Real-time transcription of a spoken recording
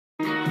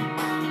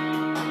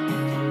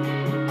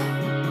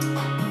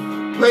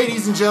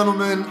Ladies and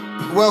gentlemen,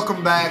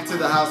 welcome back to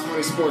the House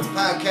Money Sports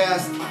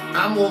Podcast.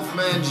 I'm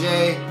Wolfman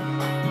J.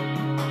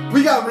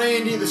 We got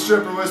Randy, the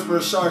stripper whisperer,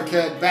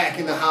 Sharkhead, back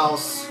in the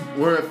house.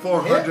 We're at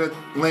 400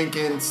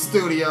 Lincoln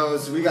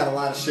Studios. We got a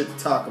lot of shit to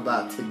talk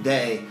about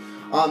today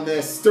on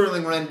this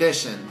sterling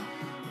rendition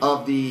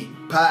of the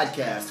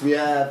podcast. We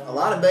have a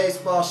lot of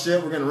baseball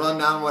shit. We're going to run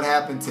down what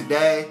happened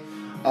today.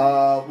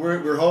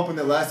 We're hoping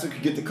that Lester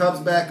could get the Cubs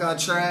back on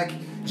track.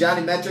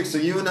 Johnny Metrics,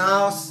 are you in the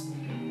house?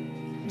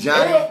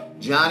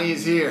 Johnny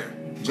is here.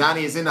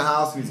 Johnny is in the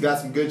house and he's got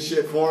some good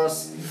shit for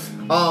us.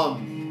 Then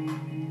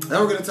we're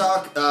going to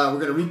talk, we're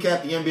going to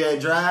recap the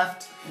NBA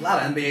draft. A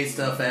lot of NBA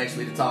stuff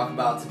actually to talk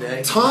about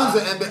today. Tons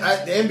of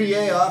NBA. The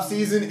NBA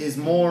offseason is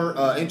more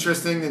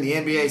interesting than the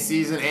NBA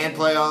season and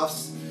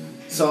playoffs.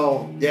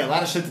 So, yeah, a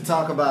lot of shit to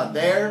talk about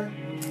there.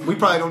 We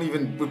probably won't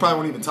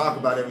even talk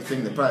about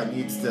everything that probably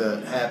needs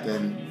to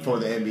happen for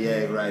the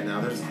NBA right now.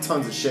 There's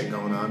tons of shit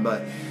going on,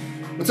 but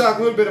we'll talk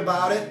a little bit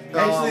about it.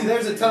 Actually,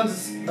 there's a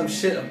tons of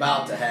shit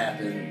about to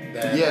happen.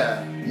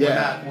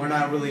 That we're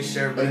not really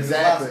sure, but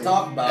exactly. There's a lot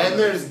to talk about. And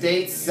there's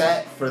dates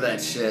set for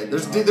that shit.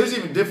 There's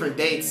even different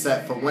dates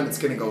set for when it's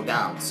gonna go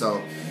down.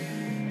 So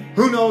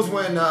who knows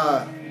when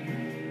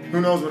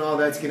all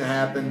that's gonna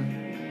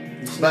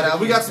happen. But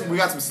we got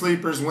some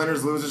sleepers,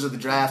 winners, losers of the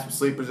draft. Some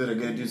sleepers that are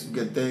gonna do some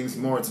good things.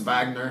 Moritz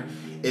Wagner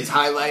is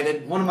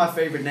highlighted. One of my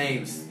favorite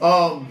names.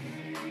 And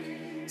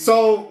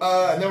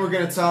then we're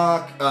going to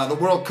talk the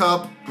World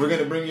Cup. We're going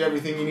to bring you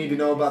everything you need to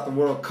know about the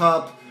World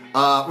Cup.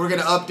 We're going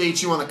to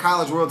update you on the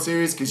College World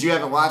Series because you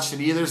haven't watched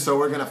it either, so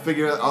we're going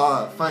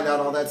to find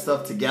out all that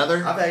stuff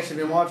together. I've actually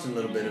been watching a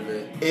little bit of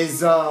it.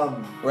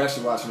 We're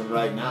actually watching it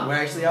right now. We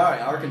actually are.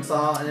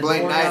 Arkansas. And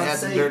Blaine Knight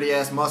has a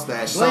dirty-ass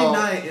mustache. Blaine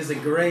Knight is a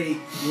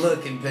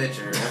great-looking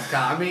pitcher.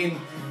 I mean,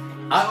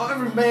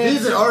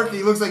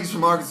 he looks like he's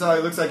from Arkansas.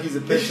 He looks like he's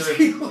a pitcher.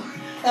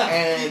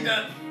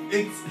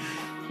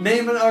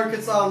 Name an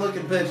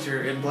Arkansas-looking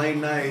pitcher, and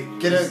Blaine Knight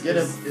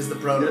is the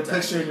prototype. Get a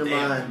picture in your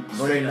mind.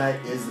 Blaine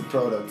Knight is the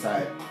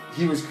prototype.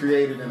 He was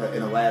created in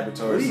a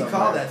laboratory. What do you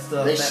call that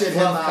stuff? They that shit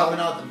him out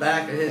coming out the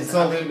back of his. And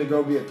told him to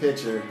go be a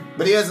pitcher,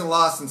 but he hasn't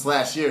lost since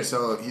last year,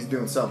 so he's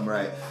doing something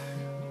right.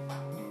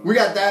 We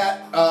got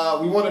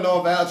that. We want to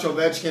know if Alex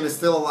Ovechkin is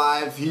still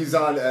alive. He's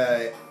on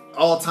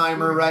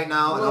all-timer right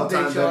now.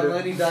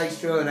 Lenny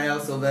Dykstra and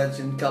Alex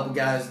Ovechkin, a couple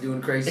guys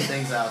doing crazy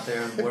things out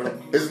there in the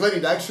world. Is Lenny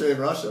Dykstra in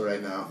Russia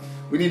right now?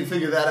 We need to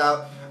figure that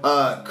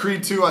out.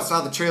 Creed 2, I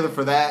saw the trailer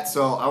for that,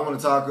 so I want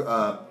to talk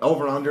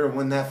over-under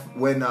who's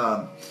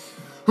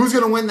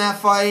going to win that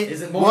fight?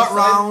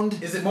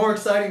 Round? Is it more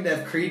exciting to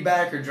have Creed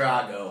back or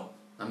Drago?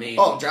 I mean,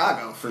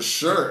 Drago for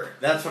sure.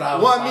 That's what I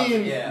was.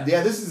 Yeah.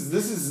 This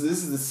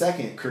is the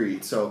second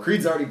Creed. So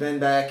Creed's already been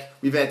back.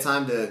 We've had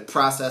time to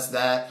process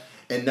that.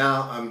 And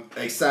now I'm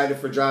excited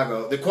for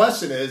Drago. The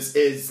question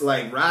is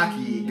like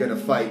Rocky gonna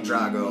fight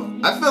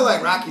Drago? I feel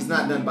like Rocky's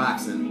not done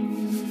boxing.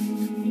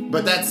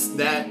 But that's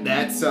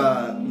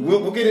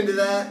we'll get into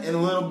that in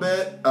a little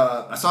bit.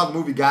 I saw the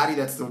movie Gotti.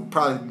 That's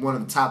probably one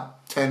of the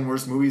top 10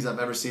 worst movies I've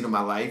ever seen in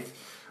my life.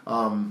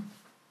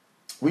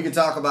 We can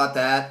talk about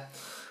that.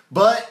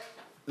 But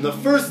the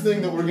first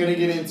thing that we're gonna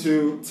get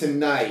into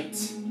tonight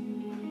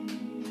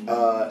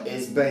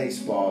is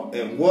baseball.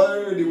 And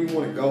where do we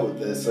want to go with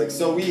this?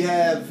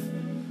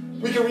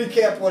 We can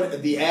recap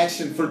what the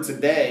action for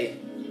today.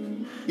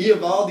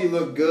 Eovaldi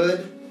looked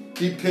good.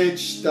 He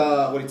pitched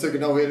when he took a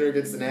no-hitter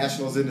against the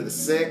Nationals into the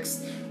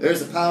 6th.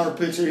 There's a power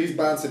pitcher. He's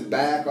bouncing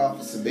back off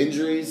of some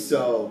injuries,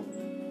 so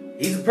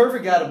he's a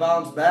perfect guy to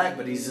bounce back,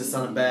 but he's just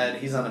on a bad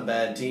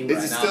team right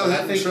now. Is he still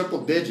hitting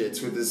triple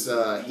digits with this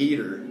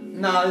heater?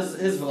 No,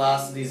 his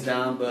velocity's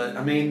down, but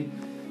I mean,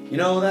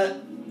 that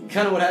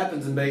kind of what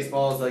happens in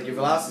baseball is like your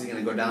velocity's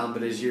going to go down,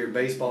 but as your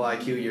baseball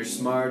IQ, your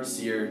smarts,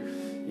 your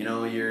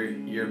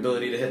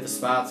ability to hit the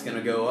spot's going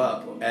to go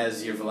up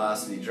as your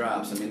velocity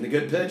drops. I mean, the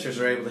good pitchers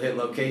are able to hit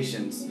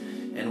locations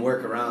and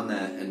work around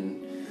that.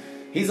 And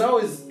he's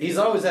always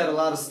had a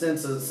lot of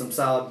stints of some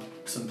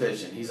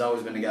pitching. He's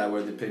always been a guy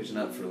where they're pitching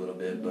up for a little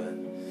bit. But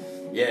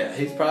yeah,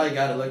 he's probably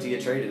got to look to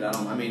get traded.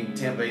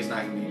 Tampa Bay's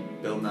not going to be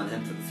building on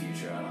him for the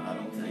future. I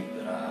don't think.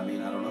 But I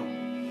don't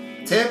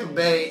know. Tampa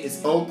Bay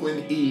is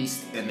Oakland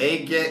East, and they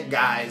get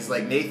guys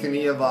like Nathan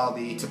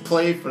Eovaldi to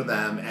play for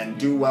them and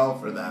do well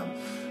for them.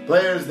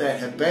 Players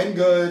that have been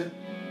good,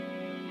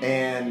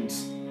 and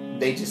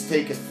they just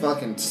take a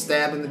fucking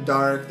stab in the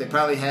dark. They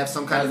probably have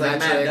some kind of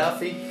metric. Matt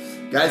Duffy.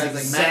 Guys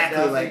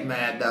exactly like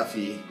Matt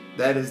Duffy.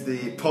 That is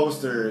the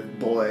poster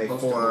boy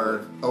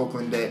for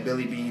Oakland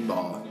Billy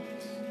Beanball.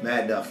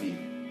 Matt Duffy.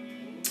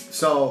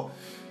 So,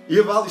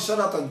 Eovaldi shut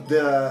out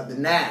the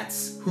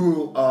Nats,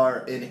 who are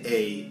in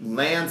a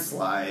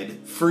landslide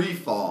free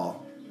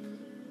fall,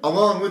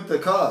 along with the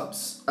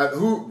Cubs.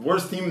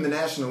 Worst team in the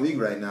National League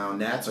right now,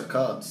 Nats or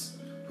Cubs?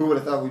 Who would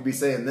have thought we'd be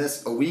saying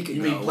this a week ago?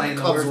 You mean playing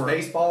the worst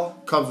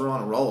baseball? Cubs were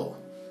on a roll.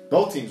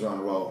 Both teams were on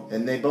a roll.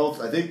 And I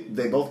think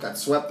they both got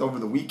swept over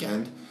the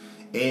weekend.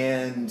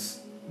 And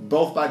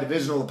both by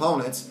divisional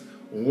opponents.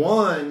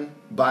 One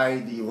by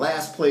the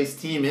last place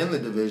team in the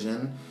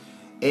division.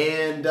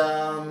 And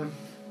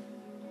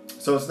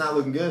so it's not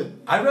looking good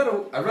I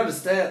read a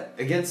stat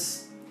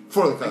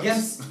for the Cubs.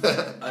 against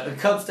a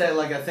Cubs stat,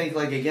 like I think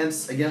like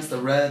against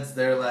the Reds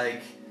they're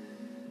like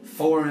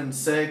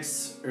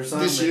 4-6 or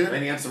something. This year? And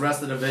against the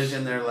rest of the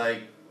division they're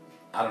like,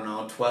 I don't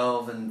know,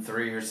 12-3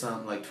 or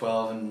something, like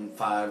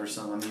 12-5 or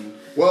something. I mean,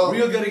 well,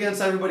 real good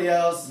against everybody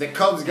else. the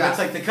Cubs got It's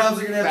like the Cubs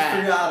are gonna have fat. to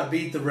figure out how to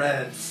beat the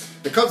Reds.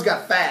 The Cubs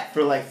got fat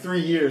for like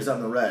 3 years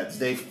on the Reds.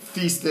 They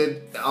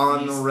feasted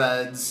on the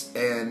Reds,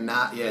 and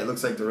it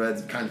looks like the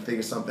Reds kind of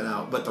figured something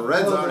out. But the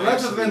Reds Well, are the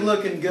Reds have been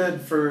looking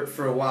good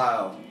for a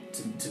while,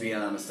 to be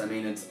honest. I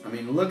mean,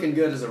 looking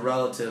good is a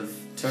relative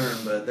term,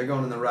 but they're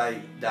going in the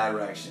right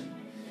direction.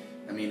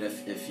 I mean,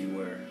 if you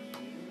were.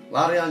 A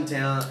lot of young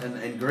talent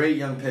and great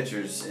young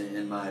pitchers,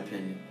 in my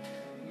opinion.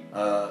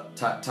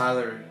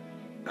 Tyler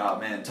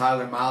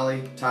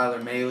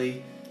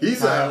Mahle.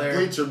 He's a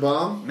bleacher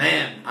bum.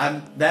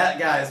 Man, that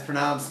guy is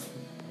pronounced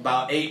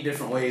about 8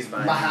 different ways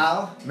by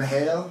Mahal,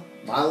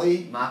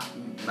 Mali.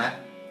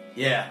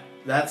 Yeah,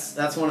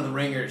 that's one of the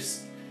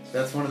ringers.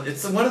 It's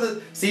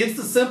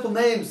the simple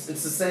names.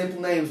 It's the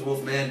simple names,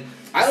 Wolfman.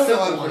 I don't know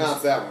how to Simple pronounce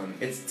ones. that one.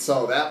 It's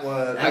that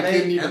one. I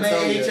couldn't even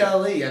tell you.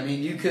 Mahle. I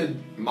mean, you could.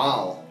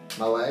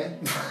 Malay.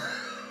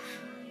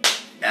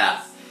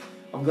 Yes.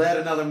 I'm glad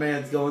another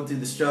man's going through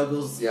the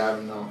struggles. Yeah, I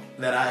don't know.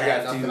 That I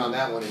have got nothing to on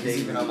that one. He's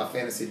daily. even on my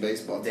fantasy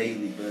baseball team.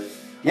 Daily, but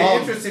yeah,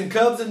 interesting.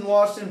 Cubs and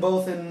Washington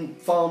both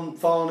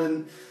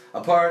falling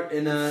apart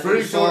in a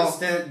Free short fall.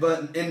 stint,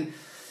 but in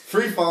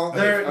Free fall.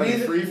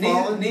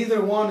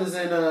 neither one is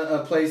in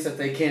a place that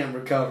they can't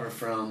recover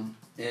from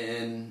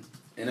in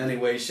any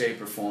way,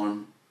 shape, or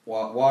form.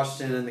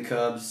 Washington and the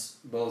Cubs,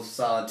 both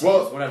solid teams.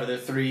 Well, whatever, they're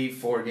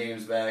 3-4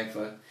 games back,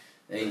 but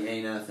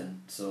ain't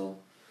nothing. So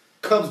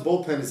Cubs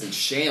bullpen is in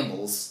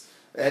shambles.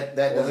 That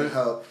doesn't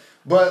help.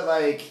 But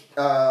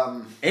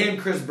and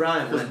Chris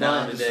Bryant went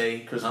down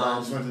today. Chris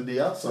Bryant just went to the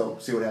DL, so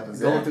see what happens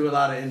Going there. through a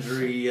lot of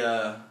injury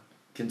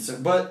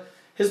concern, but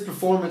his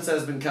performance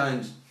has been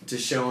kind to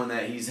showing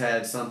that he's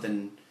had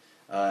something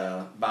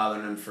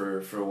bothering him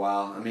for a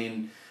while. I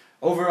mean,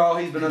 overall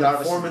he's been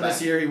underperforming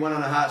this year. He went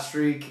on a hot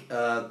streak 2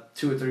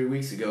 or 3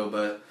 weeks ago,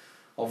 but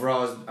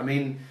overall,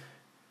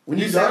 when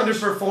you say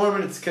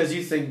underperforming, it's because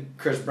you think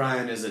Chris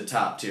Bryant is a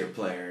top tier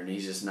player, and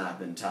he's just not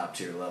been top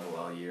tier level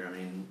all year. I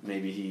mean,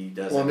 maybe he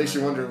doesn't. Well, it makes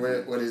you wonder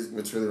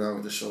what's really wrong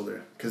with his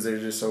shoulder, because they're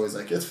just always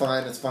like, it's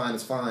fine,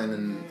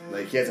 and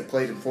like he hasn't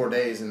played in 4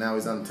 days, and now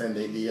he's on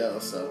 10-day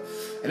DL. So,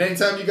 and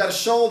anytime you got a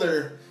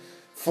shoulder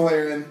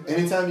flaring,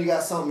 anytime you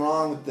got something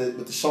wrong with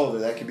the shoulder,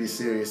 that could be a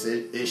serious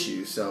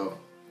issue. So,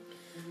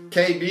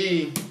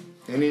 KB,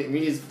 he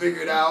needs to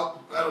figure it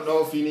out. I don't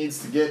know if he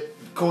needs to get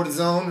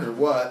cortisone or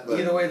what. But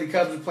either way, the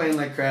Cubs are playing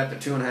like crap. They're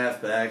 2.5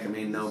 back. I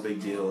mean, no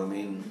big deal. I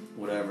mean,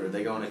 whatever.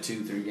 They go on a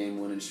 2-3 game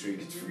winning streak.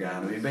 It's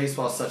forgotten. I mean,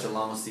 baseball's such a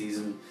long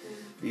season.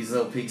 These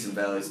little peaks and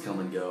valleys come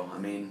and go. I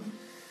mean,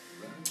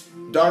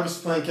 Darvish is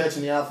playing catch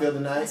in the outfield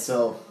tonight,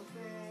 so.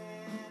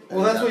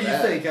 Well, that's what you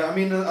think. I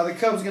mean, are the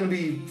Cubs going to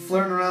be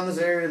flirting around this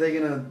area? Are they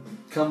going to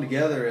come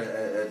together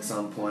at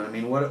some point? I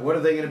mean, what are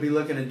they going to be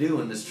looking to do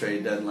when this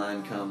trade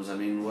deadline comes? I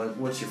mean,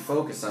 what's your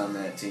focus on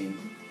that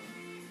team?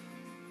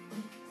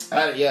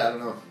 I don't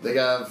know. They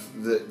have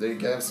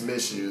some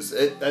issues.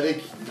 I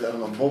don't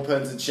know.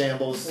 Bullpen's in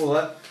shambles.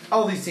 Well,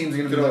 all these teams are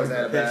going to be Could always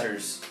looking for add that.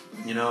 pitchers.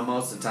 You know,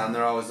 most of the time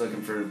they're always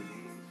looking for,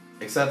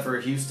 except for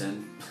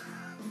Houston.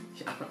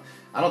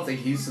 I don't think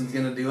Houston's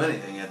going to do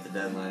anything at the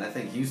deadline. I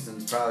think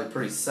Houston's probably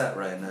pretty set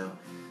right now.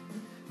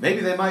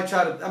 Maybe they might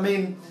try to. I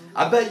mean,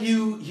 I bet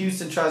you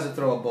Houston tries to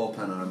throw a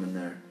bullpen arm in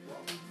there,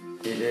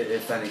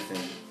 if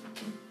anything.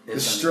 The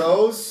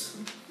Stros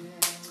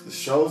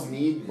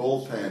need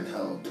bullpen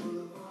help.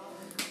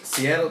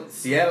 Seattle.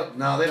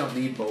 No, they don't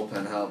need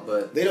bullpen help,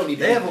 but They don't need.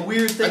 They have a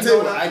weird thing I tell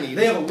you going what, on. I need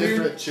They have a a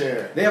different weird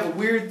chair. They have a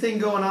weird thing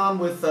going on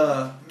with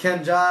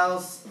Ken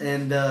Giles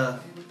and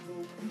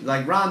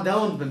like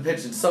Rondon's been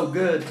pitching so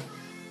good.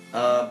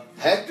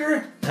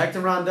 Hector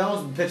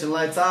Rondon's been pitching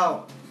lights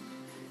out,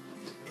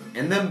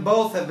 and them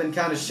both have been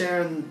kind of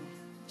sharing.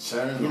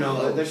 You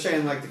know, they're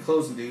sharing like the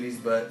closing duties,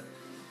 but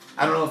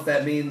I don't know if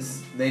that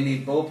means they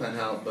need bullpen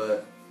help,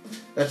 but.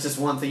 That's just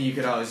one thing you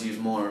could always use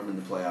more of in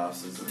the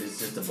playoffs. It's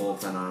just a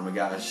bullpen arm,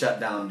 a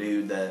shutdown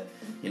dude that,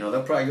 you know,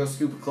 they'll probably go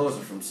scoop a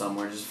closer from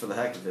somewhere just for the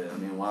heck of it. I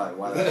mean, why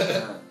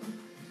not?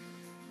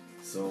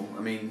 So,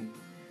 I mean,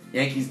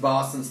 Yankees,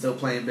 Boston still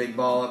playing big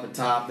ball up at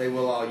top. They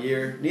will all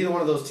year. Neither one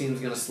of those teams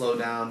is going to slow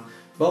down.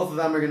 Both of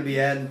them are going to be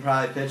adding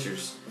probably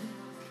pitchers.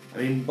 I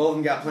mean, both of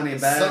them got plenty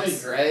of bats.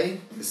 Is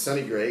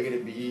Sonny Gray going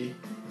to be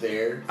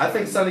there? I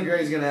think Sonny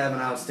Gray is going to have an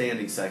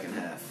outstanding second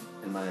half.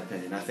 In my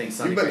opinion, I think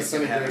Sonny Gray's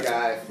You've been a Sonny Gray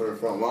guy for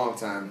a long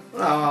time,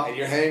 and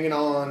you're hanging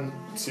on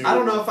to. I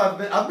don't know if I've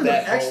been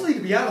actually,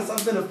 to be honest,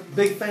 I've been a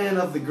big fan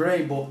of the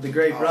Gray brothers.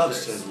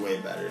 This chair is way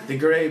better. The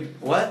Gray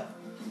what?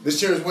 This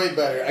chair is way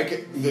better.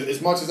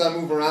 As much as I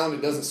move around,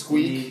 it doesn't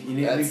squeak. You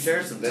need a new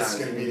chair sometimes. That's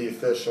going to be the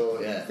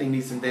official. Yeah. I think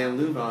needs some damn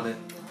lube on it.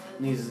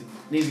 Needs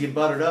to get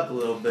buttered up a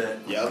little bit.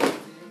 Yep.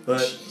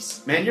 But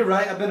Jeez. man, you're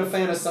right. I've been a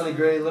fan of Sonny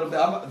Gray a little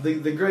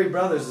bit. The Gray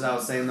brothers, as I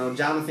was saying though,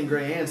 Jonathan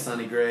Gray and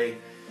Sonny Gray.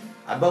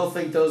 I both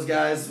think those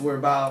guys were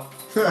about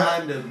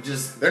time to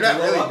just. They're not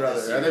blow really up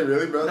brothers. this year. Are they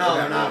really brothers? No,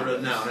 they're not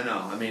really.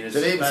 No. I mean, it's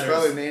Do they just better.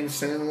 spell their names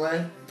the same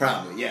way?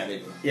 Probably. Yeah, they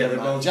do. Yeah, they're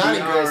both Johnny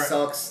GR. Gray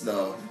sucks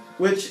though.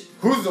 Which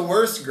Who's the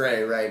worst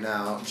Gray right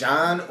now,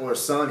 John or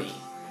Sonny?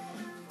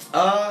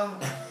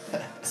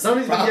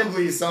 Sonny's been getting.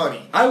 Probably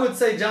Sonny. I would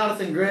say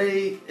Jonathan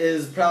Gray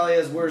is probably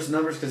has worse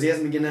numbers because he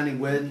hasn't been getting any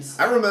wins.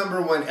 I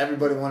remember when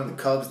everybody wanted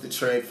the Cubs to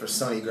trade for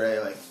Sonny Gray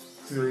like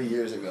 3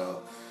 years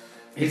ago.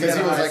 He's Because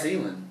got he a was high like-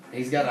 ceiling.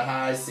 He's got a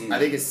high ceiling.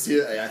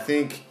 I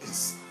think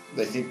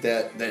they think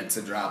that that's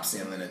a drop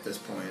ceiling at this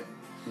point.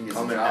 It's a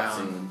coming drop down.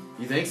 ceiling.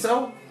 You think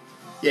so?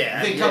 Yeah,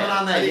 You think yeah. coming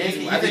on that I think Yankee?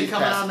 he's- You I think he's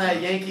coming past on the that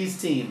point.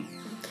 Yankees team?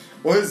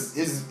 Well,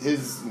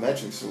 his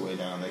metrics are way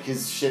down. Like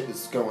his shit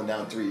was going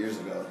down 3 years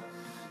ago.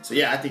 So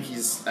yeah, I think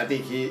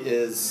he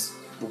is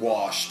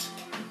washed.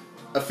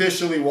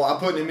 Officially, I'm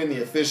putting him in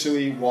the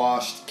officially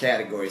washed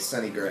category.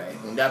 Sonny Gray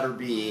will never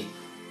be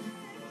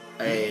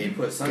You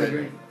put Sonny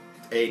Gray?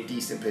 a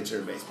decent pitcher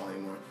of baseball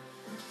anymore.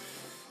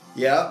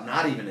 Yep.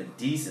 Not even a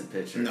decent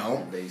pitcher No.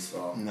 in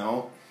baseball.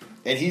 No.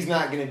 And he's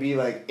not going to be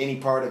like any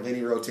part of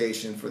any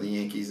rotation for the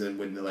Yankees that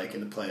when they're like in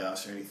the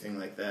playoffs or anything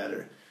like that.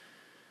 Or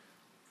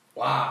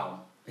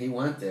Wow, he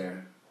went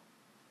there.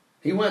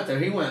 He went there.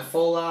 He went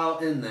full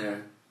out in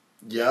there.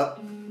 yep.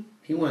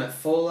 He went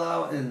full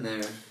out in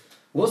there.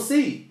 We'll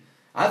see.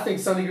 I think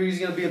Sonny Gray's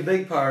going to be a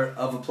big part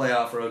of a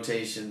playoff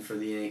rotation for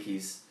the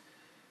Yankees.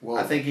 Well,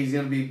 I think he's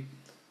going to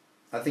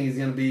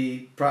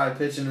be probably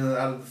pitching out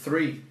of the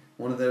three.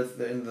 One of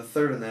in the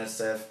third in that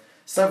staff.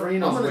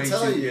 Severino's I'm gonna way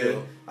tell too you.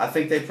 good. I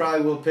think they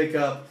probably will pick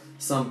up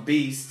some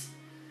beast,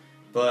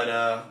 but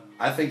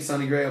I think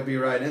Sonny Gray will be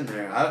right in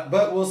there.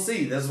 But we'll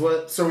see. That's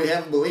what so we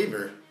have a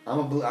believer. I'm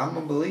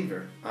a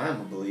believer. I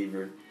am a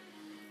believer.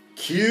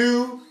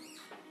 Cue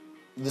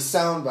the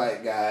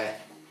soundbite guy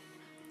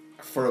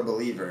for a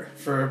believer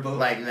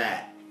like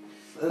that.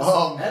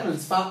 I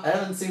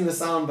haven't seen the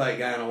soundbite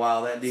guy in a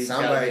while. That dude's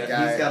Soundbite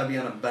guy. He's got to be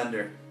on a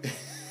bender.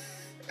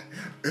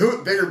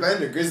 Who bigger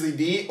bender, Grizzly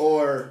D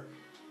or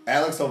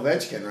Alex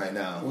Ovechkin right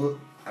now?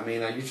 Well, I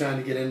mean, are you trying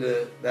to get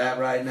into that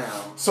right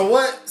now? So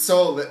what?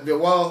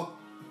 Well,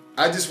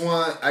 I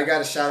got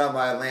to shout out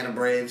my Atlanta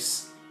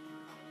Braves.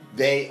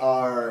 They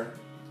are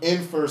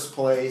in first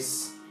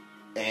place,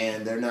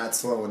 and they're not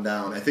slowing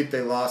down. I think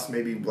they lost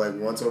maybe like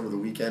once over the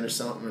weekend or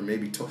something, or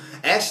maybe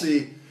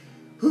actually,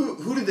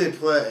 who did they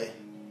play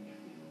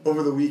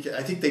over the weekend?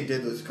 I think they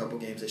did lose a couple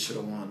games they should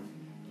have won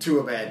to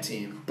a bad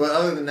team. But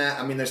other than that,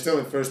 I mean, they're still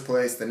in first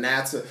place. The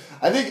Nats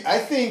I think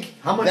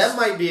that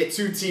might be a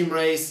 2-team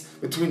race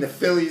between the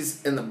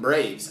Phillies and the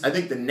Braves. I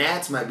think the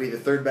Nats might be the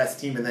third best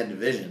team in that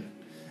division,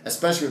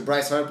 especially with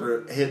Bryce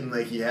Harper hitting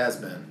like he has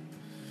been.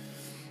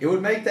 It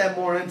would make that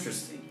more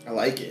interesting. I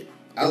like it.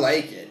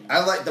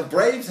 The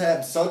Braves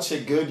have such a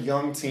good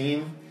young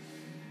team.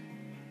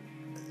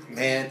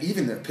 Man,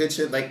 even their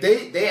pitching, like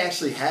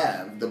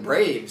the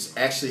Braves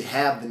actually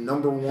have the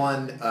number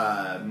one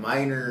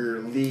minor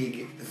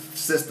league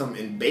system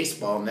in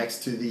baseball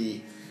next to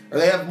or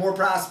they have more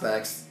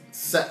prospects.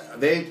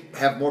 They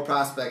have more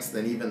prospects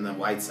than even the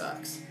White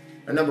Sox.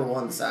 They're number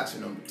one, the Sox are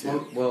number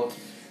two. Well,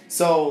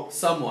 So,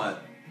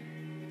 somewhat.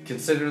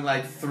 Considering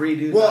like 3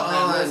 dudes Well,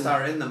 on that list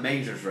are in the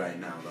majors right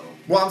now, though.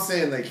 well, I'm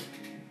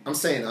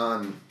saying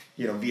on,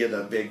 via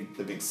the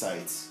big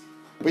sites.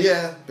 But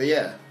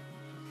yeah.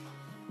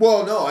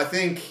 Well, no, I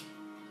think,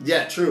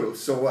 yeah, true.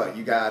 So what?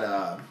 You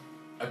got,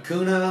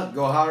 Acuna,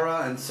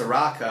 Gohara, and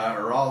Soraka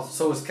are all.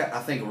 So is I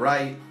think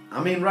Wright.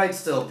 I mean, Wright's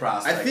still a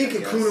prospect. I think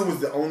guess. Acuna was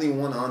the only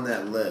one on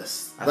that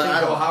list. I But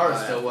think don't Gohara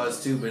know. still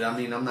was too, but I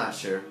mean, I'm not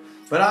sure.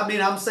 But I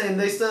mean, I'm saying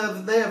they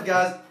have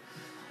guys.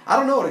 I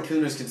don't know what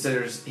Acuna's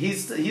considers.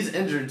 He's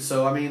injured,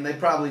 so I mean, they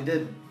probably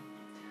did.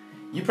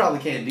 You probably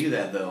can't do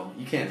that though.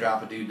 You can't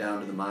drop a dude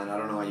down to the minor. I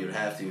don't know why you would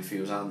have to if he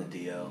was on the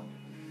DL.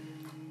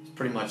 It's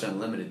pretty much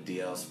unlimited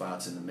DL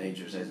spots in the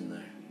majors, isn't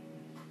there?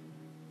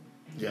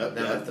 Yep.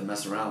 They don't have to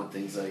mess around with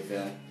things like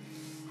that.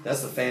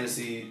 That's the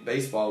fantasy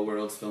baseball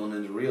world spilling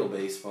into real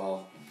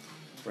baseball,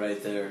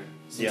 right there.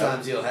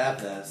 Sometimes you'll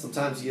have that.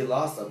 Sometimes you get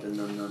lost up in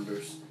them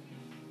numbers.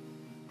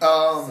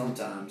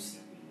 Sometimes.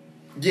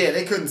 Yeah,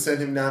 they couldn't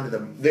send him down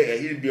to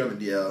he'd be on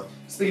the DL.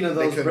 Speaking of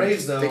those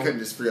Braves, though, they couldn't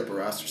just free up a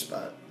roster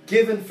spot.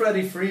 Giving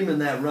Freddie Freeman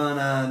that run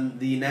on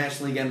the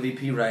National League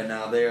MVP right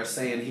now, they are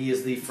saying he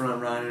is the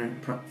front runner.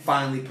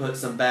 Finally put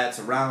some bats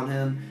around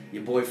him,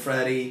 your boy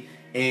Freddie,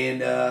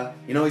 and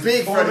he's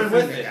Big performing Freddie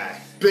with Freeman it.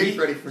 guy.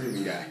 Freddie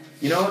Freeman guy.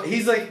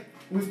 He's like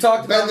we've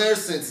talked Been about. there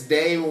since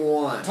day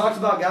one. Talked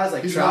about guys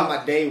like He's Trout, one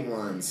of my day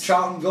ones.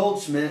 Trout and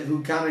Goldschmidt,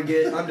 who kind of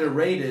get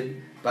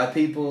underrated by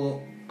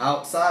people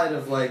outside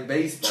of like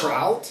baseball.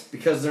 Trout?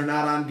 Because they're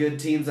not on good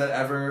teams that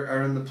ever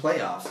are in the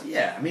playoffs.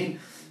 Yeah, I mean,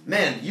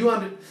 man,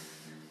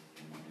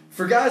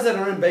 for guys that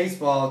are in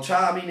baseball,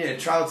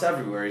 Trout's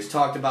everywhere. He's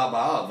talked about by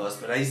all of us,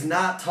 but he's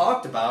not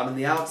talked about in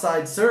the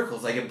outside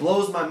circles. Like, it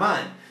blows my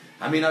mind.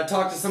 I mean, I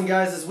talked to some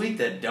guys this week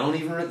that don't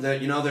even, they're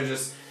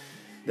just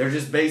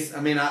based.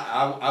 I mean,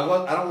 I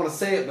don't want to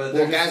say it, but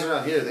Well, guys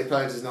around here, they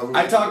probably just know who.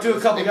 I talked to a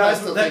couple they guys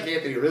still that- think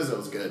Anthony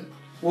Rizzo's good.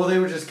 Well, they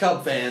were just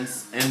Cub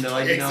fans, and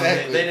like you know,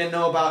 Exactly. they didn't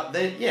know about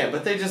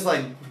but they just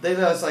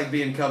like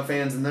being Cub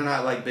fans, and they're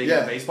not like big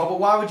Yeah. in baseball. But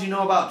why would you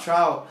know about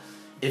Trout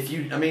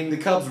I mean, the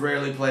Cubs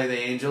rarely play the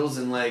Angels,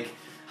 and like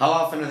how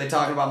often are they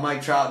talking about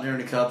Mike Trout during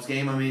the Cubs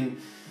game? I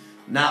mean,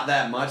 not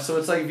that much. So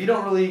it's like if you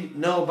don't really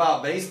know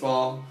about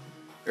baseball,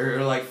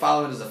 or like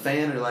follow it as a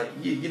fan, or like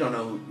you don't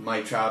know who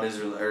Mike Trout is,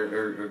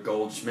 or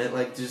Goldschmidt,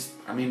 like just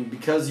I mean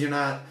because you're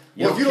not.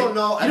 Well, if you don't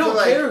know, I you don't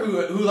feel care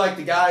who like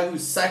the guy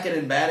who's second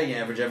in batting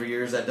average every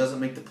year that doesn't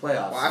make the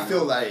playoffs. Well, I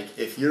feel like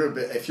if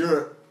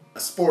you're a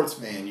sports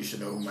fan, you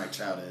should know who Mike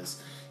Trout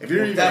is. If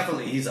you're even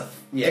definitely if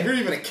you're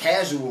even a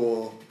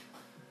casual,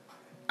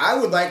 I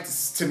would like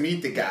to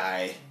meet the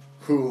guy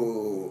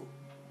who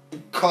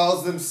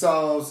calls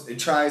themselves and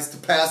tries to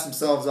pass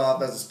themselves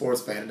off as a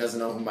sports fan and doesn't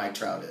know who Mike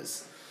Trout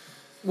is.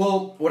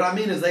 Well, what I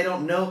mean is they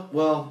don't know.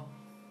 Well,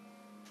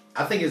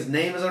 I think his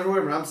name is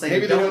everywhere, but I'm saying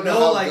Maybe they they don't don't know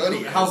know how like good he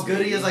is, how good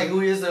he maybe. is, like who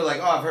he is. They're like,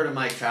 oh, I've heard of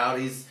Mike Trout.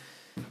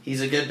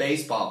 He's a good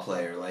baseball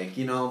player. Like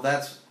you know,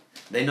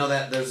 they know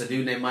that there's a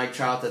dude named Mike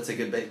Trout that's a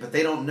good but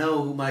they don't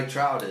know who Mike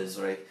Trout is.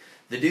 Right,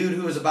 the dude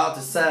who is about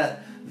to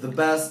set the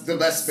best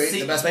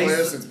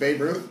player since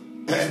Babe Ruth.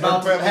 He's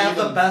about to have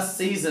the best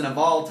season of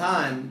all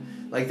time.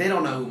 Like they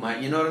don't know who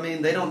Mike. You know what I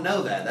mean? They don't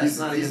know that. That's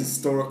not even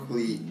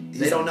historically.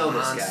 They don't know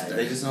this guy.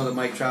 They just know that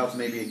Mike Trout's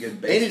maybe a good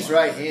baseball. And he's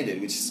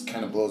right-handed, which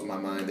kind of blows my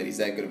mind that he's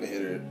that good of a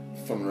hitter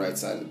from the right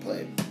side of the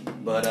plate.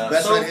 But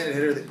best right-handed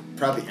hitter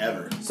probably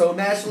ever. So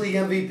National League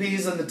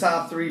MVPs in the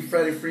top three: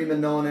 Freddie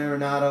Freeman, Nolan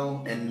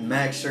Arenado, and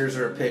Max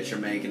Scherzer, a pitcher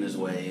making his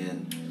way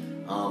in.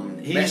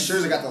 Max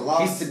Scherzer got the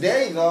loss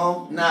today,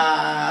 though. Nah,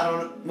 I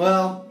don't.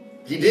 Well,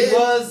 he did. He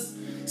was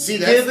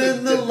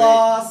given the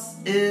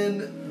loss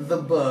in the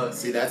book.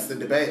 See, that's the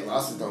debate.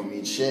 Losses don't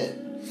mean shit.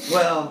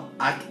 Well,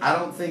 I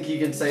don't think you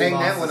can say hang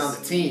losses. that one on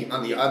the team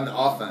on the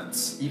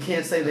offense. You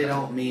can't say they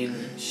don't mean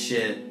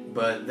shit,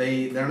 but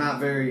they're not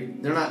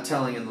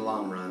telling in the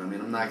long run. I mean,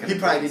 I'm not gonna. He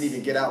probably didn't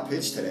even get out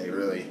pitched today,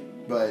 really,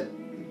 but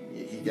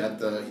he got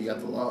the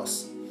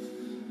loss.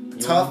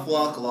 Tough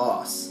luck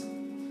loss.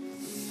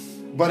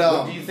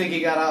 But do you think he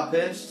got out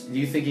pitched? Do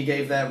you think he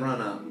gave that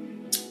run up?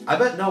 I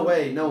bet no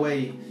way he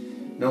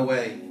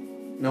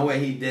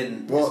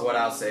didn't. Is what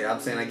I'll say. I'm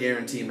saying I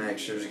guarantee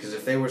Max Scherzer, because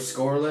if they were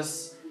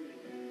scoreless,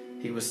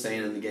 he was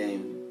staying in the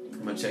game.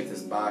 I'm gonna check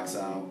this box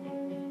out.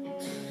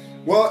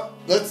 Well,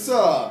 let's.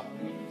 I'm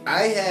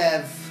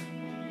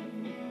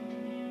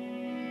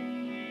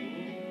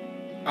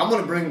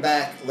gonna bring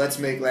back "Let's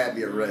Make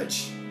Latvia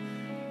Rich,"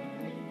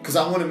 because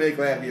I want to make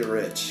Latvia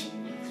rich.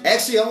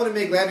 Actually, I want to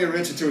make Latvia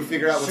rich until we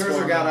figure out what's going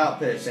on. Scherzer got out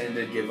pitched and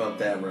did give up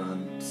that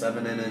run.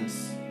 7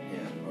 innings. Yeah.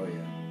 Oh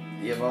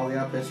yeah. You have all the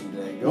out pitching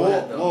today. Go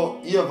ahead though.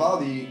 Well,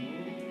 Eovaldi,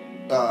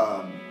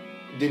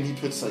 didn't he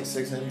pitch like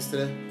 6 innings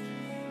today?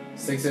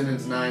 6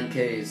 innings, 9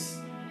 Ks,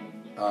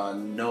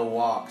 no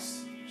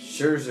walks.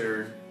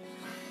 Scherzer,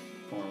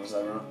 hold on, was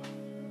that wrong?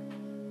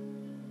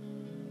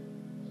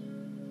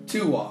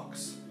 2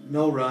 walks,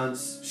 no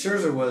runs.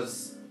 Scherzer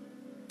was,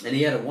 and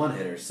he had a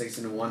 1-hitter, 6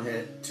 into 1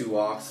 hit, 2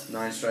 walks,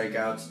 9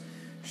 strikeouts.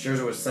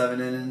 Scherzer was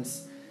 7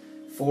 innings,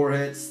 4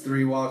 hits,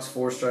 3 walks,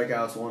 4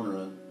 strikeouts, 1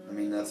 run. I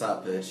mean, that's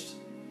out pitched.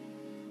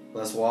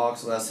 Less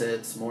walks, less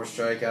hits, more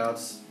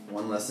strikeouts,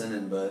 1 less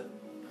inning, but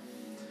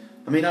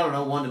I mean, I don't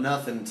know,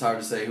 1-0. It's hard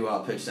to say who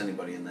outpitched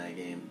anybody in that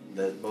game.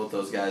 That both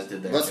those guys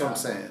did their That's job.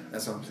 what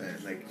I'm saying.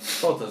 Like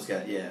both those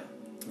guys, yeah,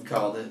 we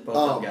called it. Both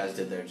those guys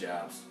did their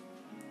jobs.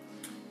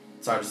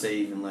 It's hard to say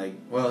even like.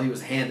 Well, he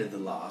was handed the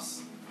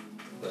loss.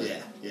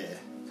 Yeah.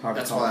 It's hard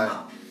That's to call why. him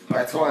out.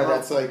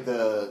 That's like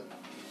the.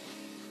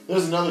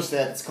 There's another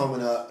stat that's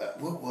coming up.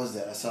 What was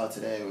that? I saw it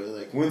today. Where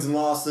like wins and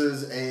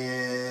losses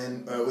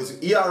and it was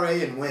ERA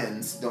and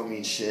wins don't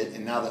mean shit,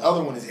 and now the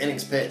other one is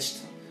innings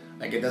pitched.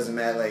 Like, it doesn't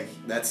matter. Like,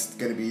 that's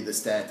going to be the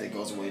stat that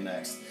goes away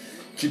next.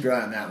 Keep your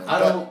eye on that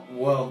one.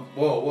 Whoa,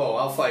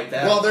 I'll fight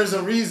that. Well, there's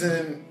a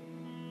reason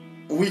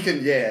we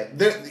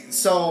can,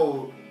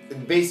 so,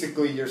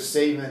 basically, you're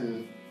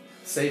saving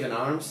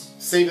arms,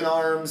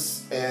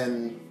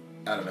 and,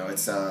 I don't know,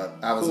 it's,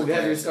 I was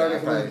have you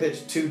started from the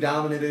pitch 2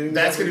 dominant innings?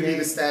 That's going to be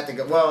the stat that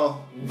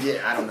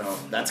I don't know.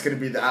 That's going to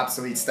be the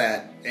obsolete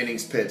stat,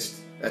 innings pitched.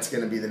 That's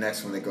going to be the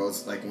next one that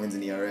goes, like, wins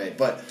in ERA.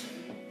 But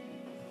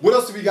what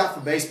else do we got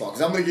for baseball?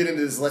 Because I'm going to get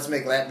into this Let's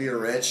Make Latvia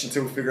Rich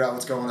until we figure out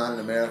what's going on in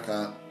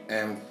America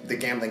and the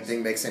gambling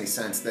thing makes any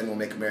sense. Then we'll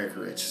make America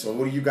rich. So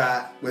what do you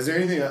got? Was there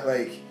anything that,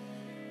 like,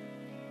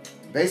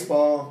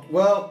 baseball?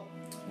 Well,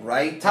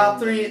 right? Top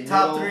three in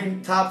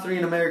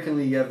American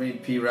League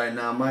MVP right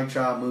now: Mike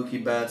Trout,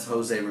 Mookie Betts,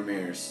 Jose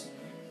Ramirez.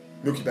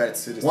 Mookie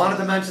Betts hit his Wanted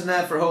to mention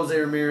that for Jose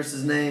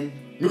Ramirez's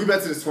name. Mookie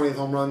Betts hit his 20th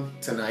home run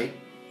tonight.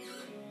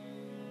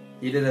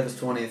 He did have his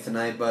 20th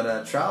tonight,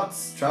 but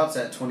Trout's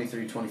at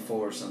 23-24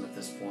 or something at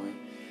this point.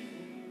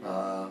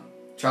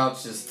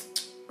 Trout's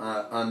just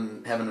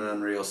having an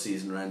unreal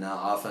season right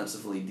now,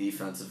 offensively,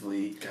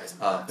 defensively,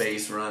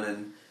 base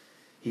running.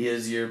 He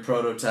is your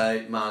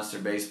prototype monster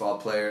baseball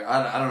player.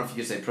 I don't know if you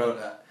could say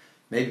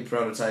maybe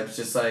prototype. It's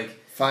just like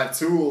 5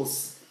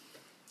 tools.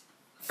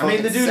 I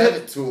mean, the dude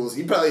seven tools.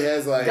 He probably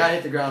has like. Guy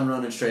hit the ground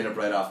running straight up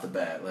right off the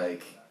bat.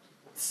 Like,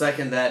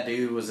 second that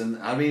dude was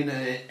in. I mean,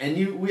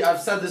 and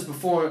I've said this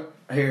before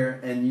here,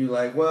 and you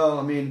like, well,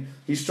 I mean,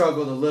 he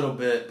struggled a little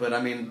bit, but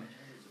I mean,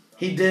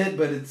 he did,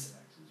 but it's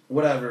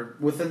whatever.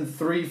 Within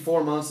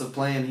 3-4 months of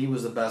playing, he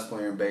was the best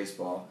player in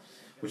baseball,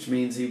 which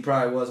means he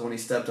probably was when he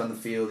stepped on the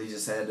field. He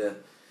just had to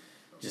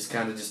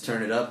just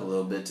turn it up a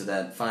little bit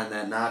to find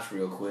that notch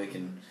real quick.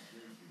 And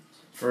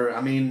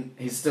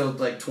he's still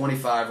like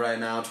 25 right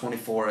now,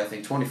 24, I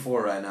think,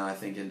 24 right now, I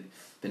think, and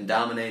been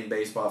dominating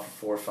baseball for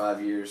 4 or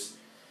 5 years.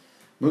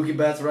 Mookie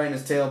Betts right in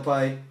his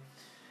tailpipe.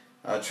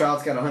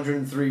 Trout's got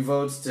 103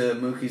 votes to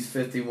Mookie's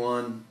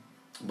 51.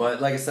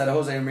 But like I said,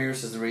 Jose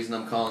Ramirez is the reason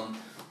I'm calling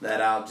that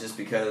out, just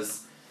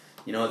because,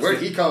 where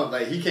did he come?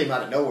 Like, he came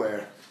out of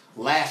nowhere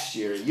last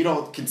year. You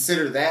don't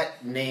consider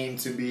that name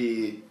to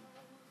be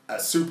a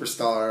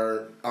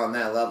superstar on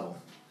that level.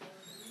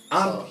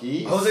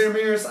 Jose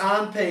Ramirez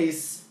on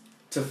pace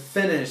to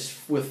finish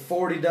with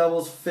 40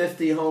 doubles,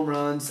 50 home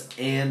runs,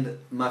 and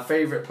my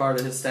favorite part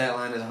of his stat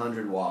line is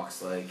 100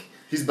 walks. Like,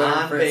 he's better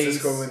than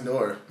Francisco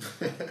Lindor.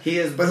 He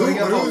is putting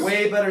up a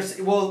way better.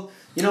 Well,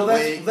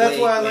 that's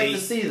why I like to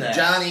see that.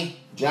 Johnny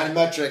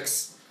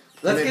Metrics.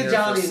 Let's get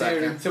Johnny in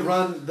there to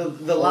run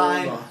the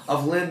line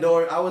of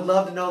Lindor. I would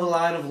love to know the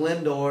line of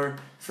Lindor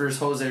versus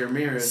Jose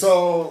Ramirez.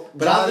 So,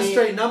 but on the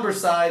straight number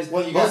side,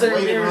 what you got? Jose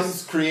Weighted Ramirez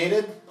runs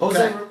created.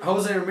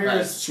 Jose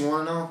Ramirez. You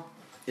want to know?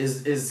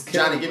 Is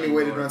Johnny? Give me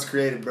weighted runs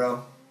created,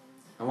 bro.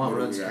 I want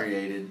runs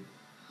created.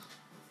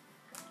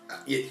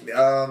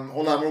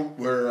 Hold on,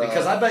 we're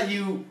because I bet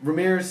you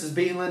Ramirez is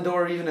beating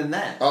Lindor even in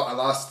that. Oh, I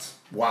lost.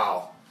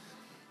 Wow.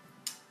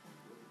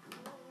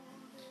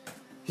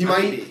 He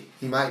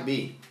might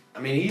be. I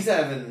mean, he's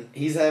having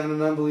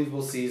an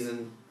unbelievable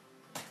season.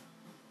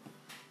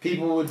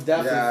 People would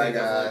definitely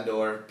think of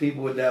Lindor.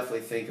 People would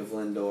definitely think of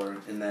Lindor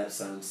in that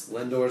sense.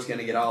 Lindor's going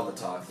to get all the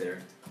talk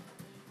there.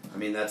 I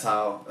mean, that's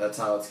how it's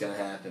going to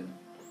happen.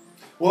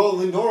 Well,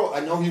 Lindor,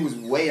 I know he was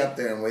way up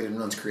there in weighted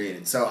runs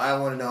created. So I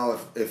want to know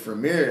if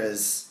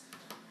Ramirez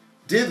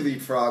did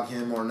leapfrog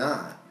him or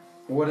not.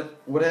 What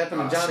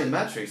happened to Johnny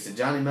Metrics? Did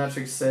Johnny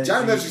Metrics say...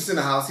 Johnny Metrics in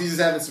the house. He's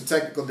just having some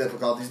technical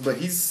difficulties, but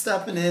he's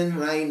stepping in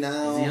right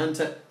now. Is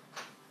he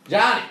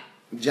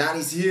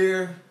Johnny's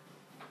here.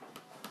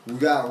 We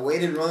got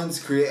weighted runs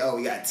created. Oh,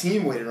 we got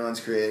team weighted runs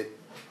created.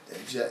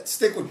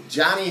 Stick with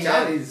Johnny.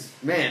 Johnny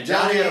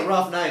had a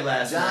rough night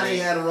last night. Johnny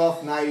had a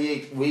rough night. He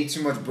ate way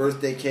too much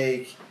birthday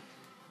cake.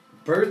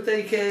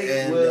 Birthday cake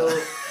and,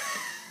 will...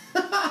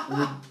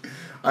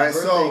 All right,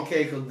 birthday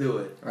cake will do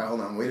it. All right,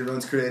 hold on. Weighted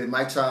runs created.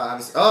 Mike Trout,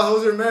 obviously. Oh,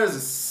 Jose Ramirez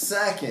is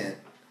second.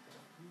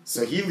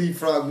 So he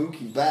leapfrogged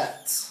Mookie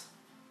Betts.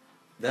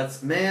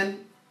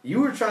 You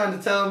were trying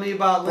to tell me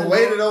about Lindor. But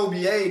weighted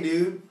OBA,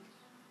 dude.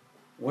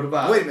 What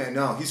about... Wait a minute,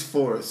 no, he's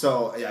fourth.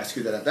 So, yeah, I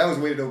screwed that up. That was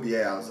weighted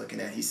OBA I was looking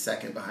at. He's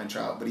second behind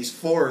Trout, but he's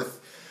fourth.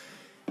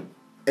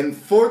 And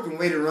fourth in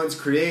weighted runs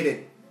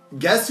created.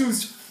 Guess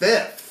who's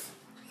fifth?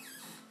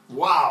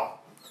 Wow.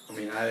 I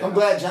mean, I'm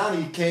glad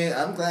Johnny came.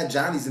 I'm glad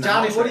Johnny's in the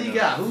Johnny, house what right do you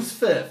now. got? Who's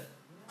fifth?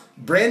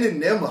 Brandon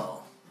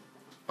Nimmo.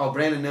 Oh,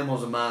 Brandon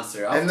Nimmo's a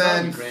monster. And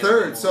then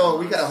third, so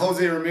we got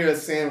Jose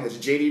Ramirez sandwich.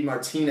 JD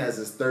Martinez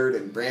is third,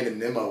 and Brandon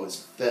Nimmo is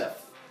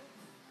fifth.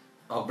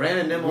 Oh,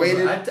 Brandon Nimmo.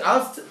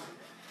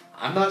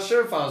 I'm not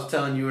sure if I was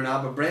telling you or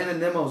not, but Brandon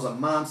Nimmo's a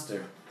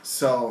monster.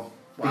 So,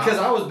 wow. Because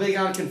I was big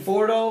on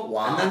Conforto,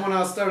 wow. And then when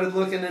I started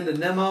looking into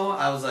Nimmo,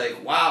 I was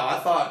like, wow, I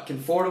thought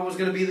Conforto was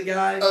going to be the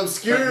guy.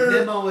 Obscure. But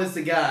Nimmo is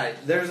the guy.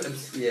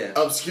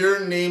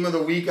 Obscure name of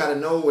the week out of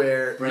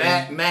nowhere.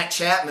 Matt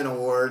Chapman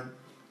Award.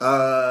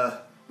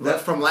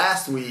 From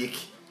last week.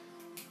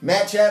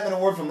 Matt Chapman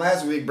Award from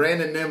last week.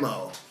 Brandon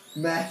Nimmo.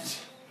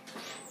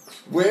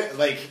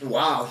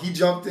 Wow, he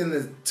jumped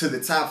to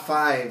the top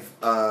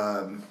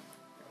 5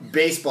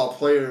 baseball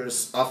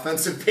players,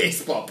 offensive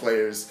baseball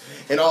players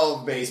in all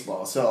of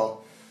baseball.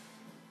 So,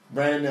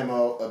 Brandon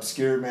Nimmo,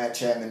 obscure Matt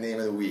Chapman name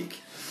of the week.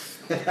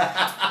 All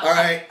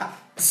right,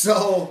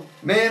 so...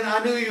 Man,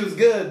 I knew he was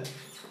good.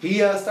 He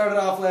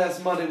started off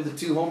last Monday with a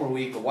 2-homer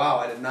week, but wow,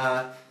 I did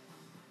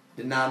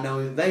not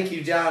know. Thank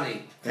you,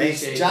 Johnny.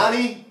 Thanks,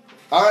 Johnny.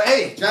 All right,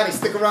 hey, Johnny,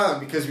 stick around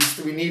because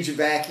we need you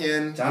back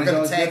in. Johnny's We're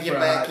going to tag you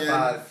back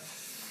in.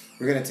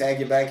 We're gonna tag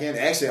you back in.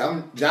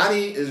 Actually,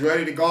 Johnny is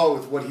ready to go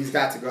with what he's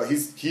got to go.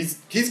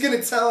 He's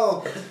gonna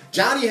tell.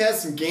 Johnny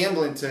has some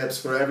gambling tips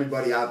for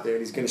everybody out there.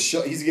 And he's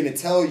gonna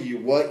tell you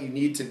what you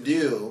need to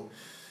do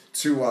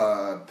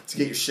to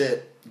get your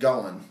shit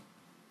going.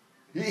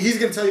 He's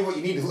gonna tell you what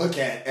you need to look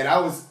at. And I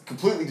was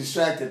completely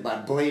distracted by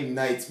Blaine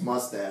Knight's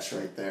mustache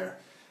right there.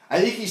 I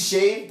think he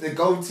shaved the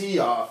goatee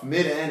off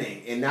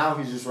mid-inning, and now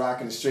he's just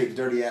rocking a straight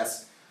dirty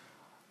ass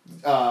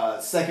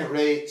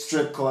second-rate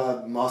strip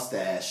club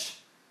mustache.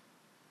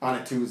 On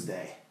a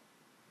Tuesday.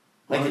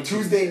 Like a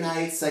Tuesday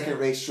night,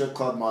 second-rate strip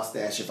club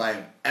mustache, if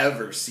I've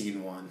ever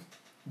seen one.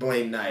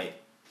 Blaine Knight.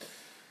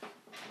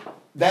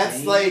 That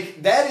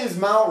is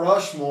Mount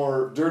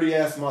Rushmore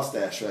dirty-ass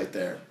mustache right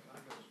there.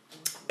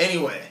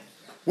 Anyway,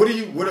 What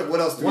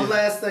else do One you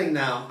last thing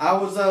now. I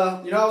was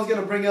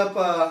gonna bring up.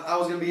 I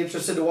was gonna be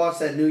interested to watch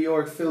that New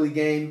York Philly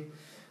game.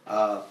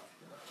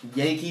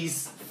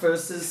 Yankees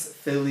versus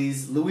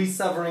Phillies. Luis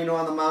Severino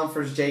on the mound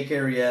versus Jake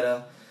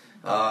Arrieta.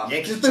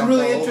 Yankees Just been jumped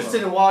really all over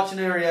interested him. in watching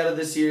Arrieta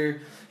this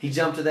year. He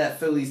jumped to that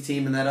Phillies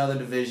team in that other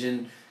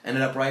division.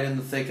 Ended up right in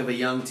the thick of a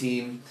young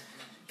team.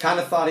 Kind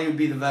of thought he would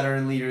be the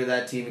veteran leader of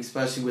that team,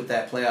 especially with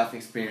that playoff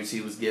experience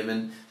he was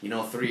given.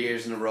 3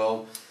 years in a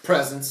row.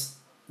 presence?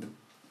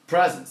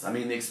 Presence. I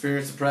mean, the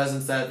experience of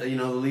presence, that the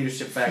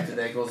leadership factor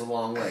that goes a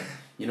long way.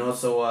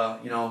 That's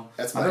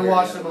I've my been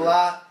watching area. them a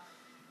lot.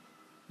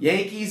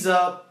 Yankees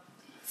up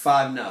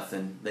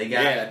 5-0. They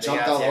got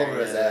jumped all over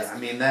his ass. I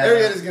mean, that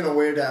Arrieta's gonna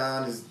wear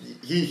down.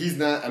 He's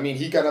not. I mean,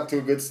 he got up to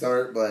a good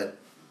start, but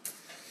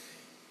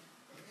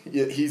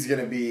he's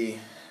gonna be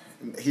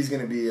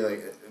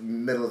like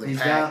middle of the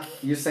pack.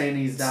 You're saying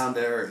he's down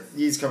to earth,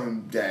 He's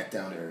coming back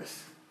down to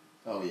earth.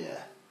 Oh yeah.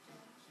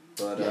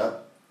 but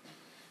Yep.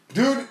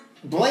 Dude,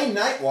 Blaine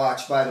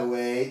Nightwatch, by the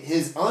way,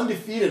 his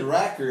undefeated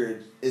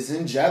record is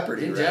in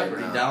jeopardy. in right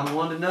jeopardy, now. down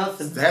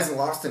 1-0. He hasn't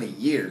lost in a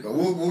year, but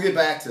we'll get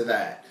back to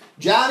that.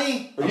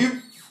 Johnny,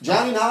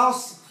 Johnny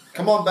Niles?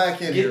 Come on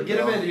back in here, Get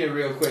him bro. in here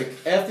real quick.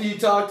 After you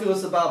talk to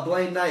us about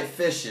Blaine Knight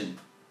fishing.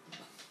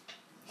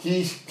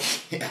 He's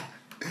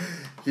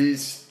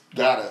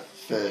gotta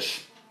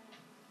fish.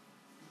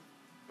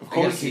 Of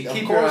course he does.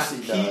 Keep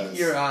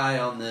your eye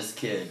on this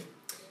kid.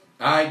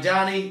 All right,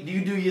 Johnny,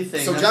 you do your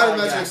thing. So That's Johnny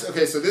all I got. Metrics.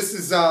 Okay, so this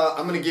is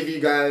I'm gonna give you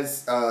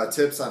guys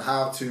tips on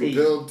how to Hey.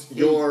 build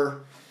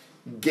your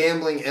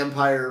gambling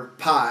empire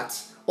pot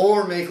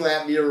or make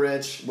Latvia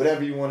rich,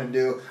 whatever you want to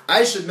do.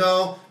 I should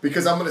know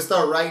because I'm gonna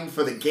start writing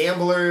for the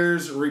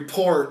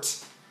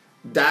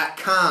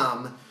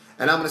gamblersreport.com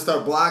and I'm gonna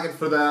start blogging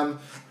for them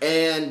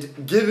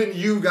and giving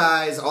you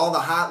guys all the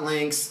hot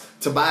links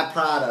to buy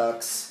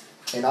products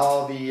and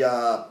all the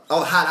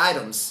hot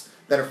items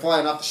that are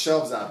flying off the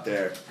shelves out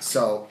there.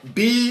 So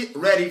be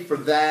ready for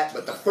that.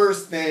 But the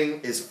first thing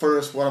is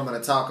first what I'm going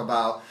to talk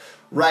about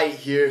right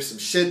here. Some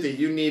shit that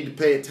you need to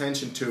pay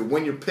attention to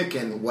when you're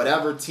picking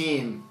whatever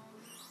team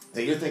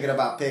that you're thinking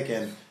about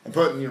picking and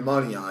putting your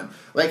money on.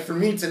 Like for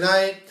me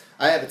tonight,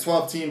 I have a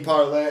 12-team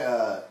parlay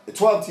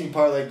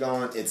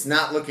going. It's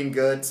not looking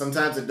good.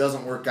 Sometimes it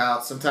doesn't work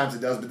out. Sometimes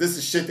it does. But this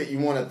is shit that you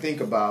want to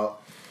think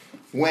about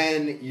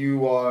when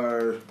you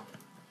are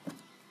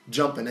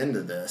jumping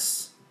into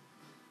this.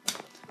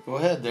 Go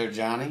ahead there,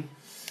 Johnny.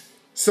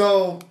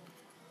 So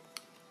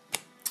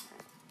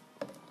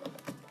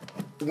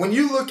when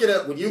you look at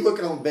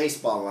a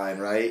baseball line,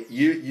 right?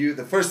 You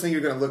the first thing you're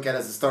going to look at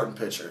is the starting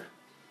pitcher.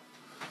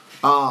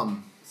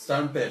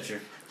 Starting pitcher.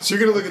 So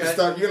you're going to look at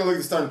Okay. you're going to look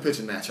at the starting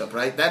pitching matchup,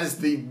 right? That's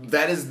the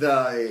That's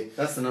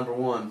the number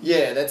one.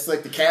 yeah, that's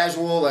like the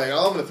casual like,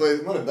 oh, I'm going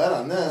to bet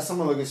on this. I'm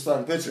going to look at the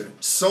starting pitcher.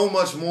 So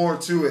much more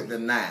to it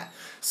than that.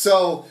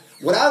 So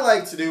what I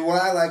like to do,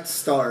 what I like to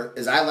start,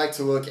 is I like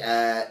to look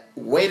at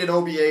weighted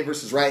OBA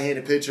versus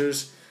right-handed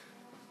pitchers.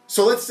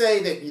 So let's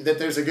say that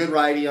there's a good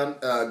righty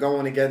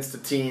going against a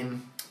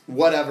team,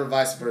 whatever,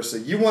 vice versa.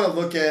 You want to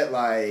look at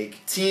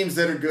like teams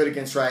that are good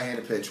against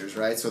right-handed pitchers,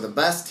 right? So the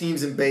best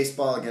teams in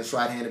baseball against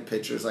right-handed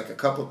pitchers, like a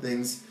couple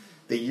things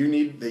that you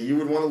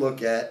would want to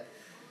look at.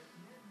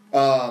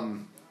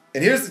 And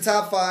here's the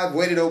top 5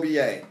 weighted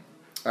OBA.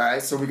 All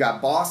right, so we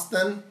got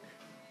Boston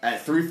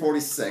at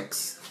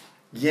 346,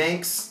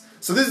 Yanks.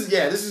 So this is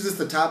just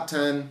the top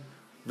 10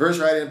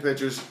 versus right-handed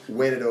pitchers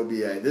weighted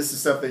OBA. This is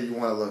stuff that you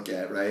want to look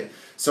at, right?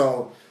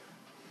 So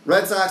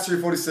Red Sox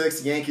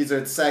 346, Yankees are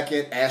at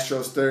second,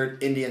 Astros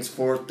third, Indians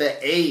fourth. The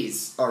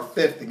A's are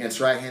fifth against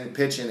right-handed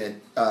pitching at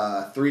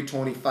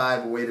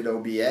 325 weighted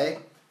OBA.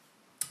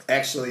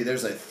 Actually,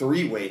 there's a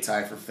 3-way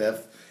tie for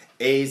fifth.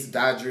 A's,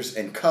 Dodgers,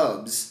 and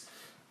Cubs,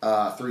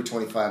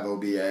 325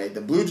 OBA.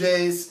 The Blue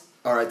Jays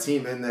are a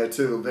team in there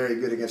too, very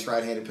good against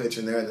right-handed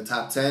pitching. They're in the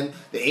top 10.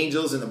 The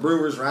Angels and the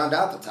Brewers round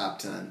out the top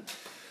 10.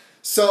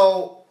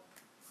 So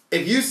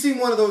if you see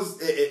one of those,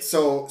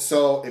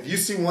 if you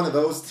see one of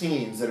those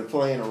teams that are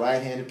playing a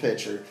right-handed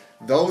pitcher,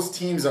 those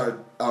teams have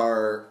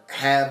a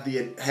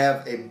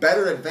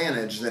better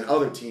advantage than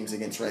other teams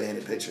against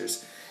right-handed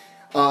pitchers.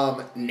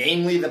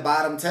 Namely, the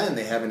bottom 10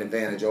 they have an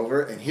advantage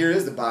over, and here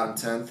is the bottom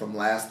 10 from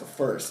last to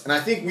first. And I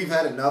think we've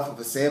had enough of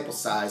a sample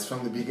size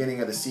from the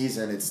beginning of the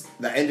season. It's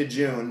the end of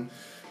June,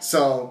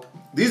 so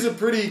these are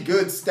pretty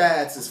good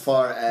stats as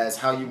far as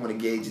how you want to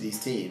gauge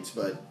these teams.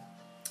 But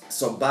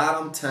so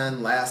bottom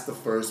 10, last to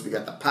first, we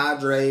got the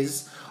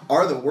Padres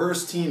are the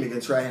worst team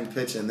against right-handed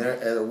pitching.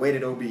 Their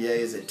weighted OBA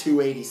is at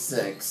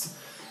 286,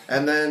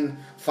 and then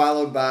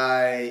followed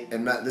by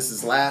this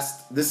is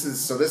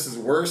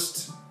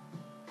worst.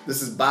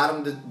 This is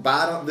bottom to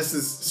bottom. This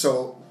is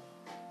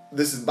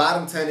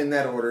bottom 10 in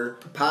that order.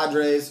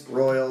 Padres,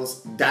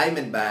 Royals,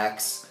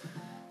 Diamondbacks,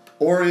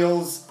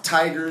 Orioles,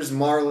 Tigers,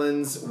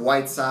 Marlins,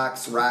 White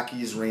Sox,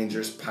 Rockies,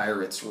 Rangers,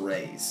 Pirates,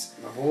 Rays.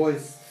 My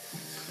boys.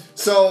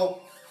 So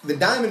the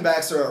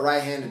Diamondbacks are a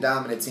right-handed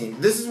dominant team.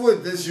 This is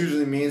what this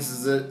usually means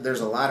is that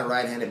there's a lot of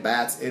right-handed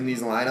bats in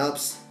these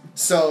lineups.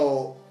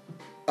 So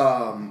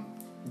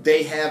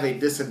they have a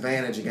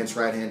disadvantage against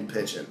right-handed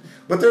pitching.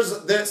 But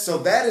so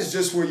that is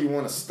just where you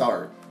want to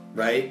start,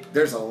 right?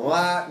 There's a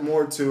lot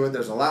more to it.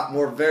 There's a lot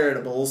more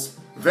variables.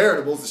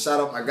 To shout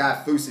out my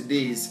guy Fusa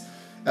D's.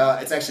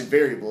 It's actually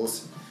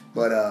variables,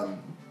 but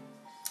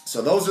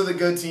so those are the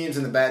good teams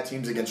and the bad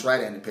teams against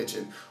right-handed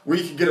pitching. Where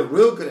you can get a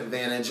real good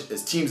advantage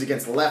is teams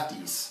against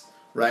lefties,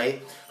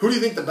 right? Who do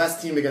you think the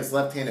best team against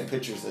left-handed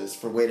pitchers is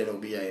for weighted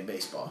OBA in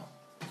baseball?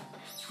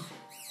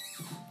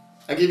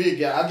 I'll give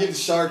the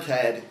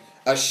Sharkhead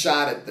a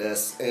shot at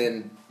this,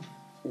 and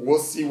we'll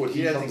see what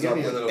he comes up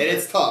with. And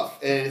it's tough.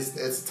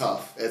 It's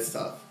tough.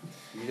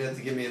 You'd have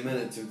to give me a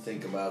minute to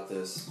think about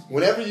this.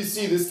 Whenever you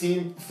see this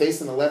team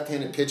facing a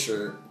left-handed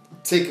pitcher,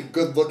 take a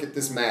good look at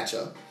this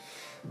matchup.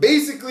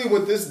 Basically,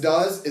 what this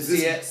does is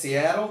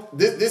Seattle.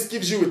 This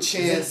gives you a chance.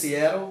 Is that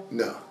Seattle?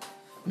 No.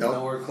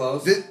 Nowhere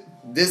close.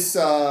 This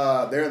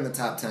they're in the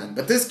top 10,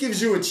 but this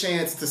gives you a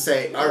chance to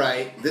say, all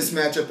right, this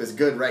matchup is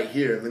good right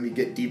here. Let me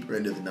get deeper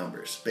into the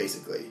numbers.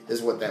 Basically,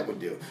 is what that would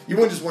do. You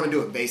wouldn't just want to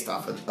do it based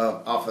off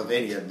of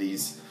any of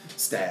these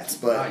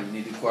stats, but you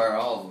need to acquire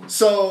all of them.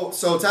 So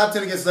top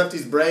 10 against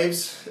lefties,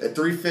 Braves at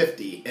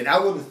 350, and I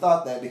wouldn't have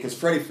thought that because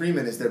Freddie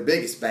Freeman is their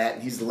biggest bat,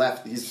 and he's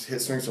hit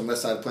swings from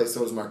left side of the plate.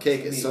 So is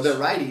Markakis. So their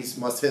righties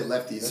must hit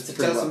lefties. That's a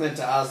testament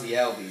to Ozzie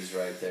Albies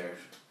right there.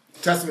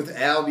 Testament to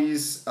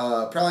Albies.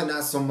 Probably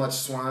not so much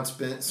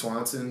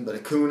Swanson, but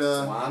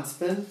Acuna.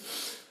 Swanson?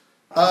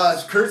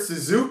 Kurt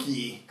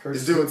Suzuki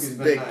is doing some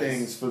big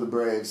things for the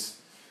Braves.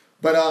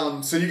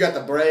 But so you got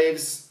the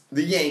Braves,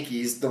 the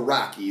Yankees, the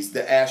Rockies,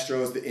 the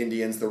Astros, the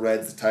Indians, the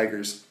Reds, the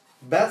Tigers.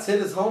 Betts hit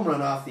his home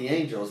run off the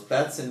Angels.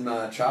 Betts and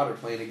Trout are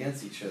playing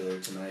against each other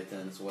tonight,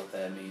 then, is what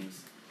that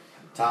means.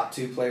 Top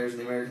two players in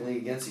the American League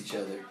against each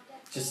other.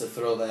 Just to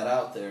throw that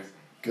out there.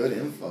 Good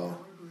info.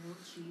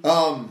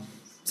 I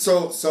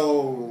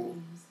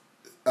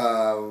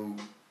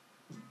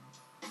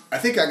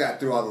think I got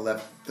through all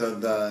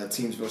the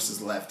teams versus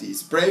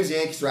lefties. Braves,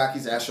 Yankees,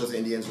 Rockies, Astros,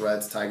 Indians,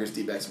 Reds, Tigers,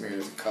 D-backs,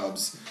 Mariners, and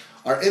Cubs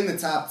are in the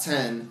top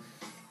 10.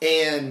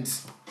 And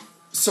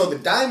so the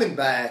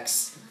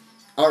Diamondbacks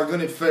are going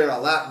to fare a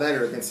lot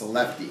better against a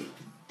lefty,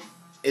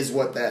 is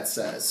what that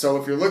says.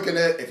 So if you're looking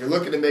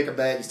to make a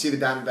bet, you see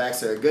the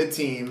Diamondbacks are a good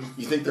team,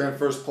 you think they're in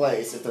first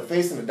place. If they're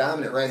facing a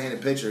dominant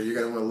right-handed pitcher, you're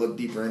going to want to look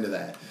deeper into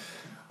that.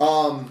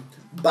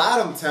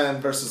 Bottom 10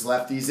 versus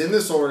lefties. In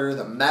this order,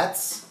 the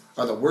Mets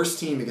are the worst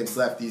team against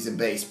lefties in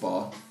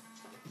baseball.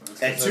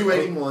 At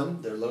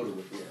 281. They're loaded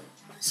with it.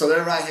 So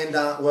they're right-hand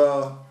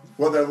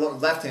they're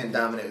left-hand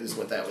dominant is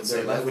what that would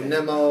say. Like with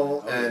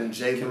Nimmo and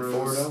Jay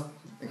Bruce.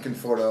 And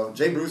Conforto.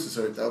 Jay Bruce is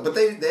hurt, though. But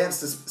they have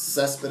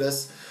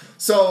Cespedes.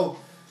 So...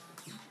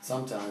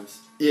 Sometimes.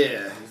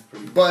 Yeah.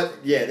 But,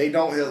 yeah, they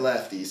don't hit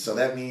lefties. So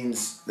that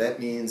means that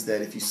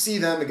if you see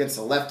them against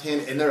a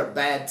left-hand, and they're a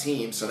bad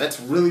team, so that's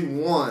really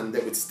one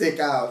that would stick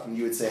out, and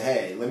you would say,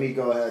 hey, let me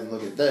go ahead and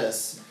look at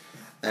this.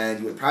 And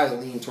you would probably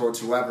lean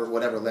towards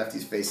whatever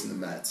lefty's facing the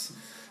Mets.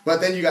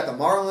 But then you got the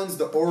Marlins,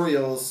 the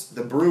Orioles,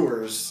 the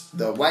Brewers,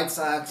 the White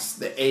Sox,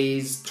 the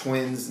A's,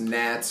 Twins,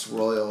 Nats,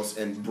 Royals,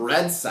 and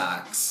Red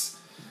Sox,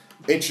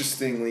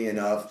 interestingly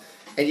enough.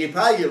 And you'd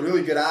probably get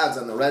really good odds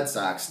on the Red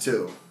Sox,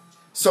 too.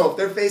 So if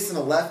they're facing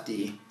a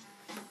lefty,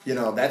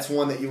 that's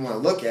one that you want to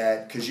look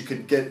at because you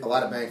could get a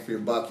lot of bang for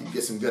your buck. You could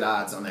get some good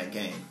odds on that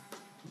game.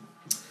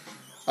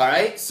 All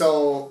right,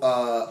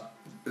 so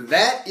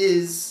that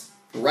is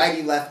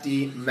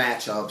righty-lefty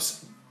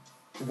matchups.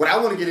 What I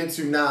want to get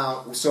into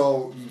now,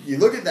 so you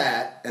look at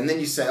that, and then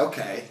you say,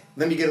 okay,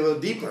 then you get a little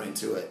deeper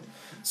into it.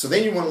 So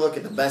then you want to look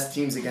at the best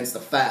teams against the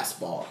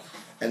fastball.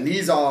 And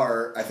these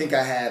are, I think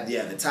I have,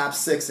 the top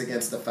 6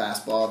 against the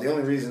fastball. The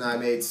only reason I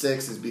made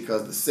 6 is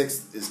because the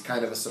 6th is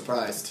kind of a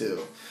surprise,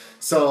 too.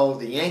 So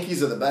the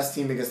Yankees are the best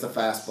team against the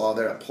fastball.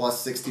 They're at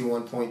plus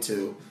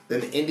 61.2.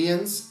 Then the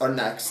Indians are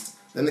next.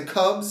 Then the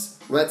Cubs,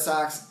 Red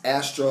Sox,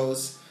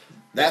 Astros.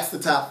 That's the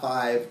top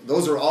 5.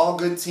 Those are all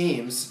good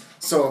teams.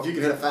 So if you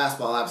can hit a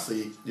fastball,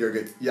 obviously you're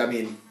good. Yeah, I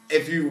mean,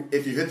 if you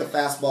hit the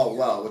fastball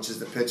well, which is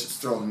the pitch that's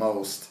thrown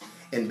most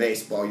in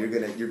baseball, you're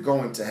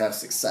going to have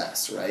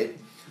success, right?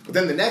 But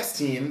then the next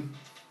team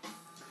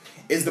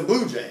is the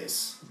Blue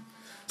Jays.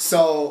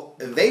 So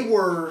they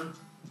were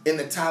in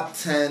the top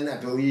 10, I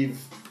believe,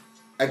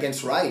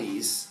 against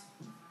righties.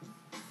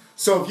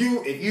 So if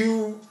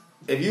you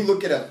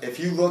look at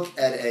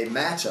a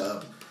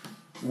matchup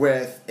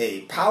with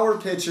a power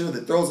pitcher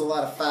that throws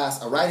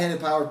a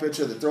right-handed power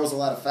pitcher that throws a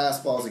lot of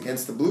fastballs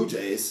against the Blue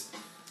Jays,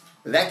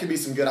 that could be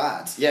some good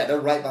odds. Yeah, they're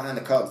right behind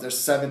the Cubs. They're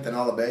 7th in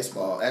all of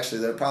baseball.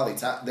 Actually, they're probably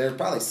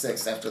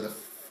 6th after the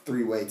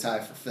 3-way tie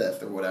for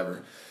 5th or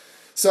whatever.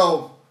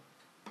 So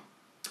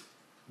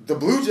the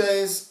Blue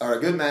Jays are a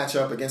good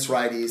matchup against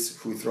righties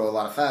who throw a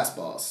lot of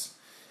fastballs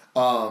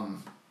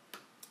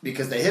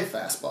because they hit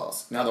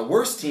fastballs. Now the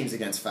worst teams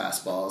against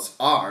fastballs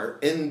are,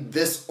 in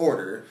this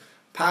order,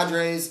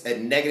 Padres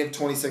at negative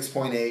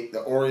 26.8,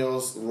 the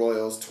Orioles,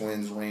 Royals,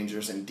 Twins,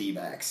 Rangers, and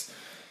D-backs.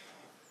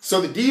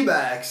 So the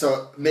D-backs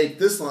make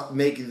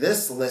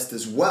this list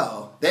as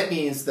well. That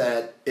means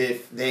that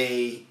if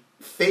they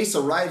face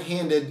a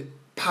right-handed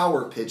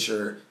power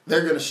pitcher,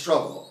 they're going to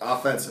struggle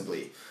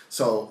offensively.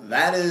 So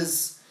that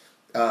is,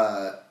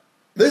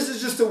 this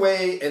is just a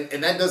way,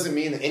 and that doesn't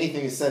mean that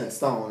anything is set in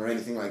stone or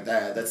anything like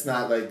that. That's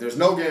not like, there's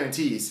no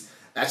guarantees.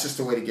 That's just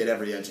a way to get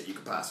every edge that you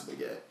could possibly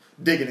get,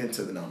 digging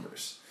into the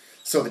numbers.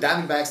 So the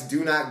Diamondbacks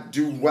do not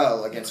do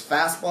well against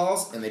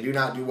fastballs, and they do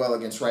not do well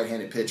against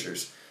right-handed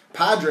pitchers.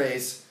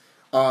 Padres,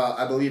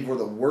 I believe, were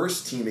the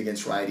worst team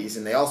against righties,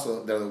 and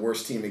they're the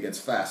worst team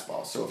against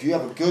fastballs. So if you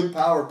have a good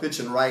power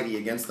pitching righty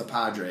against the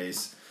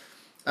Padres,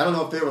 I don't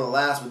know if they were the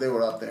last, but they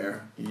were up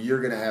there, you're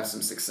going to have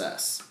some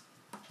success.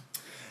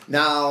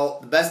 Now,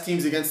 the best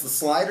teams against the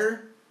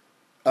slider,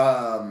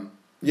 because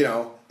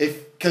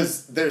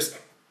there's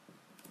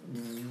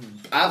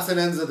opposite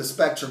ends of the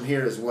spectrum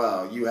here as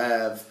well. You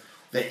have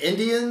the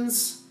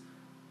Indians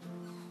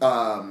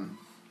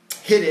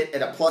hit it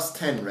at a plus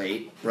 10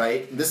 rate,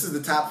 right? This is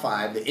the top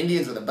 5. The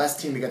Indians are the best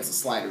team against the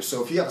slider.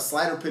 So if you have a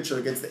slider pitcher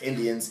against the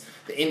Indians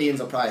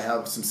will probably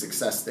have some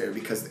success there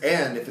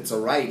and if it's a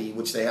righty,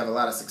 which they have a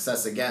lot of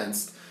success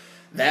against,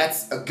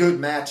 that's a good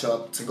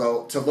matchup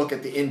to look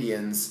at the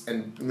Indians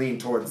and lean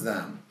towards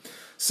them.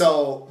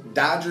 So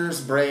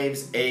Dodgers,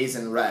 Braves, A's,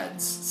 and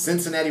Reds.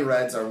 Cincinnati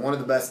Reds are one of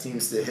the best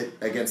teams to hit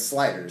against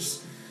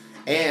sliders.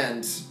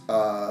 And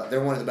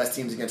they're one of the best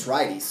teams against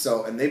righties.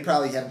 So, and they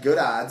probably have good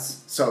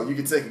odds. So you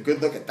can take a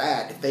good look at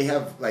that. If they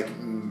have like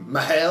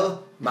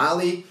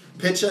Mali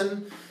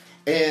pitching,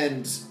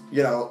 and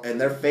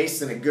they're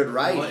facing a good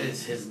righty. What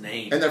is his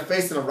name? And they're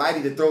facing a righty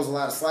that throws a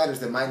lot of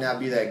sliders that might not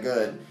be that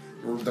good.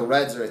 The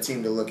Reds are a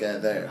team to look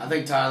at there. I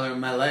think Tyler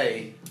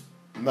Melee.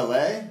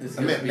 Melee,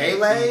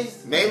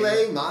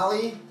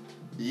 Mali.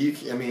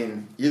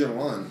 Either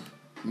one.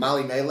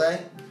 Mali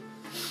Melee.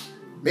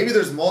 Maybe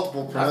there's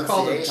multiple pronunciations. I've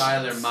called him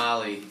Tyler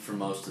Molly for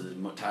most of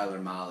the Tyler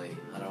Molly.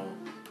 I don't.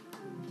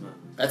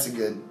 That's a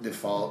good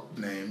default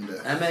name.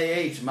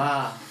 M-A-H,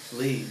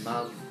 Molly,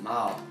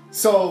 Mal.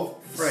 So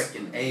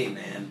frickin' A,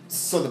 man.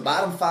 So the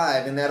bottom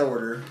 5 in that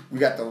order, we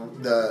got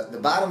the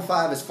bottom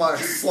 5 as far as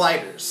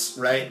sliders,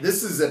 right?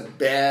 This is a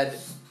bad.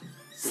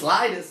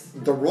 Sliders.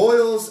 The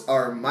Royals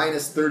are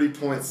minus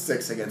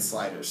 30.6 against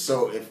sliders.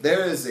 So if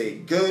there is a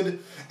good,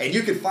 and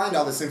you can find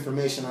all this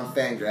information on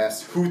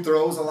Fangraphs, who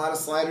throws a lot of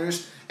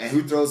sliders and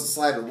who throws the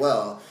slider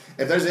well.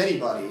 If there's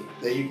anybody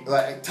that you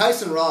like,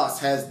 Tyson Ross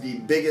has the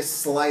biggest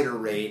slider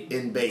rate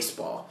in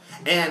baseball,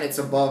 and it's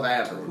above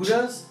average. Who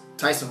does?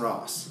 Tyson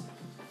Ross.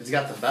 He's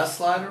got the best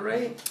slider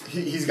rate.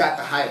 He's got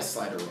the highest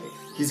slider rate.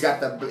 Does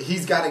that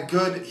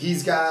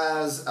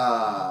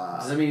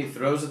mean he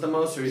throws it the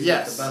most, or he's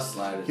got the best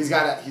slider? He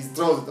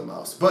throws it the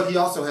most, but he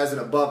also has an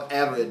above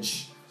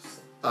average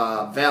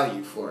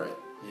value for it.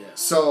 Yeah.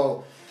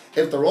 So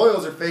if the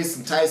Royals are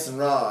facing Tyson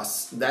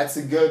Ross, that's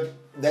a good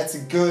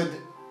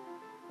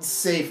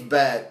safe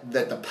bet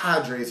that the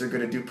Padres are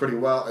going to do pretty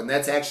well, and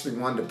that's actually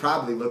one to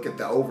probably look at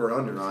the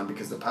over/under on,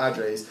 because the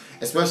Padres,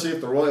 especially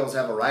if the Royals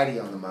have a righty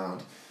on the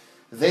mound,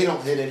 they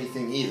don't hit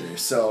anything either.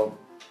 So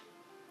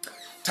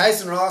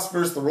Tyson Ross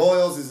versus the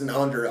Royals is an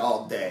under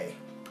all day.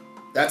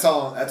 That's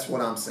all. That's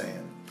what I'm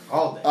saying.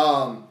 All day.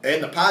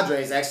 And the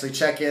Padres actually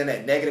check in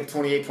at negative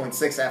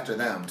 28.6 after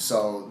them.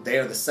 So they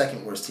are the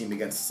second worst team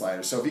against the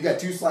sliders. So if you got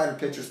 2 slider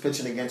pitchers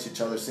pitching against each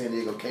other, San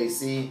Diego,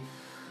 KC,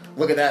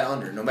 look at that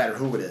under, no matter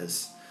who it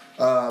is.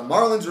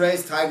 Marlins,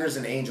 Rays, Tigers,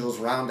 and Angels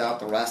round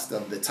out the rest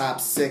of the top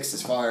 6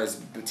 as far as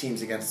the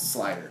teams against the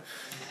slider.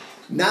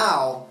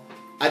 Now,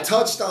 I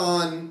touched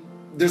on.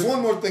 There's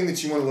one more thing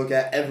that you want to look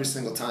at every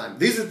single time.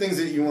 These are things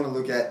that you want to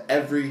look at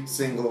every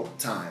single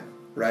time,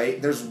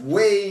 right?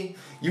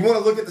 You want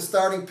to look at the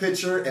starting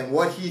pitcher and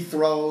what he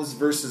throws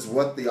versus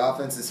what the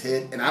offense has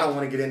hit. And I don't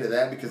want to get into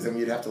that because then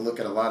you'd have to look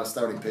at a lot of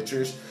starting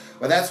pitchers.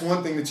 But that's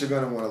one thing that you're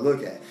going to want to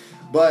look at.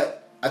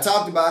 But I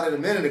talked about it a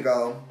minute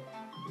ago.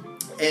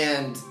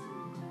 And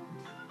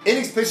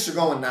innings pitched are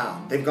going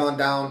down. They've gone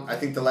down, I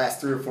think, the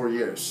last 3 or 4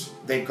 years.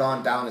 They've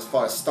gone down as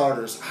far as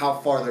starters, how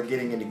far they're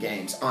getting into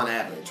games on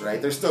average,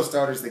 right? There's still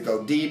starters that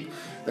go deep.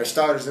 There's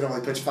starters that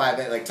only pitch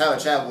 5. Like Tyler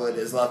Chatwood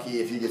is lucky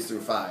if he gets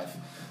through 5.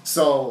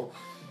 So,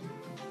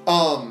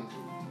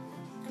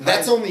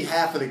 that's only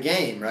half of the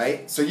game,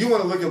 right? So you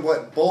want to look at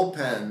what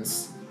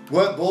bullpens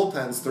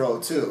throw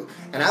too.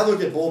 And I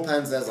look at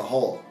bullpens as a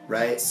whole,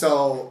 right?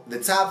 So the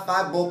top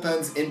 5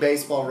 bullpens in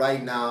baseball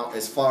right now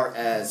as far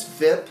as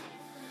FIP,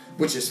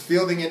 which is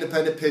fielding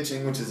independent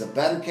pitching, which is a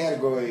better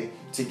category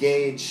to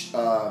gauge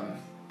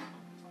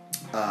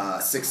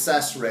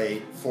success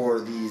rate for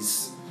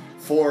these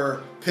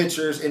 4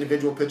 pitchers,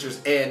 individual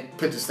pitchers, and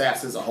pitcher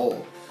staffs as a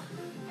whole.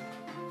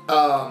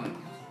 And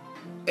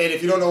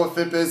if you don't know what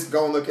FIP is,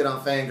 go and look it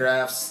on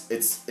Fangraphs.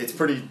 It's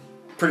pretty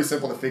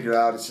simple to figure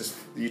out. It's just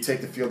you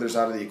take the fielders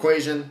out of the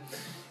equation.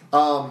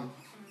 The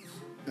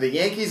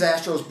Yankees,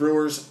 Astros,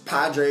 Brewers,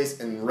 Padres,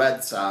 and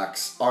Red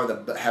Sox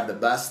have the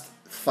best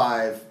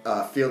 5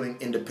 fielding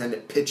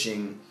independent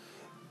pitching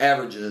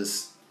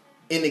averages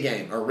in the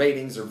game, or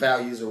ratings, or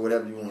values, or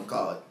whatever you want to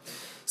call it.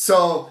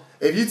 So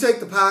if you take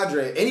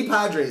any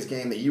Padres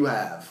game that you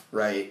have,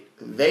 right,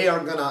 they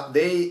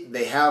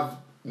have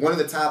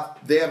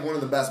They have one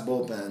of the best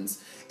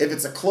bullpens. If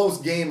it's a close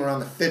game around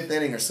the 5th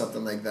inning or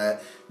something like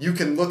that, you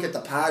can look at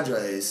the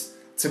Padres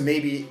to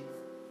maybe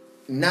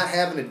not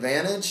have an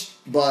advantage,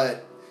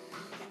 but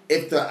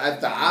if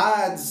the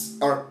odds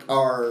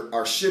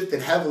are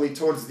shifted heavily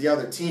towards the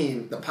other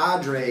team, the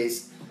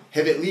Padres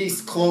have at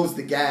least closed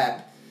the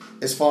gap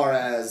as far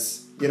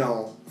as,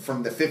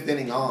 from the 5th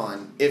inning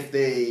on, if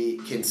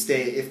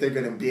they're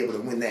going to be able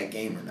to win that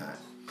game or not,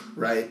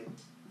 right?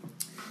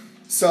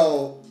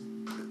 So,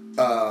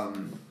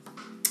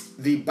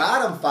 the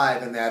bottom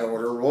 5 in that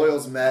order: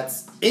 Royals,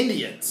 Mets,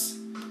 Indians,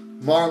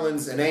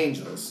 Marlins, and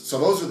Angels. So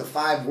those are the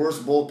 5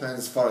 worst bullpens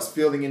as far as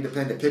fielding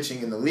independent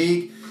pitching in the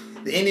league.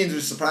 The Indians are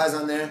a surprise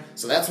on there,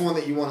 so that's one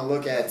that you want to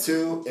look at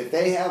too. If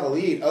they have a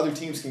lead, other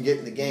teams can get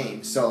in the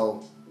game.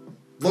 So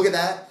look at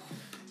that.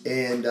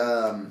 And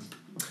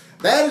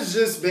that is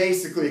just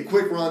basically a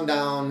quick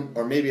rundown,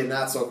 or maybe a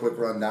not so quick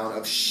rundown,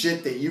 of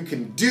shit that you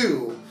can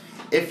do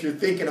if you're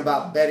thinking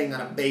about betting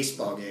on a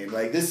baseball game.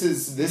 Like this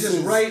is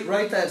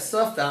write that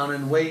stuff down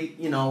and wait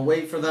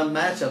for them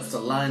matchups to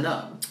line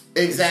up.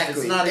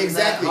 Exactly. It's not even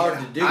that hard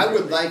to do. I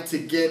would like to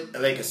get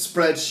like a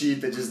spreadsheet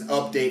that just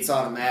updates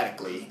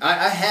automatically.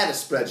 I had a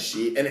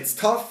spreadsheet, and it's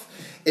tough.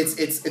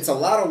 It's a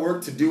lot of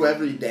work to do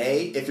every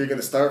day if you're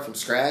going to start from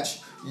scratch.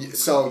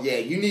 So yeah,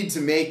 you need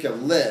to make a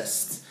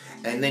list.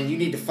 And then you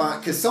need to find,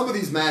 because some of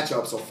these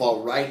matchups will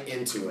fall right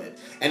into it.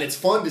 And it's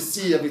fun to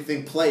see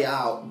everything play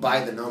out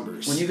by the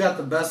numbers. When you got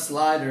the best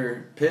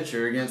slider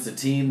pitcher against a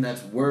team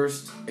that's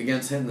worst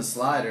against hitting the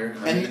slider,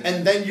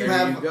 and then you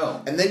have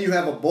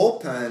a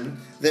bullpen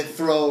that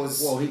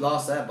throws. Whoa, he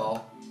lost that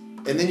ball.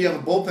 And then you have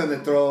a bullpen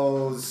that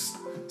throws.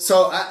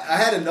 So I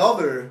had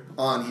another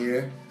on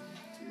here.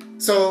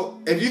 So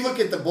if you look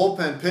at the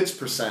bullpen pitch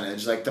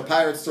percentage, like the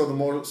Pirates throw the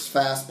most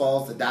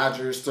fastballs, the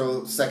Dodgers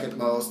throw second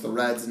most, the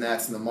Reds,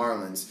 Nats, and the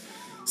Marlins.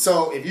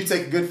 So if you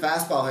take a good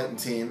fastball hitting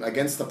team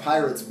against the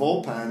Pirates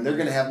bullpen, they're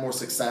going to have more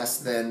success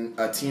than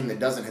a team that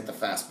doesn't hit the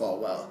fastball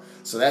well.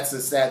 So that's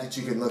the stat that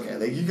you can look at.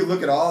 Like you can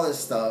look at all this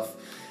stuff,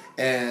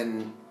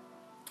 and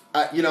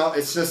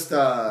it's just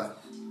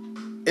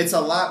it's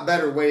a lot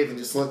better way than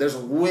just look. There's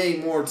way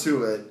more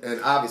to it,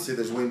 and obviously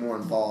there's way more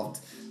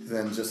involved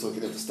than just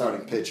looking at the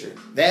starting pitcher.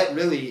 That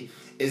really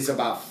is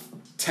about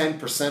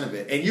 10% of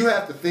it. And you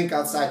have to think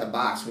outside the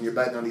box when you're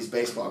betting on these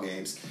baseball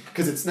games,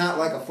 because it's not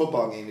like a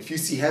football game. If you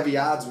see heavy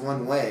odds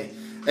one way,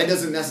 that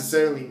doesn't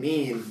necessarily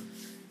mean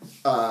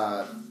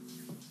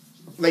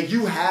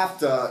you have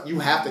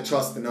to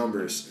trust the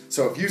numbers.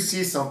 So if you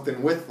see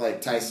something with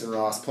like Tyson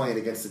Ross playing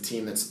against a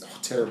team that's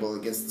terrible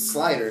against the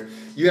slider,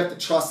 you have to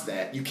trust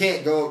that. You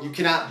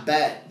cannot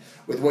bet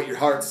with what your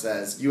heart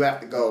says. You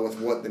have to go with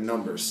what the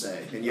numbers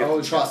say, and you have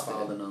to trust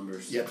all the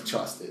numbers. You have to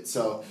trust it.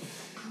 So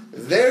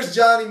there's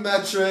Johnny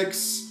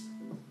Metrics.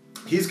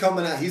 He's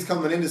coming out. He's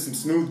coming into some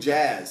smooth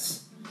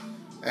jazz,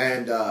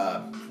 and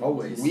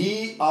always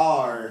we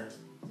are.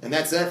 And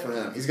that's it for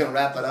him. He's gonna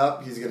wrap it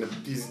up.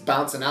 He's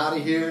bouncing out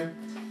of here,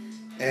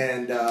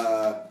 and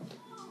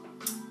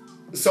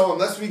so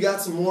unless we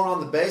got some more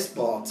on the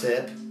baseball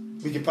tip,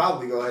 we could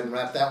probably go ahead and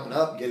wrap that one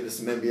up and get into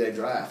some NBA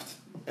draft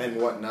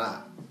and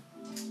whatnot.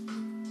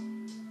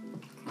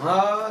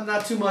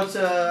 Not too much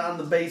on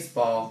the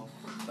baseball.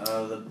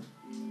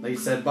 Like you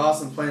said,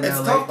 Boston playing It's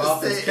LA. tough to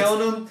Boston's say.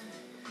 killing them.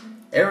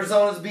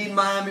 Arizona's beating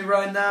Miami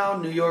right now.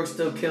 New York's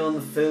still killing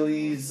the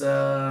Phillies.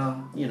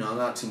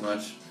 Not too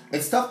much.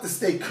 It's tough to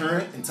stay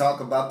current and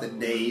talk about the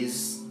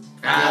days.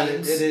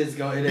 It is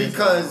going.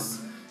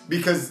 Because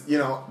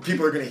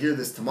people are going to hear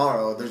this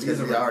tomorrow. There's going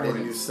to be already a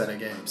new set of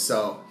games.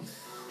 So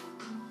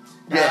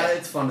yeah,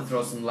 it's fun to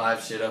throw some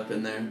live shit up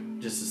in there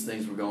just as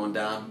things were going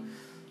down.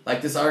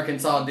 Like this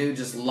Arkansas dude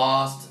just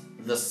lost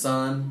the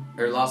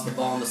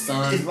ball in the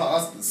sun. He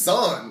lost the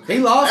sun.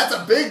 That's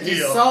a big deal.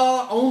 He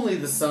saw only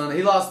the sun.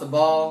 He lost the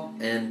ball,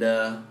 and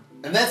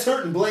that's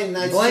hurting Blaine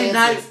Knight's Blaine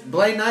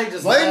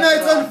chances.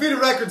 Knight's undefeated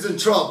record's in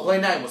trouble.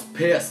 Blaine Knight was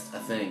pissed, I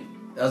think.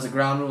 That was a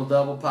ground rule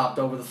double, popped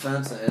over the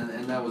fence,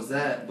 and that was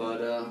that.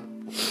 But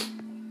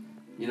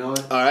you know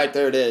what? All right,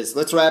 there it is.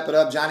 Let's wrap it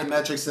up. Johnny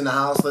Metrics in the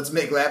house. Let's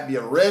make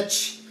Latvia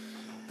rich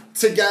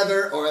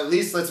together, or at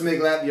least let's make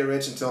Latvia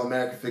rich until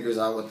America figures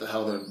out what the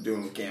hell they're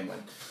doing with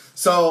gambling.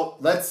 So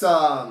let's.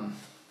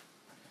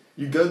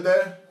 You good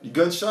there? You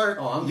good, Shark?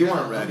 Oh, I'm you good.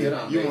 weren't ready.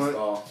 I'm good on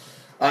baseball.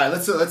 All right,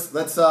 let's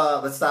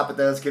stop it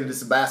there. Let's get into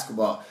some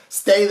basketball.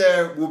 Stay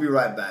there. We'll be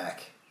right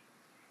back.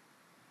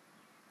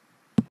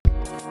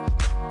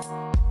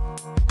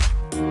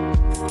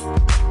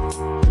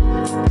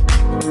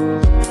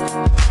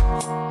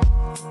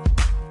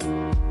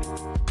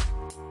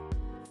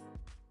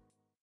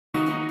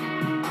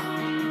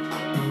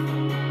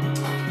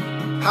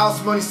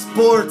 House Money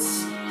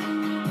Sports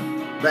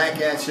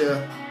back at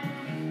you.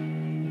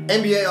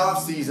 NBA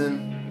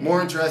offseason,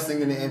 more interesting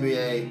than the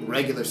NBA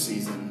regular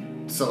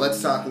season. So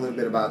let's talk a little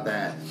bit about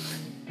that.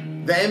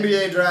 The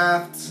NBA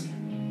draft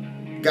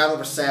got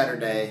over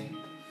Saturday.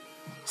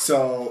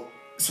 So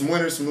some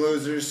winners, some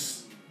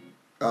losers.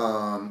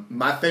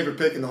 My favorite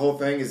pick in the whole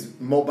thing is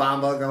Mo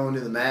Bamba going to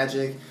the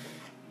Magic.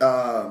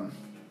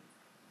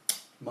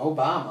 Mo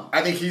Bamba.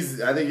 I think he's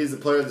a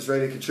player that's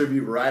ready to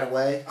contribute right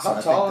away. How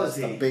I tall think is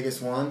that's he? the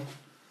biggest one.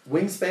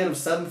 Wingspan of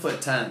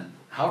 7'10".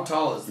 How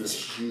tall is He's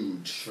this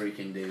huge.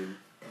 freaking dude?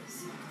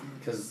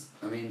 Because,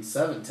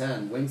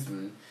 7'10",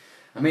 wingspan.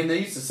 They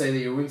used to say that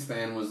your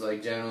wingspan was,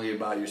 generally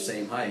about your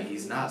same height.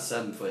 He's not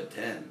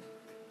 7'10".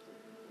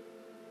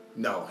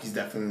 No, he's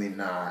definitely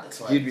not. That's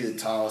why He'd be the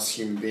tallest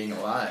human being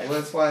alive. Well,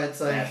 that's why it's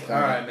like, At that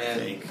all right, point, man. I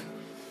think.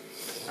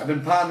 I've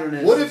been pondering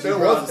it. What since if there you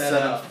brought was a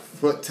that up.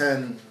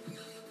 7'10"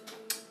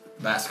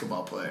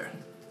 basketball player?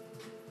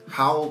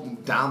 How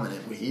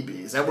dominant would he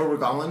be? Is that where we're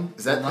going?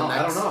 Is that No, the next?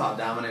 I don't know how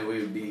dominant we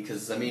would be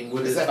because would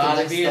Is his that the body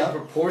next be in step?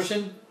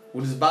 proportion?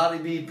 Would his body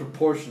be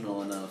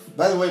proportional enough?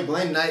 By the way,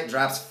 Blaine Knight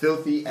drops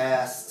filthy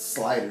ass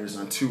sliders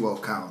on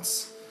 2-0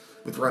 counts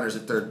with runners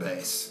at third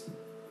base.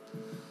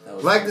 That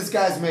was Like this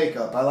guy's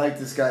makeup. I like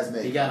this guy's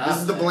makeup. He got out This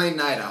of is the that. Blaine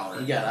Knight hour.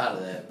 He got out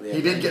of that. Yeah,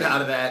 He did get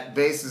out of that.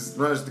 Bases,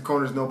 runners to the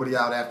corners, nobody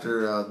out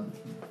after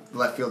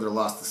left fielder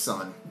lost the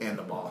sun and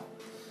the ball.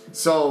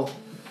 So,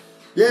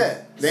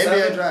 yeah, the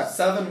NBA draft.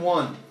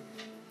 7'1".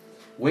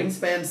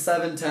 Wingspan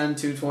 7'10",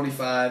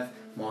 225.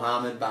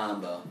 Mohamed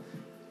Bamba.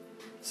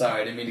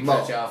 Sorry, I didn't mean to Mo.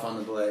 cut you off on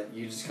the blade.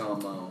 You just call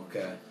him Mo,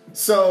 okay.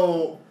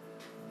 So,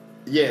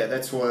 yeah,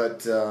 that's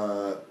what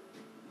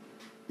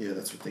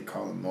they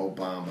call him, Mo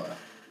Bamba.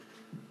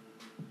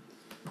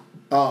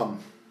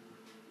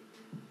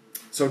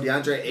 So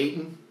DeAndre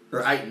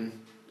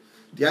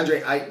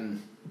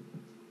Ayton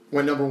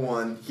went number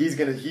 1. He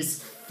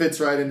fits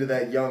right into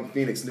that young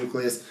Phoenix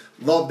nucleus.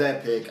 Love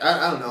that pick.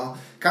 I don't know.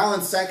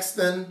 Colin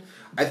Sexton,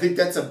 I think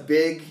that's a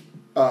big.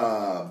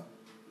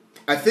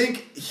 I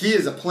think he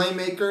is a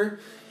playmaker.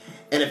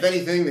 And if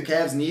anything, the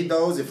Cavs need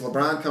those. If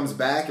LeBron comes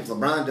back, if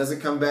LeBron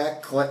doesn't come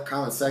back,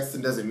 Colin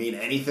Sexton doesn't mean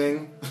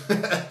anything.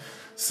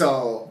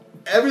 So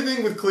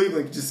everything with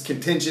Cleveland just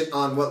contingent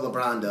on what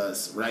LeBron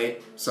does,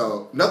 right?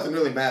 So nothing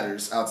really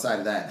matters outside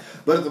of that.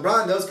 But if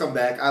LeBron does come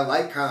back, I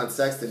like Colin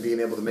Sexton being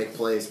able to make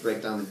plays,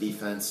 break down the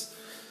defense.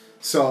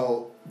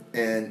 So,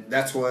 and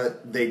that's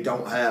what they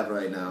don't have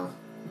right now,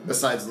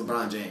 besides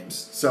LeBron James.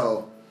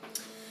 So,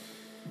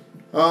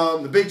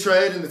 the big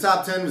trade in the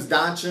top 10 was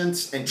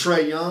Doncic and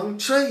Trae Young.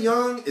 Trae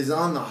Young is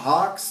on the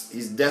Hawks.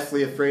 He's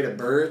deathly afraid of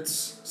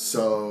birds,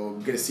 so I'm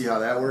going to see how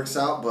that works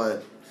out.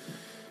 But,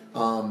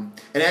 and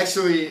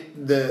actually,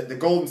 the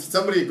Golden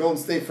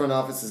State front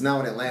office is now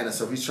in Atlanta,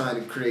 so he's trying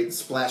to create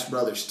Splash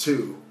Brothers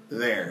 2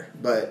 there.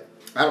 But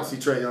I don't see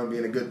Trae Young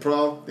being a good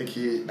pro. I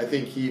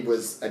think he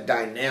was a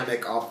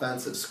dynamic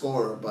offensive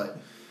scorer, but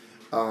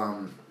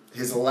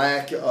his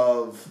lack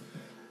of...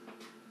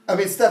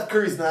 Steph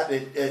Curry's not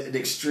an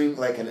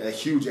extreme, a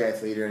huge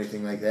athlete or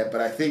anything like that, but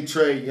I think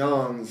Trae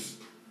Young's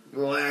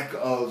lack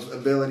of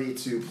ability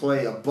to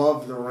play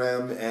above the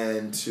rim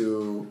and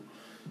to,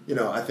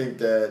 I think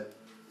that,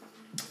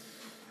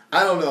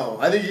 I don't know.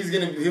 I think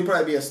he'll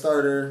probably be a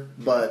starter,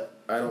 but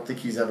I don't think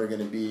he's ever going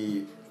to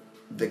be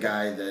the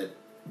guy that,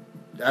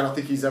 I don't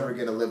think he's ever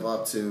going to live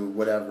up to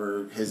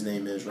whatever his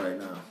name is right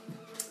now.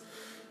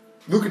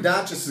 Luka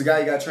Doncic is the guy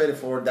you got traded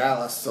for,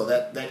 Dallas, so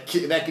that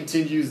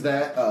continues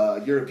that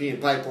European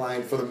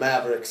pipeline for the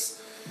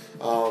Mavericks.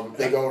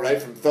 They go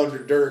right from Thunder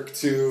Dirk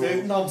to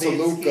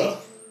Luka.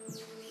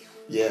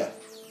 Yeah.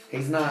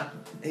 He's not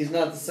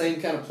the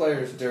same kind of player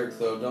as Dirk,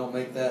 though. Don't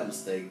make that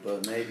mistake,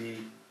 but maybe...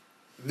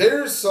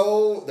 They're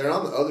on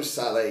the other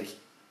side,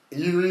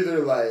 you're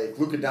either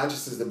Luka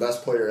Doncic is the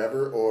best player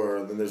ever,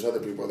 or then there's other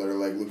people that are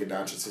Luka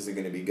Doncic isn't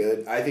going to be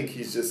good. I think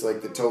he's just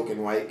the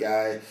token white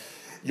guy.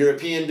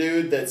 European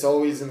dude that's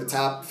always in the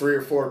top 3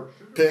 or 4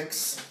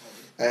 picks,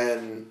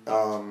 and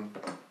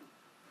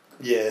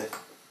they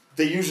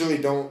usually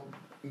don't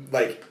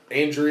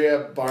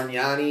Andrea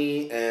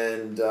Bargnani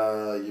and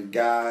your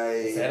guy.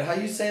 Is that how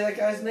you say that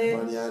guy's name?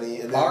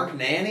 Bargnani and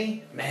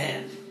Bargnani?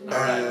 Man, all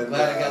right. I'm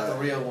glad I got the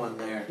real one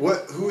there.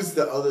 Who's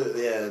the other?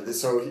 Yeah,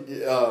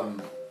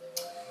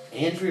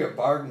 Andrea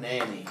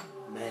Bargnani.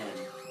 Man,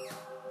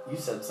 you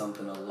said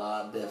something a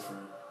lot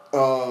different.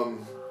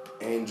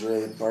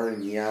 Andre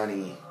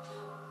Bargnani.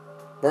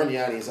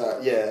 Bargnani's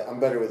I'm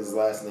better with his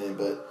last name,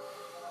 but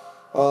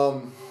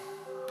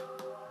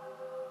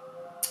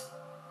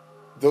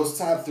those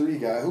top 3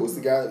 guys. Who was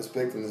the guy that was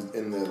picked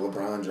in the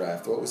LeBron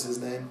draft? What was his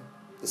name?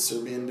 The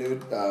Serbian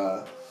dude.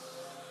 The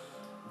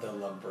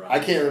LeBron. I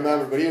can't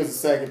remember, but he was the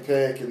second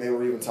pick, and they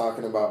were even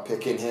talking about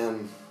picking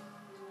him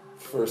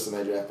first in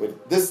that draft.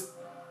 But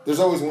there's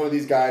always one of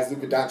these guys.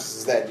 Luka Doncic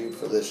is that dude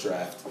for this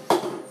draft.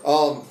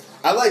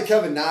 I like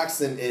Kevin Knox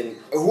and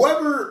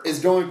whoever is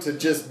going to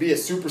just be a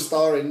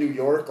superstar in New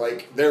York,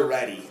 they're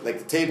ready. The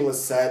table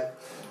is set.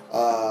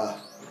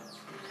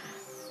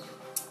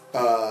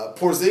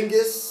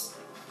 Porzingis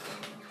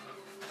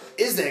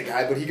is that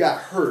guy, but he got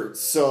hurt.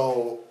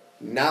 So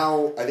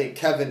now I think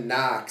Kevin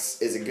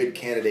Knox is a good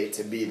candidate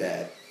to be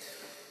that.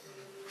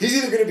 He's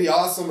either going to be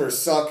awesome or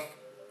suck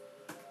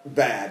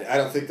bad. I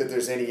don't think that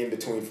there's any in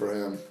between for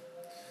him.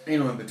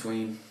 Ain't no in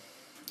between.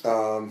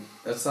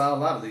 That's how a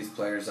lot of these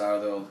players are,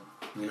 though.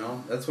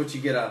 That's what you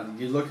get out of it.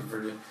 You're looking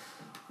for...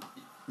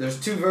 there's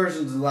two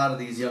versions of a lot of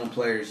these young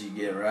players you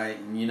get, right?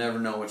 And you never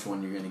know which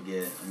one you're going to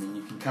get. I mean,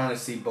 you can kind of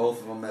see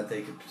both of them that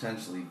they could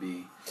potentially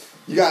be.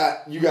 You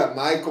got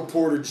Michael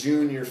Porter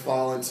Jr.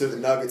 falling to the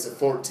Nuggets at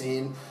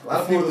 14. A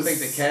lot of people think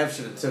the Cavs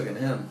should have taken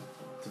him,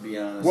 to be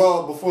honest.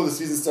 Well, before the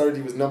season started,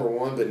 he was number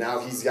one, but now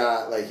he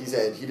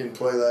didn't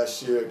play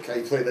last year.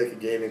 He played like a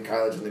game in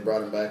college when they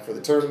brought him back for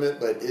the tournament,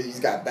 but he's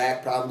got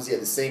back problems. He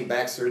had the same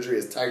back surgery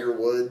as Tiger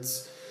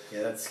Woods.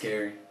 Yeah, that's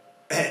scary.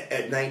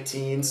 At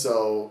 19,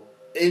 so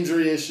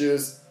injury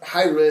issues,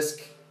 high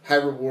risk, high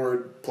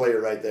reward player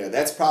right there.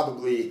 That's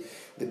probably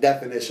the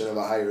definition of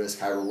a high risk,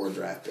 high reward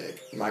draft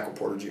pick, Michael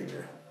Porter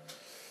Jr.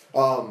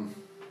 I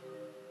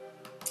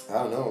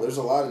don't know. There's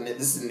a lot of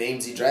this is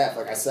names he draft.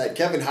 Like I said,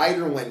 Kevin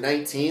Hyder went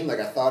 19, like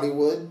I thought he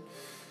would,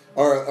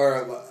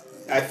 or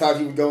I thought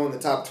he would go in the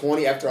top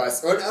 20 after I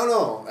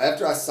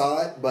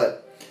saw it,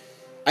 but.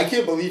 I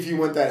can't believe he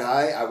went that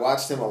high. I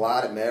watched him a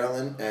lot at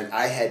Maryland, and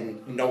I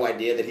had no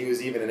idea that he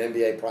was even an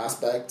NBA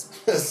prospect.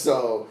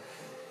 So,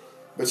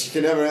 but you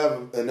can never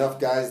have enough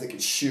guys that can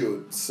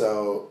shoot.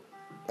 So,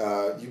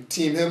 you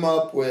team him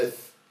up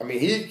with, I mean,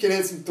 he can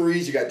hit some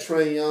threes. You got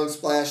Trae Young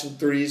splashing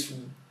threes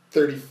from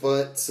 30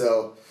 foot.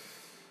 So,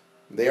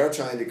 they are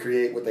trying to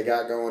create what they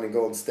got going in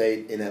Golden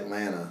State in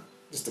Atlanta.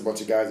 Just a bunch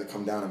of guys that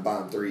come down and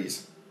bomb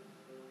threes.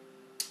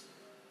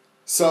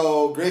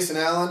 So, Grayson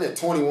Allen at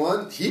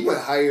 21, he went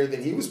higher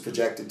than he was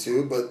projected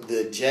to, but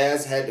the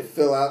Jazz had to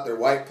fill out their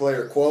white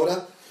player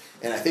quota,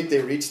 and I think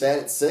they reached that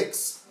at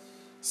 6.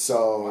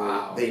 So,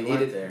 wow, they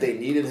needed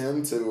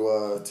him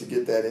to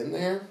get that in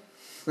there.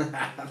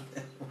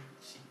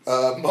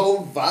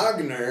 Mo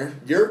Wagner,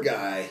 your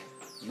guy.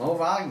 Mo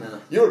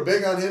Wagner. You were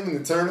big on him in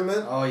the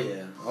tournament? Oh,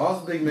 yeah. I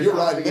was a big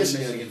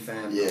Michigan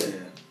fan. Yeah.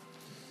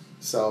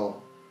 So...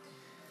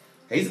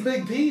 He's a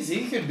big piece.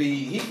 He could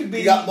be.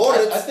 He got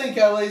Moritz. I think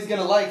LA's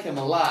gonna like him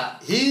a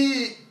lot.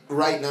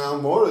 Right now,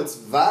 Moritz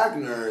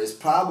Wagner is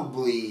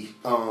probably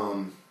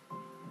a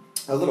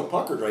little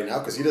puckered right now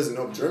because he doesn't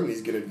know if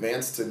Germany's gonna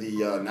advance to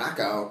the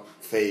knockout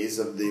phase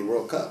of the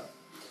World Cup.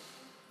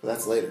 But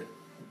that's later.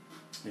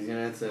 He's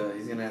gonna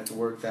have to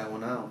work that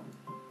one out.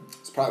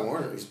 He's probably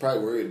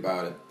worried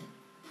about it.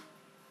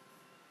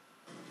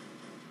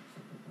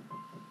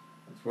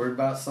 He's worried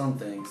about some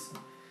things.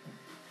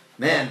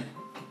 Man.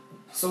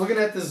 So looking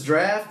at this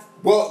draft...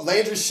 Well,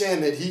 Landry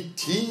Shamet,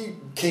 he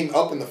came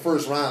up in the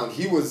first round.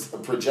 He was a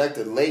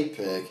projected late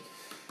pick.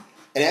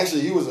 And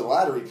actually, he was a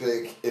lottery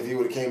pick if he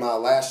would have came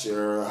out last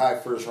year, or a high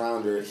first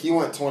rounder. He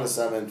went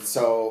 27th.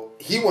 So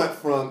he went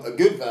from a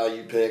good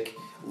value pick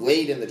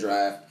late in the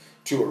draft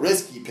to a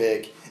risky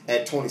pick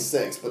at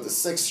 26. But the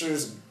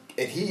Sixers,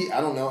 and I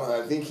don't know,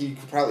 I think he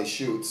could probably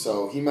shoot.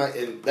 So he might,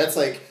 and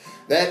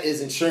that is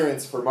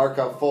insurance for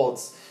Markelle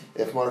Fultz.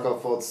 If Markelle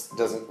Fultz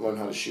doesn't learn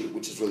how to shoot,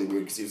 which is really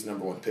weird because he was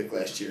number one pick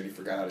last year and he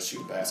forgot how to shoot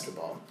a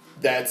basketball.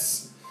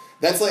 That's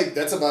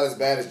about as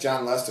bad as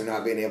John Lester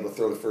not being able to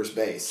throw to first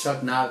base. Chuck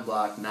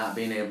Knoblauch not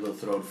being able to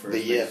throw to first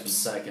base from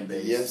second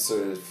base. The yips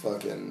are a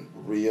fucking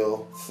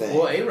real thing.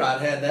 Well, A-Rod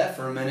had that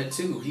for a minute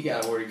too. He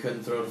got where he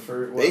couldn't throw to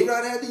first. Well,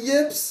 A-Rod had the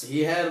yips?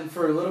 He had him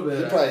for a little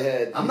bit. He probably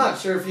had. I'm not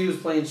sure if he was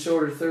playing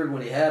short or third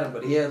when he had him,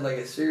 but he had like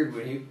a series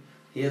where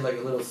he had like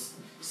a little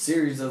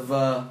series of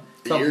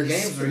couple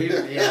games where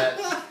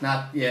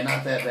not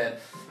that bad.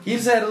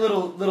 He's had a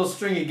little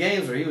string of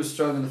games where he was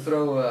struggling to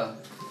throw.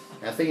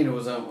 I think it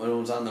was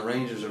on the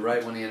Rangers, or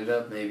right when he ended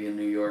up maybe in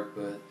New York.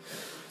 But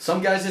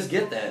some guys just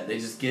get that. They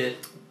just get.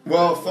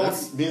 Well,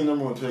 folks, being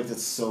number one pick,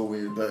 that's so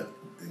weird. But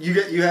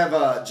you have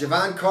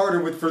Javon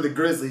Carter for the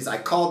Grizzlies. I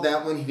called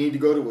that one. He needed to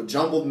go to a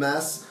jumbled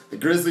mess. The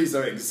Grizzlies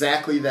are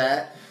exactly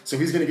that. So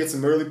he's going to get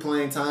some early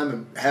playing time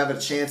and have a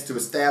chance to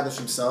establish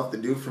himself. The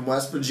dude from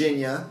West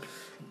Virginia.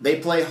 They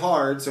play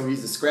hard, so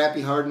he's a scrappy,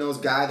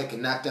 hard-nosed guy that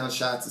can knock down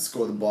shots and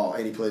score the ball,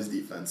 and he plays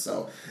defense.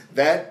 So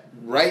that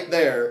right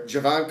there,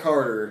 Javon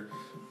Carter,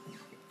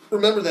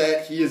 remember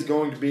that he is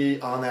going to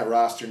be on that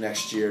roster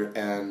next year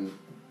and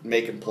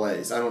making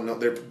plays. I don't know,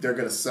 they're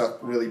going to suck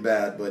really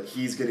bad, but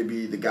he's going to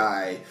be the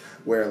guy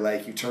where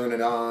like you turn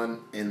it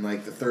on in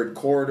like the third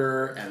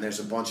quarter, and there's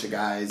a bunch of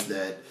guys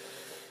that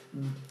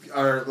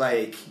are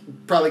like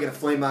probably going to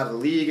flame out of the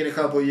league in a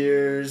couple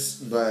years,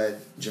 but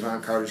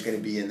Javon Carter's going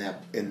to be in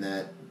that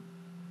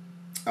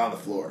on the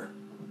floor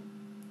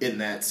in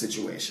that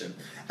situation.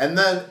 And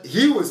then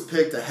he was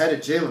picked ahead of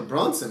Jalen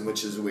Brunson,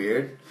 which is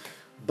weird.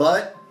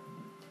 But,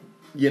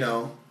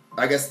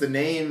 I guess the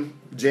name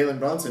Jalen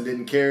Brunson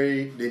didn't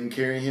carry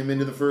him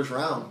into the first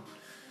round.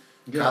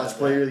 College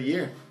Player of the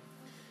Year.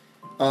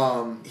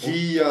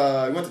 He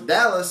went to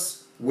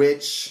Dallas,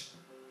 which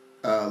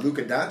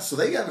Luka Doncic. So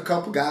they have a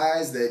couple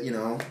guys that,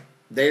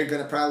 they're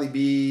going to probably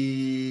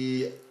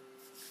be...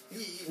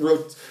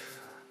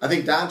 I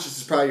think Doncic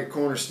is probably your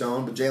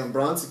cornerstone, but Jalen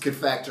Brunson could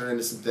factor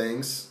into some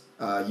things.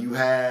 They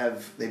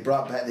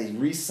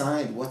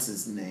re-signed, what's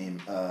his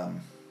name?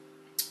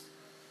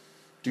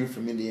 Dude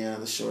from Indiana,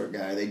 the short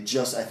guy. I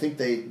think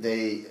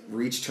they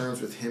reached terms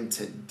with him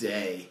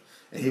today,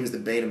 and he was the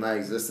bane of my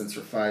existence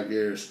for 5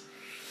 years.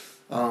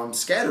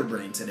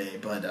 Scatterbrain today,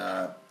 but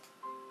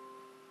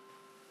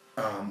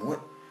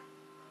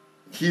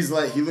he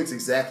looks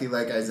exactly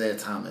like Isaiah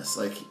Thomas.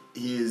 Like,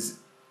 he is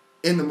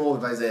in the mold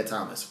of Isaiah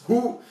Thomas.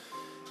 Who,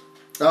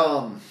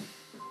 man,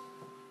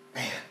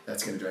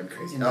 that's going to drive me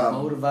crazy. In the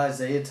mode of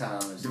Isaiah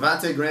Thomas.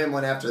 Devontae Graham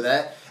went after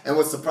that. And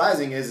what's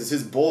surprising is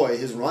his boy,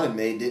 his running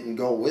mate, didn't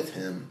go with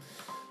him.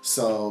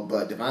 So,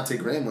 but Devontae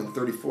Graham went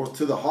 34th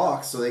to the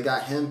Hawks, so they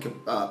got him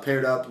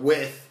paired up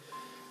with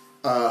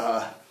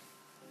Hyder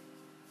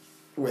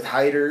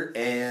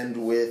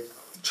and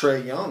with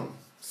Trae Young.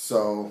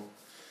 So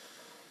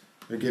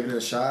they're giving it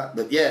a shot.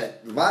 But yeah,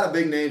 a lot of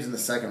big names in the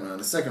second round.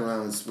 The second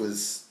round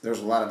was there was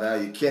a lot of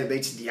value. Keita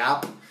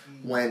Diop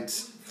went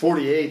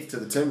 48th to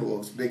the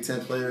Timberwolves. Big Ten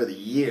Player of the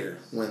Year.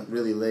 Went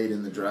really late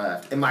in the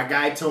draft. And my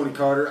guy Tony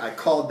Carter, I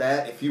called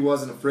that. If he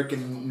wasn't a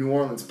freaking New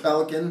Orleans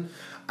Pelican,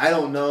 I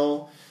don't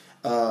know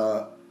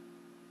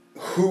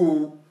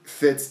who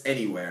fits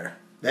anywhere.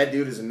 That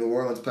dude is a New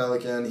Orleans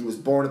Pelican. He was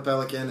born a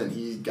Pelican, and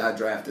he got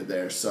drafted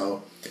there.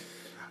 So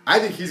I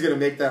think he's going to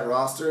make that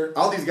roster.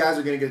 All these guys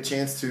are going to get a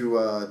chance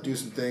to do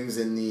some things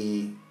in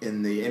the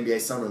NBA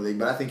Summer League,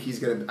 but I think he's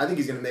going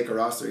to make a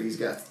roster. He's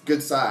got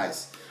good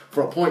size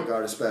for a point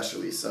guard,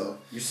 especially. So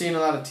you're seeing a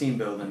lot of team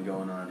building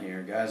going on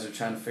here. Guys are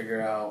trying to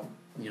figure out.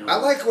 I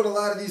like what a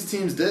lot of these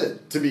teams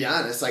did. To be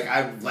honest, like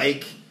I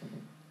like.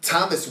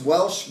 Thomas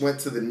Welsh went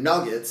to the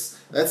Nuggets.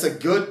 That's a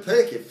good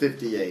pick at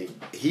 58.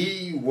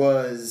 He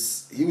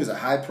was a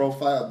high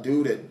profile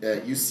dude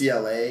at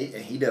UCLA,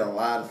 and he did a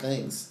lot of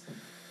things.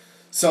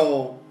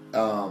 So,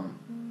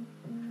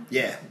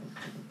 yeah,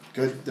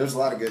 good. There's a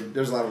lot of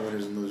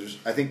winners and losers.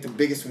 I think the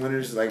biggest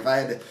winners, like if I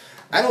had to,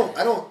 I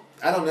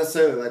don't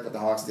necessarily like what the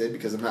Hawks did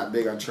because I'm not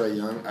big on Trae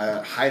Young.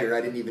 Hyder,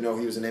 I didn't even know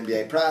he was an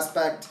NBA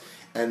prospect,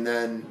 and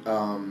then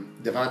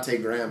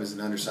Devontae Graham is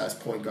an undersized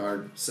point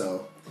guard,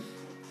 so.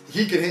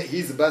 He could hit.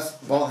 He's the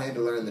best ball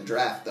handler in the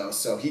draft, though,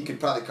 so he could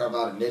probably carve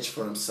out a niche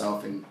for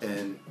himself,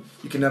 and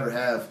you can never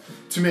have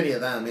too many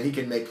of them. And he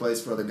can make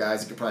plays for other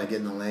guys. He could probably get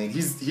in the lane.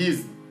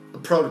 He's a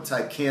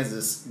prototype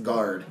Kansas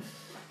guard.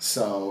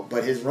 So,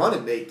 but his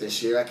running mate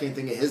this year, I can't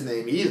think of his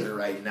name either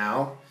right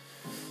now.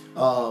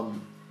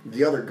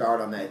 The other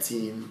guard on that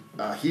team,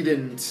 he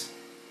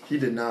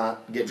did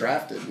not get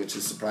drafted, which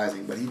is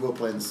surprising, but he will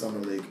play in the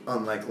Summer League,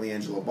 unlike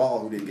LiAngelo Ball,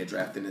 who didn't get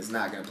drafted and is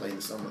not going to play in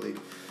the Summer League.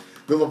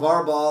 The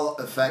LeVar Ball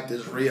effect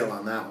is real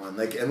on that one.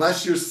 Like,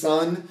 unless your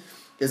son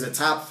is a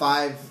top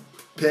 5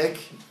 pick,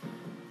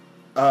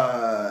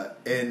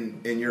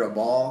 and you're a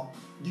Ball,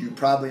 you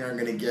probably aren't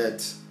going to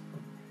get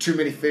too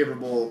many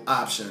favorable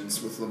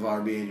options with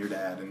LeVar being your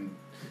dad. And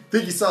I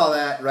think you saw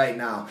that right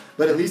now.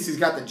 But at least he's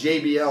got the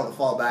JBL to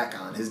fall back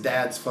on. His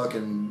dad's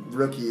fucking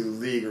rookie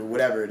league or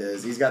whatever it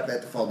is. He's got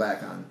that to fall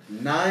back on.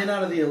 9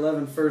 out of the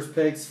 11 first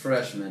picks,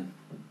 freshmen.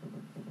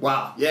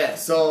 Wow, yeah,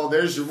 so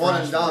there's your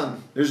one and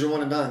done.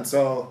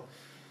 So,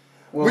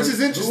 well, which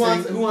is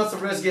interesting. Who wants to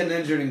risk getting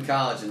injured in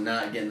college and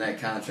not getting that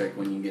contract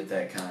when you can get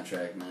that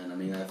contract, man? I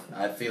mean,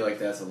 I feel like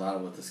that's a lot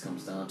of what this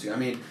comes down to. I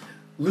mean,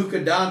 Luka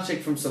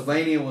Doncic from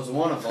Sylvania was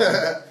one of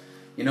them.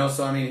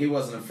 So, I mean, he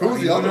wasn't a front.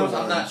 Who's the other one?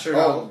 I'm not sure.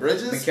 Oh,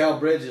 Bridges? Mikal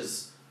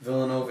Bridges,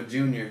 Villanova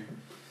Jr.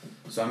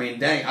 So, I mean,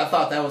 dang, I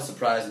thought that was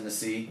surprising to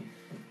see.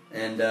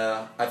 And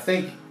I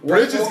think...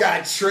 Bridges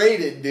got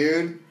traded,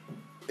 dude.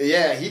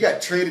 Yeah, he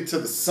got traded to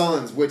the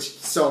Suns,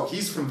 so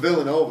he's from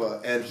Villanova,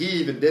 and he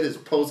even did his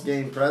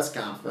post-game press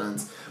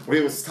conference where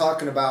he was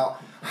talking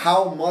about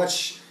how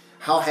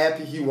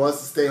happy he was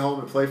to stay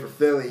home and play for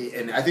Philly,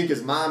 and I think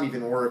his mom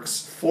even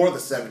works for the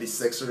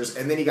 76ers,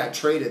 and then he got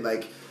traded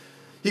right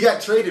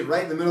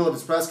in the middle of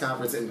his press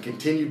conference and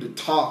continued to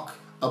talk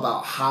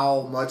about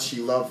how much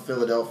he loved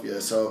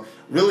Philadelphia, so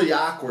really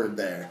awkward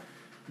there.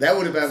 That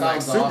would have been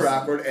super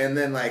awkward. And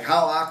then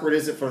how awkward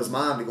is it for his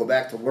mom to go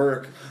back to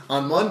work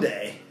on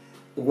Monday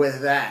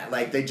with that?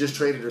 Like, they just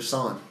traded her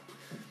son.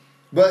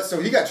 But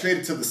so he got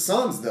traded to the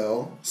Suns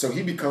though, so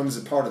he becomes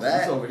a part of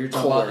that. He's over here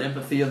talking about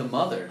empathy of the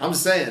mother. I'm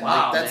saying,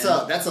 wow, there's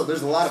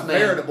a lot of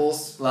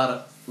variables.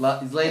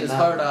 He's laying his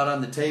heart out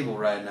on the table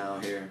right now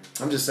here.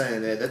 I'm just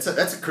saying that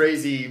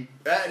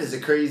that is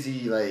a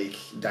crazy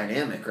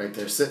dynamic right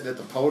there, sitting at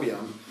the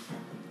podium.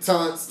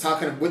 Someone's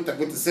talking with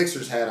the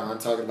Sixers hat on,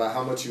 talking about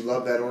how much you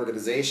love that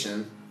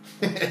organization,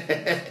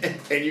 and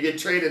you get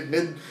traded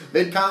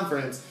mid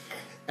conference,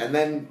 and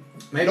then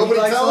maybe nobody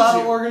he likes tells a lot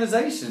you. of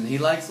organization. He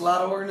likes a lot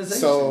of organizations.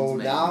 So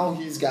maybe. Now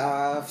he's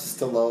got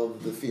to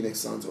love the Phoenix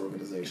Suns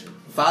organization.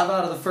 5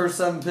 out of the first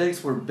 7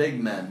 picks were big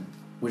men,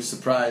 which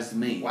surprised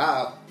me.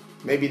 Wow,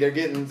 maybe they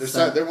want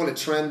to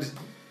trend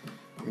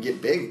and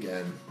get big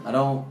again. I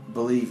don't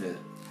believe it.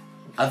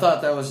 I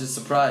thought that was just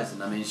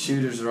surprising. I mean,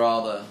 shooters are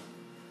all the.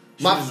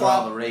 My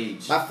flop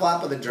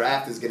of the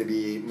draft is going to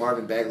be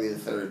Marvin Bagley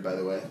III, by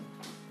the way.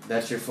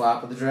 That's your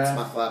flop of the draft?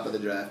 That's my flop of the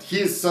draft.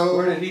 He is so...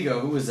 Where did he go?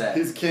 Who was that?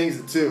 He's Kings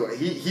at 2.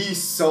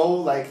 He's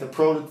so the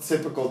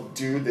prototypical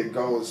dude that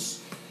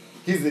goes...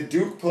 He's the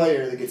Duke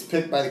player that gets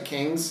picked by the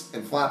Kings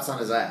and flops on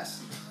his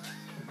ass.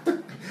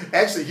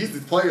 Actually, he's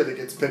the player that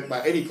gets picked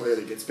by... Any player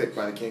that gets picked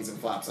by the Kings and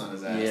flops on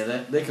his ass.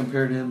 Yeah, they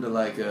compared him to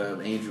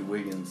Andrew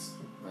Wiggins.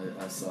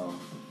 I saw.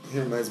 He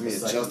reminds me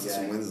of Justice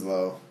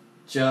Winslow.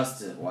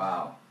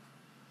 Wow.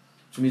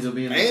 which means he'll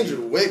be in.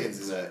 Andrew Wiggins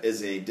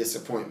is a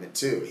disappointment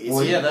too. He's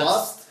that's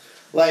bust.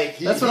 Like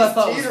that's what I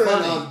thought was teetering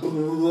funny.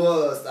 on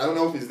bust. I don't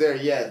know if he's there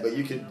yet, but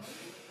you could.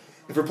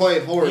 If we're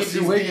playing horse,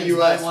 Andrew he's the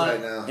US might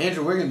right now.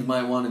 Andrew Wiggins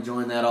might want to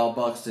join that All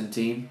Buxton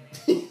team.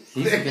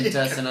 He's a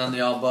contestant on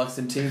the All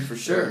Buxton team for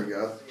sure. There we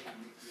go.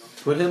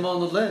 Put him on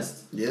the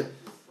list. Yep.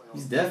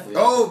 He's definitely.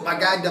 Oh, my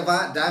guy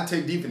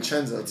Dante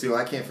DiVincenzo too.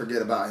 I can't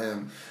forget about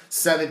him.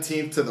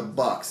 17th to the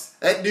Bucks.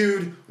 That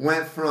dude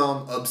went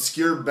from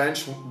obscure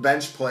bench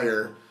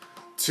player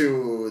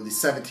to the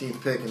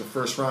 17th pick in the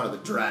first round of the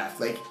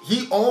draft. Like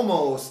he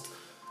almost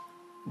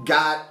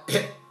got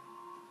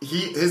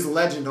his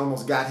legend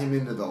almost got him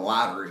into the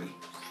lottery,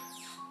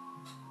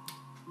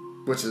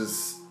 which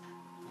is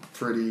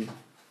pretty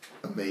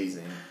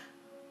amazing.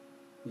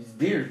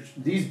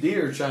 These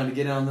deer are trying to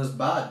get on this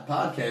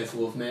podcast,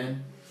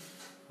 Wolfman.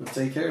 We'll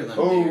take care of them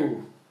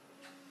deer.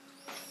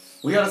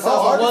 We got to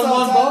solve a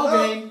 1-1 ball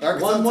game.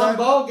 1-1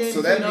 ball game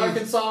between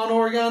Arkansas and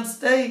Oregon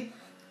State.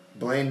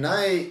 Blaine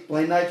Knight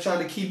trying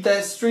to keep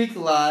that streak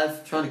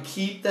alive.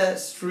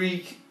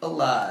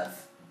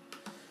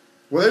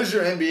 Well, there's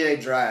your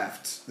NBA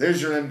draft.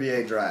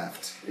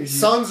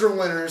 Suns are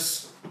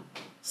winners.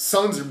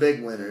 Suns are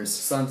big winners.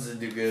 Suns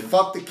do good.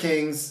 Fuck the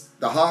Kings.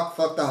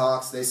 Fuck the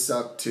Hawks. They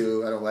suck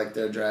too. I don't like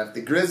their draft.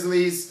 The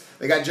Grizzlies,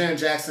 they got Jaren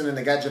Jackson and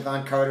they got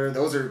Javon Carter.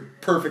 Those are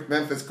perfect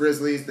Memphis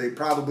Grizzlies. They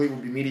probably will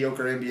be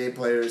mediocre NBA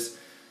players.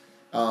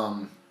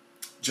 Javon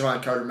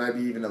Carter might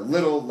be even a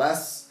little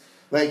less.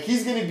 Like,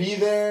 he's going to be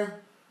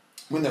there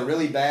when they're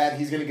really bad.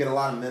 He's going to get a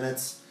lot of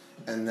minutes.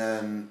 And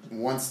then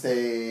once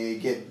they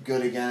get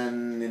good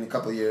again in a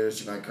couple of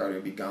years, Javon Carter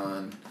will be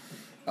gone.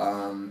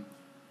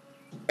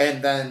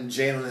 And then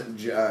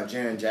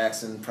Jaren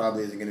Jackson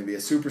probably isn't going to be a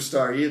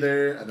superstar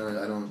either. I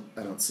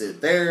don't see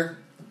it there.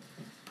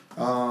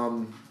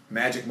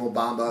 Magic Mo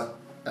Bamba,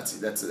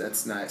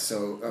 that's nice.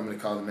 So I'm going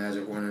to call the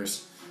Magic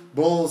winners.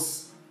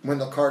 Bulls,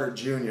 Wendell Carter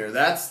Jr.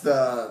 That's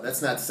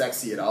not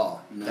sexy at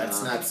all. No.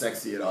 That's not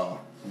sexy at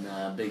all.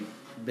 Nah,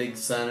 big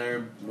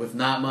center with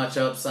not much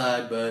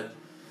upside, but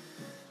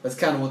that's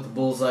kind of what the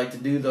Bulls like to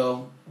do,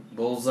 though.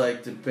 Bulls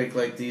like to pick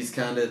like these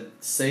kind of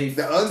safe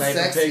the type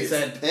of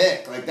picks.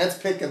 Pick. Like that's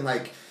picking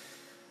like.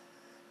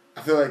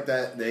 I feel like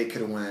that they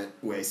could have went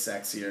way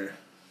sexier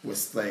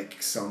with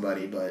like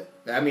somebody, but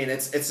I mean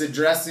it's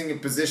addressing a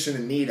position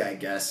of need, I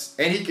guess,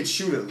 and he could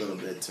shoot it a little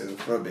bit too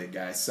for a big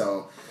guy.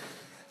 So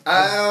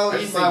I'll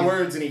eat my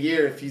words in a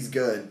year if he's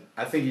good.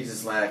 I think he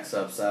just lacks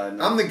upside.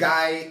 I'm the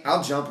guy.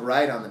 I'll jump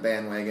right on the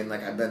bandwagon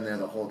like I've been there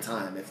the whole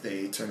time if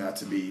they turn out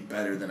to be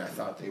better than I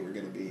thought they were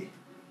going to be.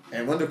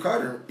 And Wendell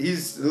Carter,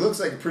 it looks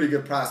like a pretty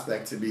good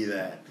prospect to be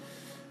that.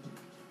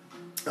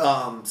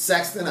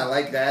 Sexton, I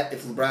like that.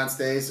 If LeBron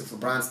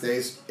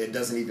stays, it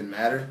doesn't even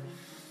matter.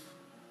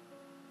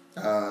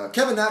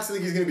 Kevin Knox, I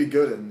think he's going to be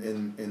good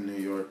in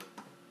New York.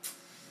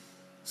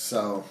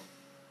 So,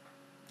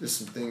 just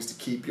some things to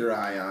keep your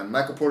eye on.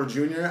 Michael Porter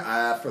Jr.,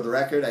 for the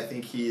record, I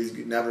think he is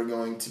never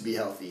going to be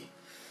healthy.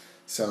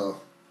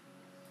 So,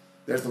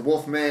 there's the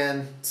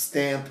Wolfman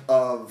stamp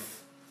of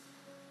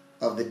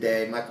the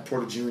day. Michael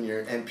Porter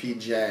Jr.,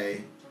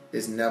 MPJ,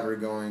 is never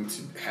going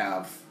to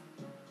have...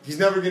 He's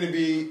never going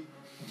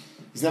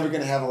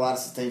to have a lot of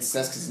sustained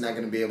success because he's not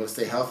going to be able to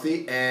stay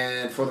healthy.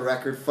 And for the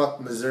record,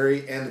 fuck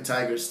Missouri and the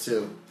Tigers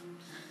too.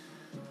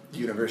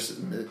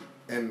 University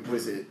and what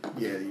is it?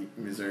 Yeah,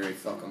 Missouri.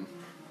 Fuck them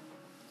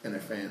and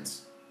their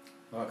fans.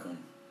 Fuck them.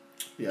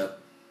 Yep.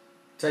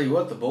 Tell you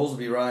what, the Bulls will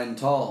be riding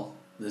tall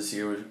this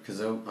year because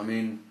they'll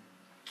be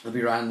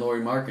riding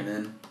Lauri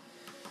Markkanen.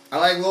 I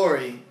like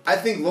Lauri. I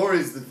think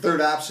Lauri's the third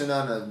option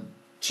on a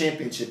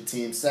championship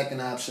team, second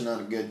option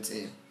on a good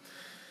team.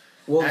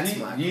 Well,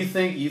 do you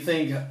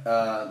think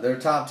their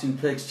top two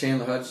picks,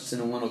 Chandler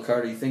Hutchison and Wendell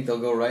Carter, you think they'll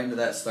go right into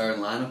that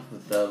starting lineup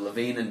with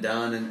Levine and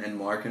Dunn and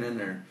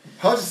Markkanen? Or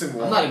Hutchison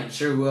will. I'm not even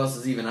sure who else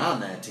is even on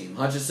that team.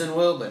 Hutchison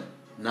will, but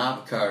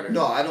not Carter.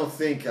 No, I don't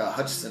think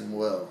Hutchison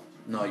will.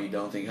 No, you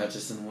don't think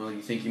Hutchison will?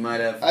 You think you might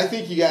have... I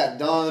think you got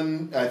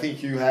Dunn. I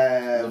think you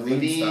have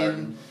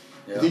Levine.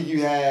 Yep. I think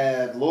you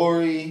have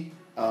Lauri.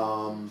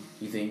 You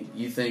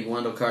think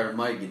Wendell Carter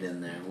might get in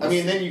there?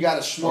 Then you got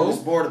a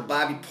smorgasbord of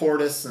Bobby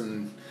Portis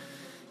and...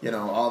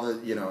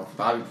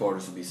 Bobby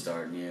Portis will be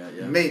starting, yeah.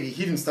 Maybe.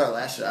 He didn't start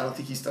last year. I don't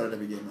think he started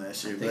every game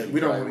last year. But we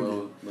don't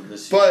know what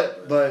this year.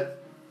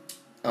 But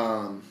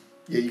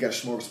you got a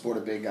smorgasbord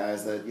of big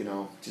guys that,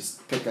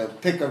 just pick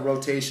a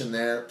rotation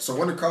there. So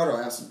Wendell Carter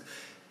will have some...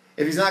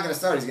 If he's not going to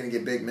start, he's going to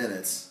get big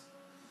minutes.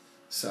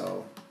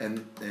 So,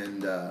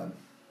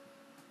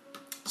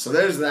 so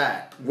there's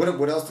that. What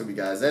else do we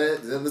got? Is that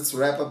it? Let's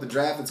wrap up the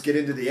draft. Let's get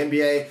into the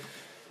NBA.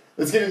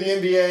 Let's get into the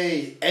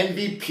NBA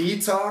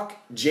MVP talk.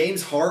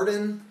 James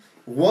Harden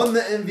won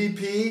the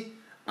MVP.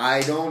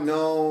 I don't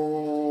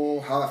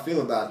know how I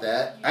feel about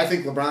that. I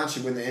think LeBron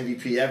should win the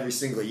MVP every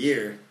single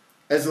year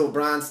as a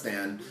LeBron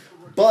stan.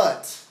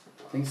 But...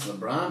 Thinks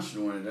LeBron should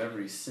win it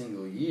every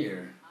single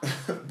year.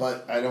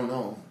 But I don't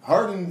know.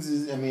 Harden's,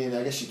 I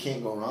guess you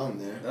can't go wrong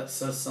there. That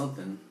says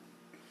something.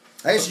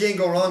 I guess you can't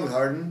go wrong with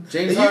Harden.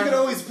 James and Harden. You can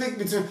always pick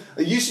between.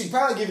 You should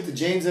probably give it to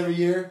James every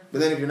year, but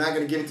then if you're not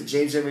going to give it to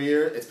James every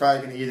year, it's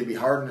probably going to either be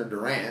Harden or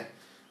Durant,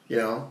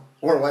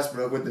 or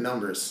Westbrook with the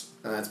numbers.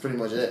 That's pretty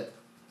much it.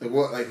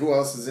 Who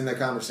else is in that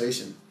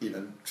conversation?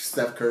 Even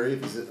Steph Curry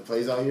if he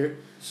plays all year.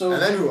 So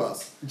and then who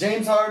else?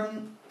 James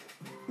Harden.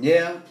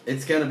 Yeah,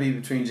 it's gonna be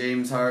between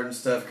James Harden,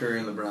 Steph Curry,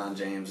 and LeBron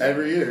James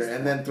every year,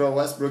 and then throw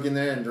Westbrook in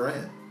there and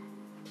Durant.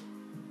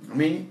 I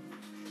mean,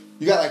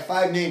 you got like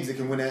 5 names that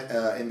can win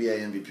NBA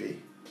MVP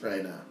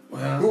right now.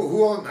 Well,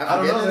 who I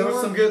don't know.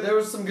 There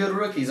was some good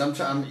rookies. I'm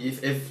trying.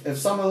 If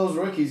some of those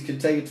rookies could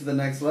take it to the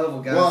next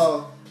level, guys.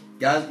 We'll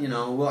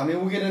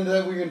get into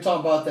that. We're gonna talk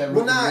about that.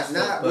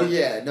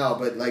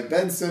 But like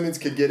Ben Simmons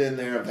could get in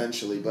there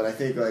eventually, but I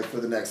think like for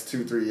the next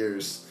 2-3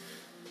 years,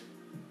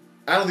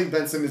 I don't think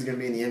Ben Simmons is gonna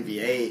be in the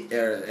NBA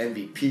or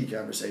MVP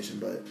conversation,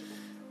 but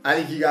I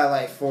think you got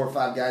like 4 or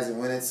 5 guys that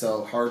win it.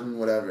 So Harden,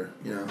 whatever,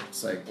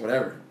 it's like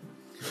whatever.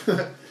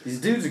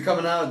 These dudes are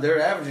coming out. They're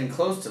averaging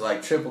close to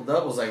like triple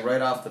doubles, like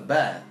right off the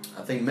bat.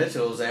 I think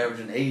Mitchell's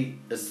averaging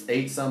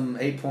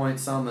 8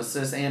 points, some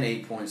assists, and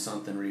 8 point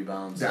something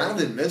rebounds.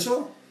 Donovan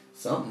Mitchell.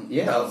 Something,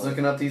 yeah. No. I was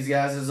looking up these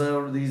guys as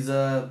Donovan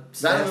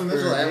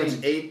Mitchell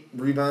averaged 8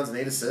 rebounds and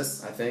 8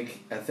 assists. I think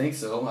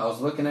so. I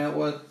was looking at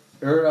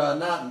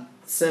not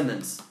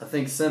Simmons. I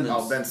think Simmons.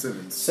 Oh, Ben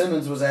Simmons.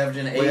 Simmons was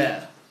averaging 8. Well,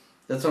 yeah.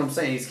 That's what I'm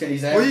saying.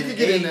 He's averaging he could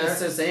get 8 in there.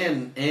 assists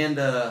and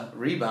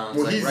rebounds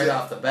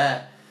off the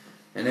bat.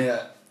 And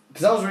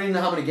because I was reading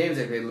how many games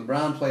they played.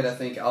 LeBron played, I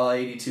think, all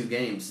 82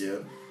 games. Yeah.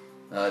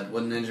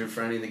 Wasn't injured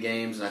for any of the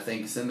games, and I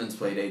think Simmons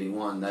played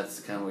 81.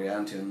 That's kind of what we got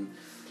into him.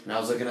 And I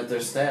was looking at their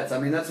stats. I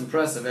mean, that's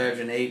impressive,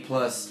 averaging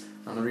 8+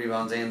 on the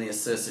rebounds and the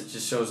assists. It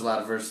just shows a lot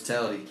of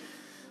versatility.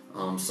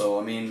 So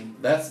I mean,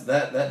 that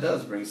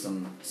does bring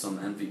some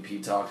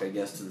MVP talk, I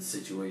guess, to the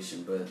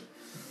situation. But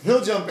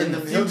he'll jump in the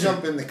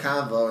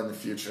convo in the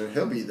future.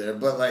 He'll be there.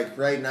 But like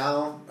right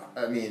now,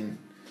 I mean,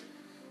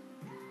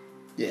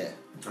 yeah.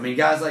 I mean,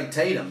 guys like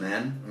Tatum,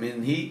 man. I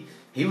mean, he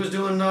was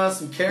doing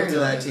some carrying to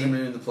that team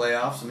in the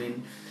playoffs. I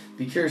mean,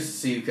 be curious to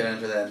see who could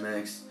enter that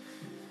mix.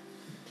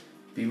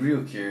 Be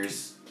real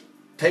curious.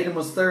 Tatum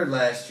was 3rd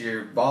last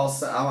year.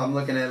 I'm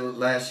looking at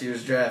last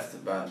year's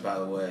draft, by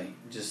the way.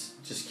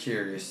 Just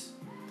curious.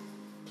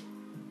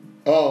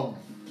 Oh.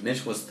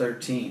 Mitch was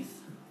 13th.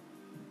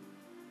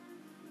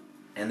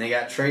 And they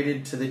got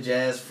traded to the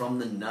Jazz from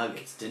the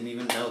Nuggets. Didn't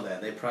even know that.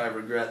 They probably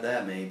regret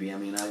that, maybe. I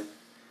mean,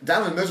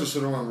 Donovan Mitchell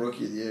should have won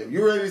Rookie of the Year.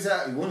 You ready to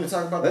talk? You want to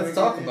talk about that? Let's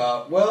talk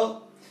about.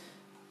 Well,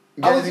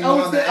 I was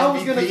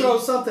going to throw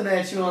something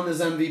at you on this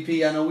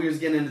MVP. I know we was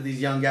getting into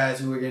these young guys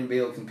who were going to be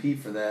able to compete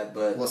for that,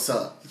 but what's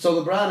up?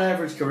 So LeBron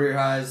averaged career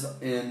highs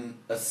in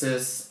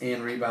assists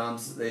and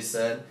rebounds, they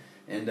said,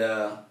 and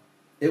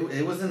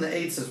it was in the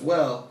 8s as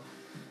well.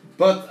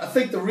 But I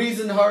think the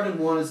reason Harden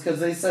won is because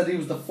they said he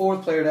was the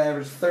 4th player to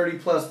average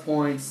 30+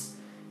 points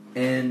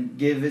and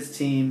give his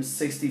team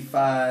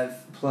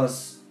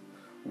 65+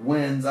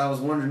 wins. I was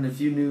wondering if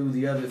you knew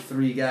the other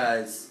 3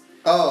 guys.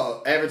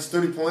 Oh, average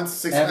 30 points,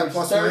 65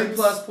 plus 30 wins?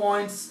 plus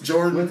points.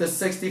 Jordan. With a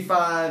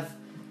 65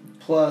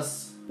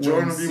 plus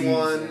Jordan would be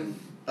season.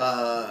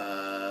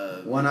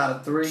 1 out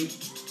of 3.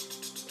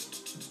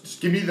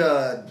 Give me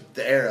the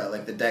era,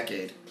 like the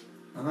decade.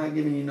 I'm not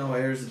giving you no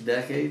eras of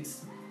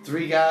decades.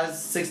 3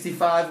 guys,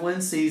 65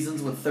 win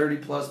seasons with 30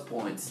 plus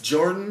points.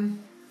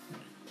 Jordan.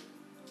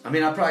 I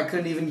mean, I probably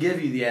couldn't even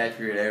give you the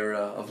accurate era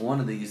of one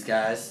of these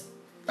guys.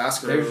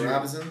 Oscar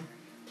Robinson.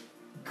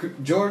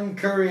 Jordan,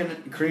 Curry,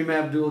 and Kareem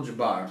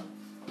Abdul-Jabbar.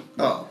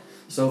 Oh.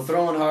 So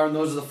throwing Harden,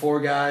 those are the 4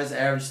 guys,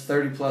 averaged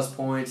 30+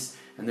 points,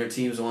 and their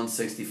teams won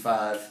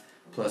 65+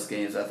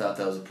 games. I thought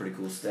that was a pretty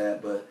cool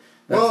stat, but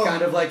that's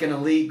kind of like an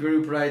elite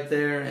group right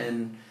there,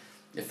 and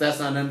if that's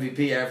not an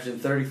MVP, averaging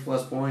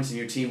 30+ points, and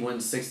your team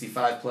wins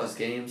 65+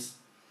 games.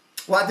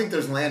 Well, I think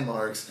there's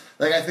landmarks.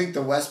 Like, I think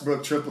the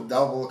Westbrook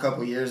triple-double a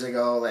couple years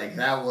ago, like,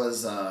 that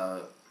was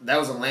a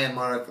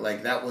landmark.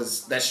 Like,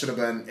 that should have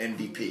been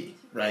MVP.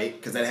 Right?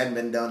 Because that hadn't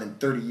been done in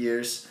 30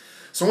 years.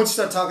 So once you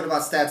start talking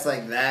about stats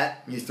like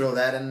that, you throw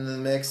that into the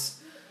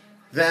mix,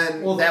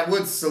 then that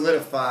would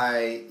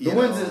solidify the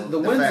wins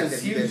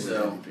is huge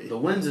though. The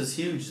wins is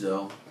huge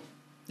though.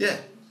 Yeah.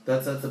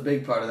 That's a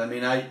big part of it. I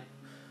mean,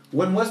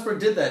 when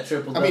Westbrook did that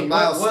triple double,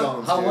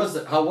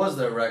 milestones. How was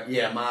their record?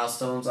 Yeah,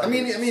 milestones. I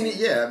mean, he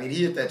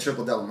hit that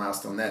triple double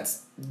milestone.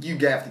 You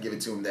have to give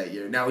it to him that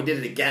year. Now he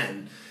did it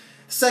again.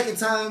 Second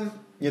time,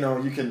 you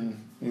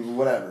can.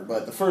 Whatever,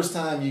 but the first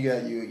time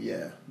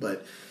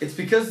but it's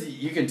because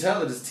you can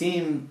tell that his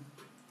team,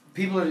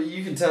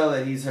 you can tell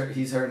that he's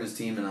hurting his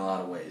team in a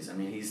lot of ways. I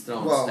mean, he's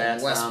throwing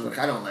stats Westbrook,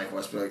 down. I don't like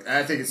Westbrook.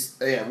 I think it's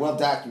well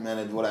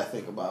documented what I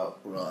think about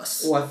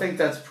Russ. Well, I think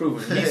that's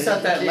proven. He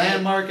set that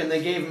landmark, and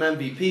they gave him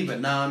MVP. But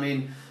now, I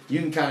mean, you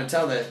can kind of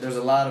tell that there's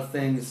a lot of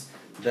things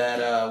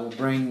that will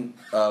bring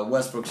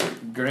Westbrook's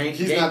game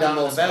down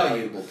to the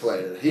value.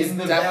 Player. He's in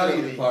the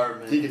value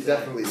department. He could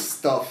definitely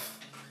stuff.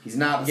 He's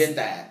not getting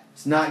that.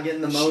 He's not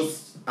getting the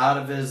most out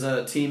of his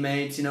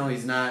teammates.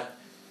 He's not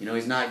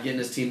he's not getting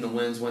his team the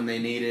wins when they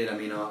need it. I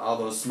mean, all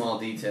those small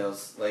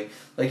details. Like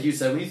you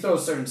said, when you throw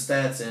certain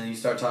stats in and you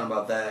start talking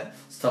about that,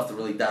 it's tough to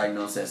really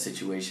diagnose that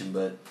situation.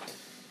 But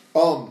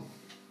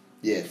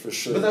yeah, for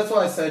sure. But that's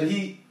why I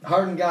said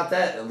Harden got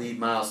that elite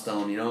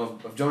milestone,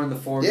 of joining the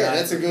four guys. Yeah,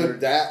 that's a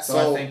good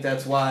So I think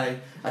that's why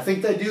I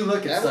think they do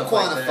look at stuff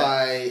like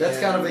that.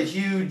 That's kind of a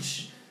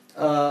huge.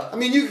 I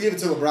mean, you can give it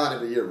to LeBron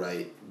every year,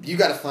 right? You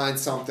got to find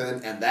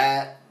something, and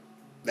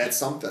that's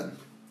something.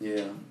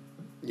 Yeah.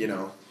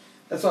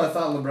 That's why I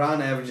thought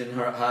LeBron averaging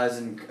highs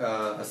in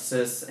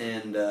assists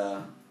and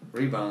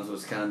rebounds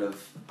was kind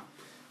of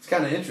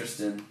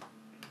interesting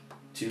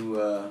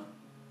to.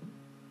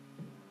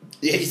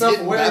 Yeah, he's stuff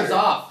getting wears better.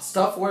 off.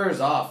 Stuff wears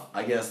off.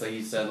 I guess, like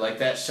you said, like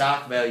that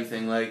shock value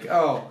thing. Like,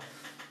 oh,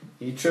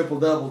 he triple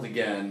doubled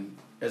again.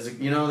 That's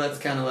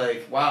kind of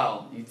like,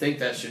 wow. You think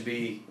that should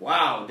be,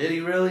 wow? Did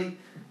he really?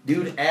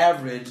 Dude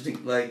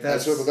averaged like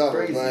that's triple double,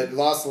 crazy. but it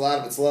lost a lot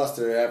of its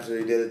luster after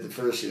he did it the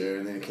first year,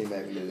 and then he came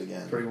back and did it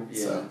again.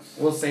 So.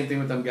 Well, same thing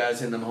with them guys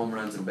hitting them home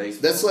runs in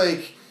baseball. That's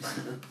like,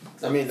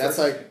 that's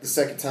like the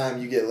second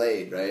time you get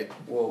laid, right?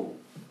 Whoa.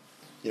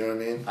 You know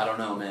what I mean? I don't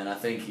know, man. I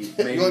think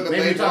maybe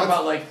you're talking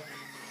about like.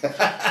 Like,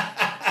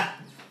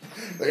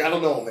 I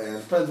don't know,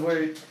 man.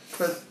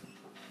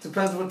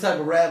 Depends what type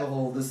of rabbit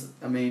hole this.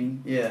 I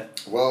mean, yeah.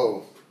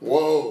 Whoa.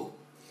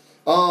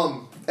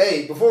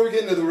 Hey, before we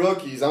get into the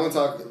rookies, I want to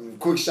talk.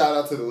 Quick shout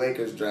out to the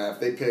Lakers draft.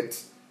 They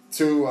picked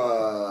two.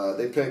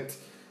 They picked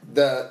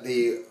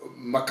the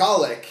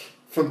McCulloch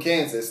from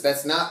Kansas.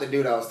 That's not the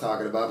dude I was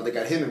talking about, but they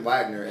got him and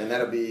Wagner, and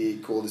that'll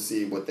be cool to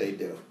see what they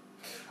do.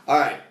 All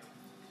right.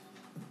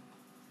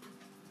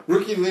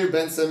 Rookie of the year,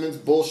 Ben Simmons,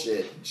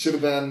 bullshit. Should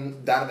have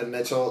been Donovan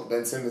Mitchell.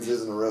 Ben Simmons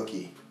isn't a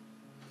rookie.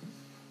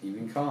 You've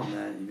been calling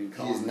that.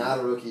 He's not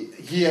a rookie.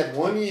 He had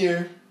 1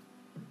 year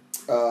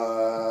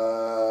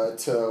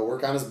to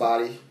work on his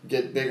body,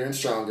 get bigger and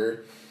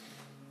stronger.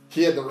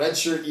 He had the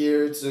redshirt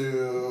year to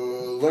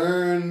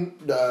learn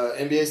the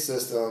NBA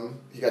system.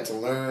 He got to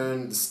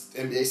learn the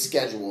NBA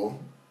schedule,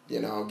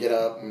 get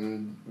up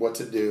and what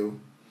to do.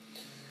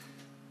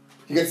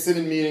 He got to sit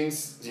in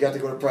meetings. He got to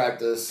go to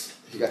practice.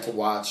 He got to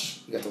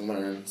watch. He got to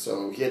learn.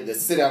 So he had the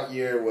sit-out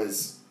year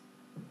was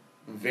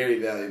very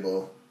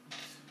valuable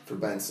for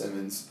Ben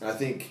Simmons. And I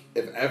think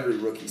if every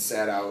rookie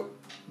sat out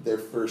their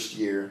first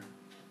year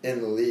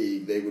in the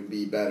league, they would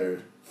be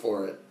better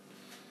for it.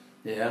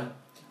 Yeah.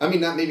 I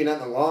mean, maybe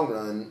not in the long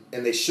run,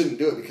 and they shouldn't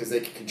do it because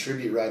they can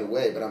contribute right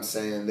away, but I'm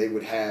saying they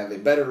would have a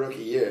better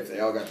rookie year if they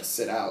all got to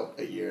sit out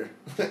a year,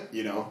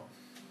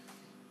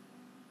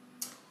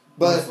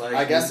 But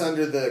I guess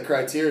under the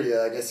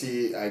criteria, I guess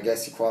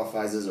he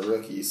qualifies as a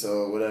rookie.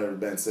 So whatever,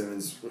 Ben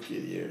Simmons, rookie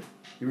of the year.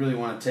 You really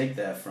want to take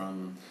that from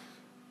him?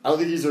 I don't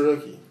think he's a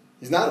rookie.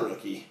 He's not a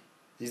rookie.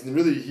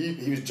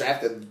 He was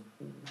drafted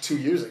 2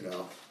 years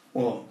ago.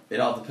 Well, it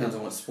all depends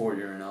on what sport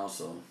you're in.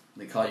 Also,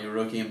 they call you a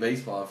rookie in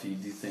baseball if you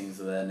do things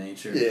of that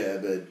nature. Yeah,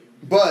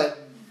 but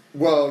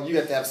you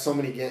have to have so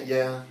many.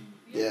 Yeah.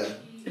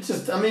 It's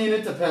just,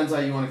 it depends how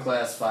you want to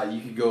classify it. You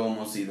could go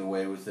almost either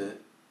way with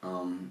it.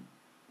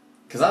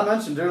 Because I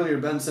mentioned earlier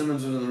Ben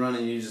Simmons was in the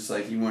running, you just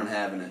you weren't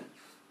having it.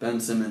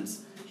 Ben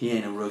Simmons, he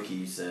ain't a rookie,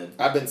 you said.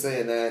 I've been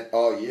saying that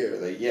all year.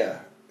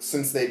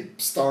 Since they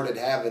started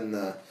having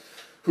the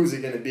who's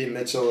it going to be,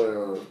 Mitchell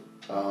or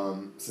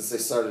since they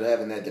started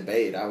having that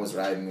debate, I was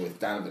riding with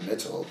Donovan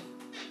Mitchell.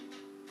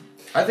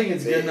 I think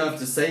it's good enough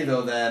to say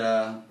though that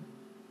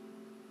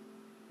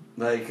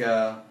I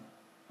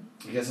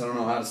guess I don't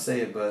know how to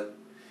say it, but.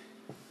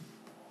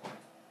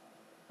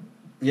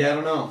 Yeah, I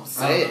don't know.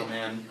 I don't know,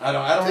 man. I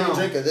don't know. Take a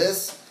drink of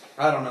this.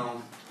 I don't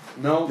know.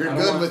 No, you're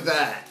good with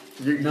that.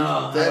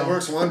 That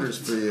works wonders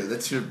for you.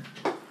 That's your.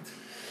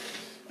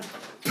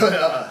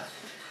 But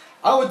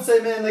I would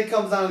say, man, it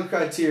comes down to the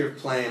criteria of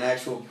playing,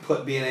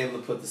 being able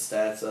to put the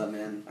stats up,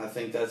 man. I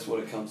think that's what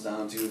it comes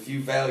down to. If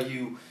you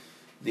value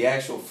the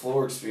actual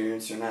floor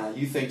experience or not,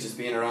 you think just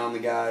being around the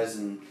guys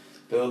and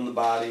building the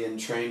body and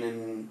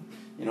training,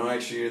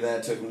 extra year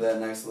that took them to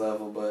that next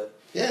level, but.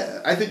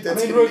 Yeah, I think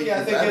that's. Rookie,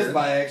 I think is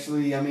by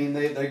actually.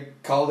 They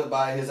called it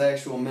by his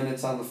actual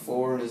minutes on the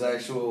floor and his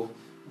actual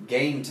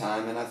game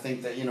time, and I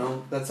think that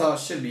that's how it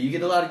should be. You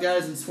get a lot of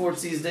guys in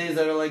sports these days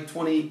that are like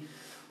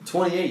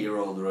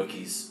 28-year-old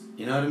rookies.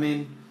 You know what I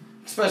mean?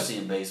 Especially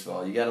in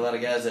baseball, you got a lot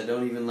of guys that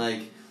don't even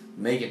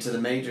make it to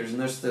the majors, and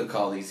they're still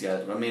called these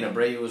guys.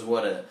 Abreu was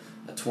a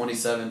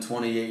 27,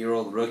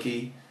 28-year-old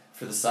rookie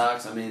for the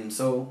Sox.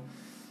 So.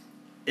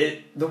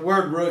 The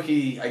word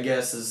rookie, I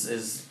guess,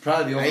 is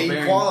probably the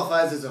overbearing. He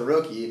qualifies as a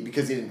rookie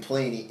because he didn't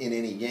play in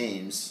any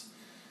games.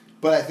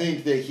 But I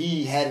think that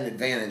he had an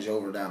advantage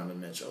over Donovan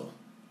Mitchell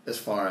as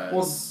far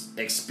as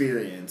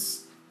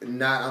experience.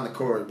 Not on the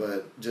court,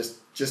 but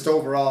just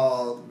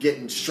overall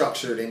getting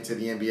structured into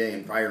the NBA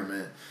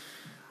environment.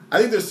 I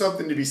think there's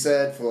something to be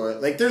said for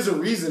it. There's a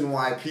reason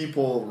why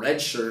people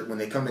redshirt when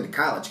they come into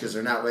college because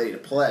they're not ready to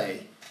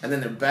play. And then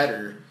they're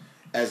better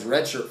as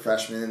redshirt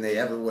freshmen than they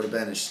ever would have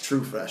been as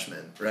true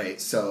freshmen, right?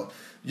 So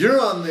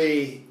you're on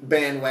the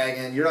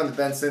bandwagon, you're on the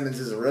Ben Simmons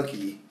as a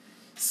rookie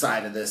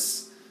side of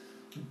this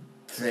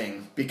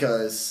thing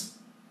because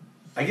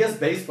I guess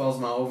baseball's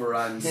my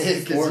overriding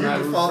because sport. you and I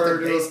default to refer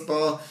to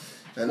baseball,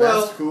 and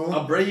well, that's cool.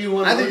 Abreu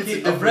won I think rookie.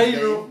 it's a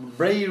different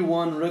Abreu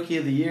won Rookie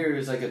of the Year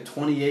is like a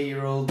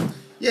 28-year-old.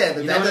 Yeah,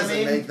 but You know that what I doesn't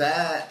mean? make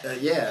that.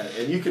 Yeah,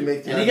 and you can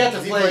make the. And he got to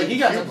argument, 'cause play. played He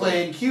got to Cuba.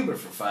 play in Cuba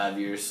for 5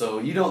 years, so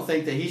you don't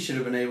think that he should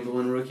have been able to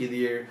win Rookie of the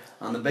Year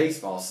on the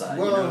baseball side?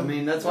 You know what I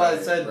mean? That's why I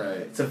said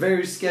it's a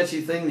very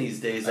sketchy thing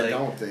these days. I Like,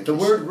 don't think the he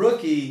word should.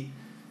 rookie.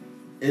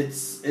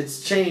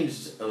 It's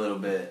changed a little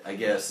bit. I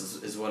guess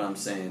is what I'm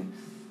saying.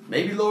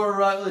 Maybe Laura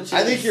Rutledge.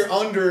 I think you're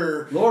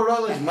under. Laura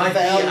Rutledge might be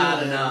Valuing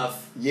hot it. enough.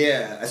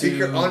 Yeah, I think to-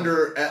 you're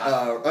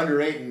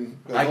underrating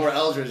Laura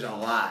Eldridge a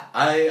lot.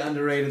 I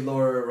underrated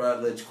Laura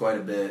Rutledge quite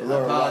a bit.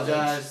 Laura I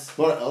apologize.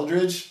 Laura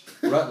Eldridge.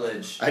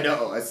 Rutledge. I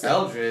know. I said.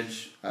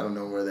 Eldridge. I don't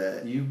know where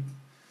that.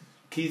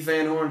 Keith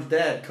Van Horn's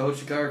dad,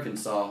 coach of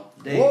Arkansas.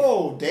 Dave.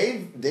 Whoa,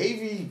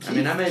 Davey. I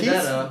mean, I made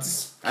that up.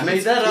 I made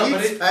Keith- that up,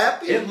 Keith's but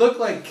happy? it looked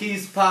like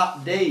Keith's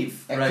pop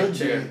Dave That right could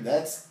there. be.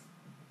 That's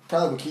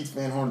probably what Keith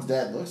Van Horn's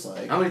dad looks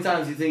like. How many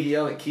times do you think he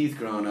yelled at Keith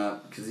growing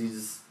up? Because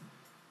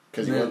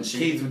Because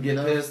Keith would get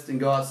pissed and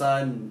go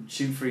outside and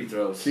shoot free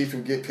throws. Keith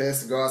would get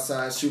pissed, go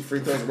outside, shoot free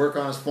throws, work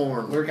on his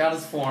form. Work out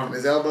his form.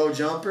 His elbow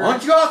jumper. Why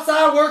don't you go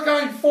outside, work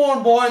on your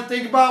form, boy, and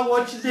think about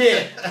what you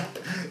did.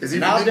 Is he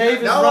Now from Dave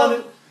is now-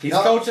 running. He's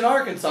now- coaching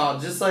Arkansas,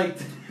 just like.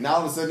 Now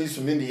all of a sudden he's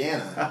from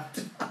Indiana.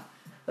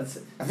 That's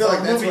it. I feel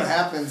like that's what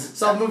happens.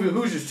 Saw the movie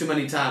Hoosiers too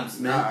many times,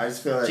 man. Nah, I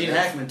just feel like Gene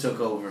that's- Hackman took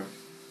over.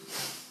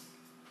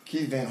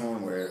 Keith Van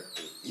Horn, where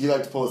he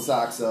liked to pull his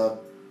socks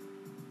up.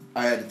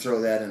 I had to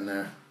throw that in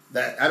there.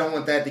 That I don't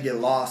want that to get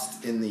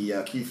lost in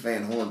the Keith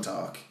Van Horn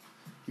talk.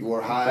 He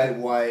wore high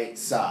white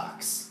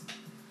socks.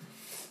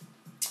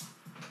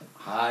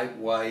 High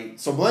white.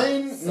 So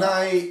Blaine Socks.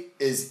 Knight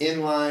is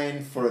in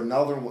line for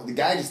another one. The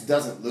guy just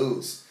doesn't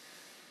lose.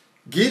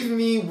 Give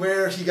me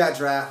where he got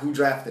drafted. Who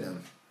drafted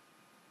him?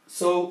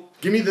 So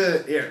Give me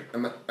the here.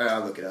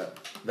 I'll look it up.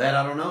 that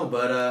I don't know,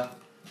 but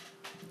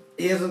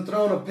he hasn't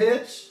thrown a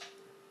pitch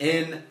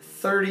in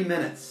 30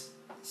 minutes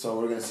So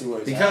we're gonna see what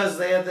he's at.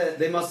 because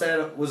they must have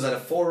had was that a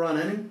 4-run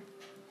inning?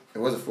 It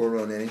was a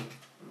 4-run inning.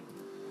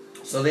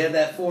 So they had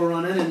that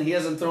 4-run inning. He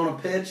hasn't thrown a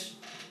pitch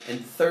in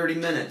 30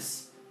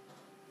 minutes.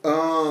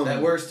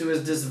 That works to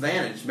his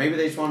disadvantage. Maybe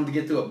they just wanted to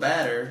get through a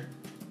batter.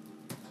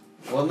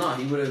 Well, no,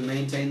 he would have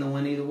maintained the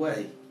win either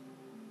way.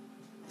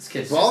 This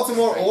kid's just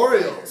Baltimore a great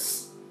Orioles.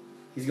 player.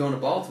 He's going to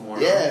Baltimore.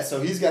 Yeah, Huh?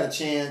 so he's got a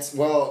chance.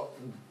 Well,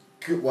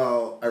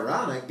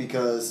 ironic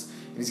because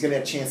he's going to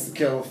have a chance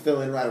to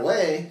fill in right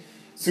away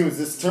as soon as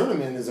this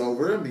tournament is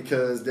over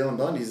because Dylan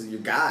Bundy's your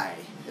guy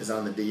is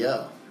on the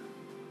DL.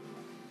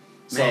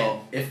 So Man,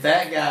 if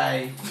that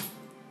guy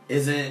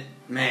isn't,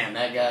 man,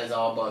 that guy's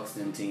all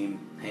Buxton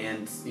team.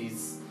 And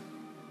he's,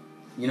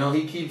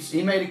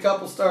 he made a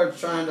couple starts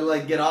trying to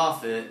like get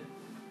off it,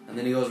 and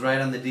then he goes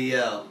right on the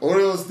DL.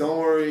 Orioles, don't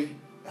worry,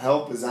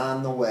 help is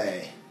on the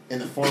way in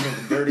the form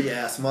of a dirty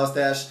ass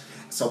mustache.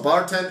 So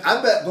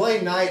I bet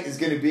Blaine Knight is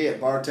going to be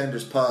at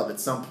Bartender's Pub at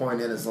some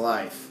point in his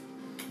life.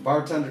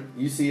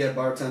 You see that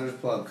Bartender's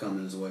Pub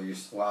coming as well.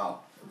 Wow.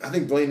 I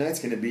think Blaine Knight's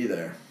going to be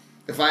there.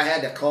 If I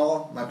had to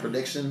call my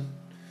prediction,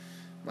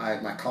 my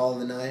call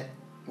of the night,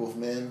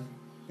 Wolfman,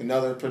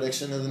 another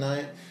prediction of the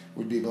night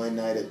would be Blaine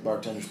Knight at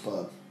Bartender's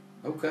Pub.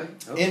 Okay.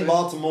 In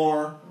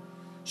Baltimore.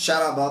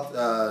 Shout out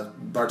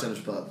Bartender's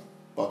Pub,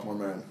 Baltimore,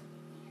 Maryland.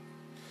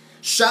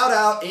 Shout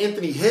out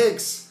Anthony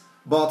Hicks,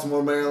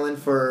 Baltimore, Maryland,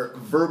 for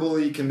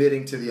verbally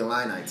committing to the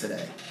Illini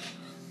today.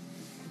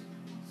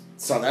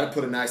 So that'll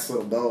put a nice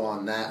little bow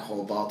on that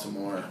whole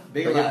Baltimore.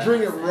 Big But you Illini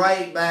bring it fan.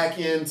 right back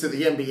into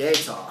the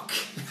NBA talk.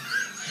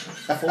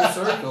 Full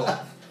circle.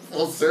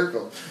 Full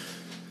circle.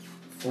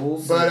 Full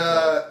circle.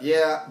 But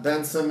yeah,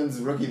 Ben Simmons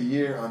is Rookie of the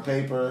Year on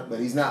paper, but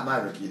he's not my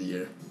Rookie of the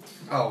Year.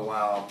 Oh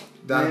wow.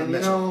 Donovan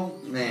Mitchell.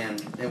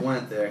 It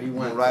went there. He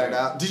went. Write it there.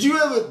 out.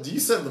 You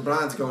said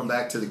LeBron's going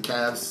back to the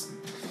Cavs?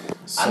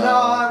 So, I know.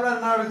 I read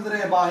an article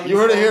today about him. You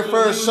heard it here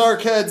first.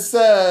 Sharkhead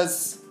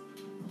says.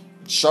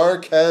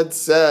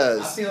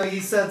 I feel like he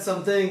said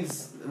some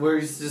things where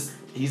he's.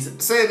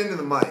 Say it into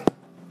the mic.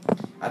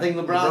 I think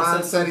LeBron LeBron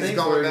said said some he's things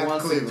going where back he to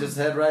wants to Cleveland. just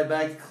head right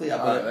back to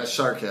Cleveland. That's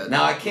Sharkhead.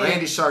 Now I can't.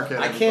 Randy Sharkhead.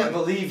 I can't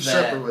everybody. believe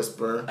that. Sherpa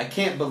Whisperer. I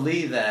can't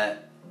believe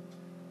that.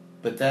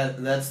 But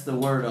that's the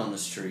word on the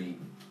street.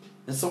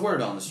 It's the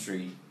word on the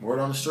street. Word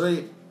on the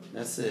street.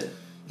 That's it.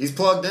 He's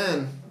plugged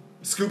in.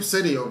 Scoop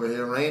City over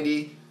here.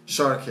 Randy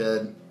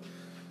Sharkhead.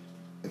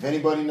 If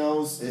anybody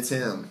knows, it's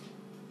him.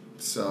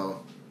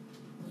 So.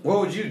 What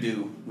would you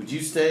do? Would you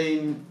stay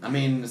in, I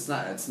mean, it's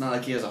not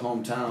like he has a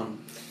hometown.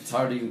 It's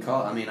hard to even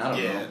call. I mean, I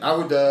don't know. I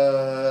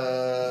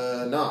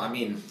would, no, I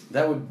mean.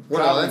 That would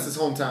Well, probably, that's his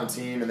hometown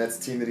team, and that's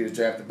the team that he was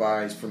drafted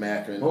by. He's from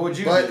Akron. What would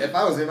you But do? if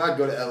I was him, I'd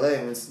go to LA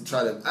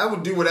and I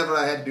would do whatever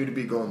I had to do to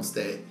be Golden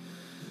State.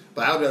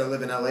 But I would rather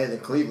live in LA than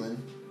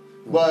Cleveland.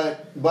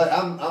 But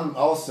I'm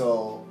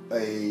also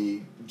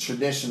a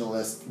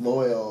traditionalist,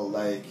 loyal,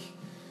 like,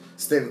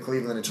 stay with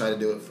Cleveland and try to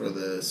do it for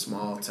the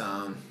small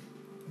town.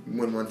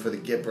 Win one for the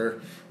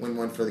Gipper, win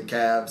one for the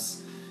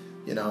Cavs.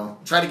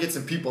 try to get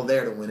some people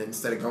there to win it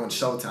instead of going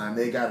Showtime.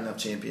 They got enough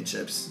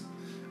championships.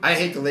 I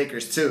hate the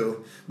Lakers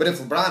too, but if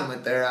LeBron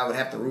went there, I would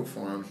have to root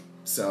for him.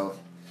 So,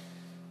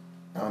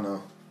 I don't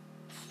know.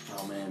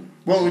 Oh, man.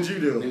 What would you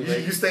do?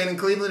 You staying in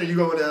Cleveland or you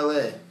going to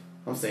L.A.?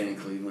 I'm staying in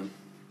Cleveland.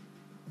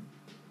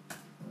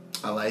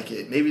 I like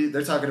it. Maybe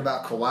they're talking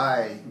about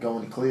Kawhi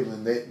going to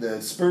Cleveland.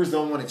 The Spurs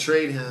don't want to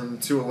trade him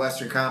to a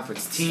Western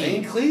Conference team. Stay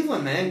in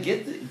Cleveland, man.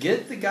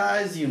 Get the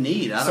guys you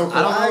need. I don't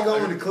Kawhi know.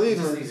 going to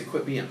Cleveland. He needs to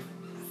quit being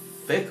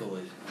fickle.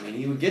 I mean,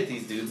 he would get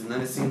these dudes, and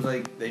then it seems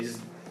like they just...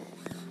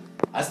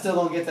 I still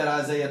don't get that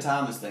Isaiah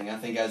Thomas thing. I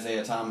think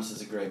Isaiah Thomas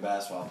is a great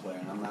basketball player,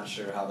 and I'm not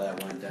sure how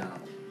that went down.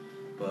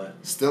 But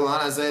still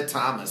on Isaiah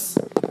Thomas.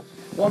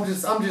 Well,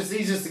 he's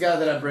just the guy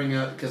that I bring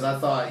up because I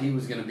thought he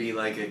was going to be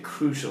like a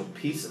crucial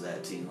piece of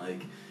that team.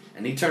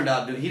 And he turned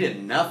out he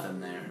did nothing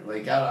there.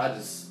 It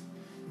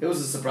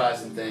was a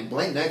surprising thing.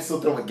 Blake Knight still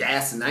throwing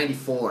gas in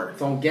 94.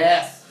 Throwing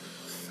gas.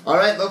 All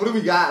right, what do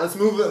we got? Let's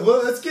move it.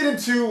 Well, let's get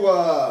into.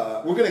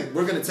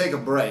 We're gonna take a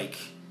break.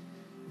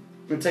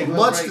 We're gonna take a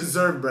much break.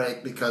 deserved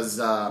break because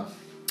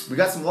we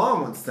got some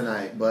long ones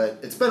tonight. But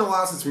it's been a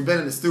while since we've been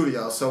in the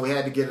studio, so we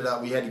had to get it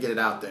up. We had to get it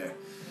out there.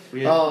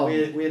 We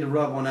had to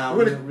rub one out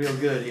real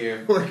good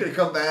here. We're going to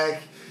come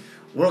back.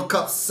 World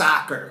Cup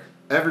soccer.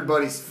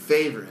 Everybody's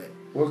favorite.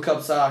 World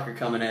Cup soccer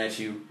coming at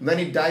you.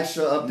 Lenny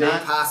Dykstra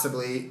update,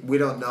 possibly. We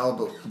don't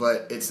know,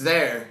 but it's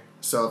there.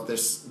 So if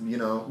there's,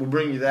 we'll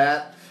bring you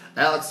that.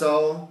 Alex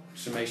O.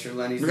 Should make sure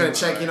Lenny's we're going to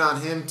check in on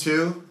him,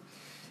 too.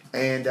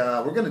 And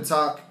we're going to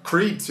talk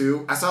Creed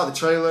 2. I saw the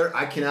trailer.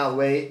 I cannot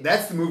wait.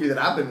 That's the movie that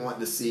I've been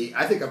wanting to see.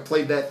 I think I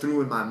played that through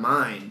in my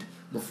mind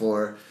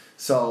before.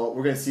 So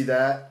we're going to see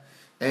that.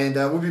 And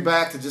we'll be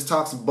back to just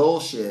talk some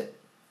bullshit.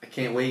 I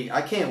can't wait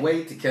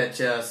to catch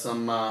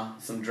some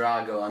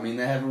Drago. I mean,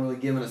 they haven't really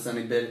given us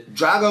any bit.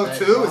 Drago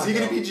too? Is he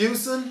going to be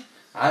juicing?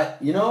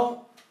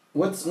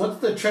 What's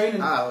the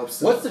training? I hope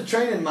so. What's the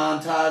training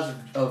montage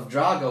of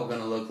Drago going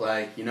to look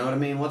like? You know what I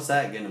mean? What's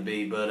that going to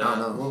be? But I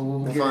don't know.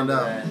 We'll find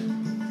out. That.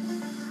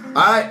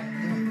 All right,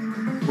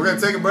 we're going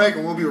to take a break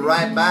and we'll be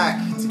right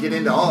back to get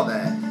into all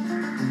that.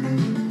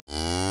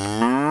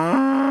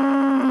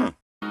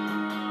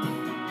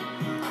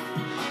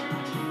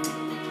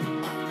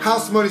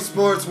 House Money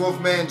Sports,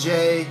 Wolfman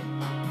J,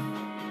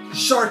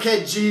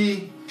 Sharkhead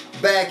G,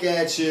 back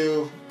at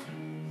you.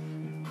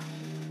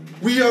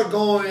 We are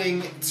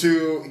going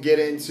to get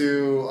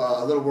into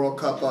a little World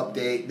Cup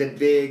update. The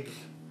big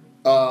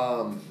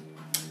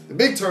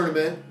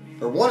tournament,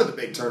 or one of the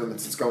big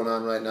tournaments that's going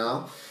on right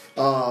now,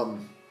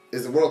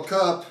 is the World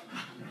Cup,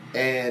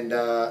 and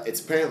it's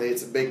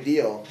a big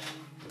deal.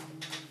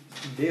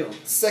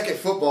 Second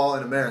football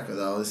in America,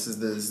 though. This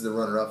is the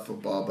runner-up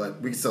football, but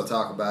we can still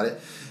talk about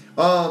it.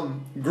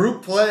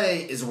 Group play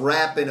is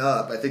wrapping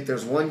up. I think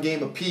there's one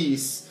game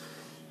apiece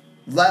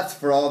left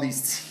for all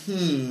these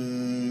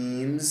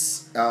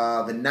teams.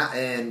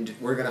 And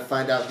we're going to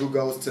find out who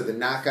goes to the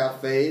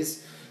knockout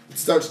phase. It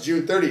starts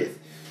June 30th.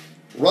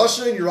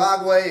 Russia and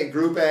Uruguay in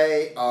Group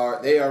A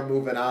are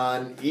moving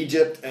on.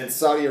 Egypt and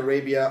Saudi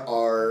Arabia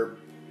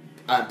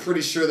I'm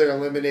pretty sure they're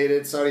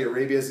eliminated. Saudi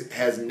Arabia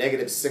has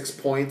 -6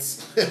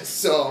 points.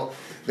 So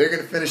they're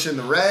going to finish in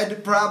the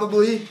red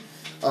probably.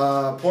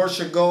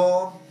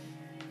 Portugal.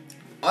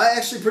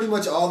 Actually, pretty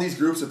much all these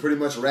groups are pretty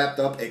much wrapped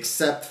up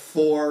except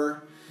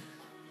for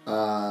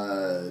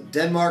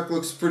Denmark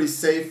looks pretty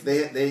safe.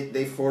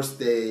 They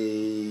forced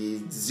a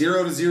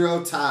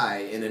 0-0 tie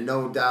in a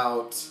no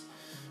doubt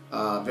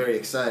very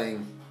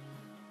exciting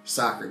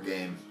soccer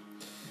game.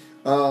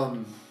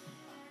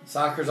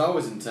 Soccer's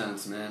always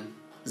intense, man.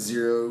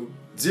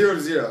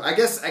 0-0. I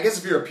guess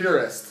if you're a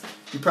purist,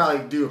 you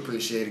probably do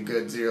appreciate a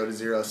good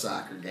 0-0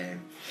 soccer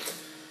game.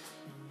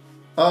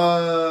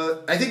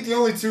 I think the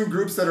only two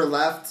groups that are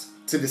left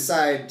to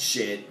decide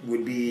shit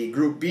would be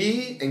Group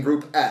B and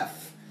Group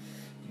F.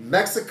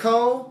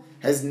 Mexico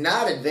has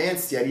not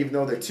advanced yet, even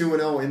though they're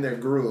 2-0 in their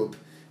group.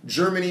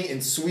 Germany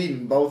and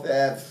Sweden both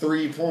have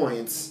 3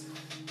 points,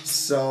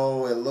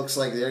 so it looks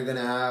like they're going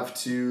to have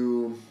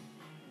to...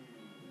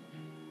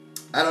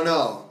 I don't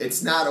know.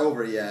 It's not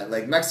over yet.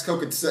 Like, Mexico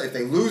could... If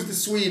they lose to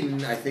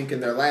Sweden, I think,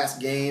 in their last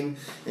game,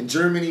 and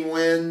Germany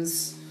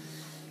wins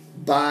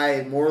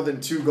by more than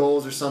 2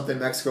 goals or something,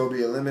 Mexico will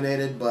be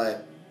eliminated.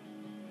 But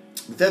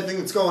with everything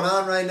that's going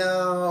on right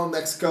now,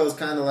 Mexico is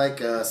kind of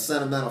like a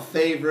sentimental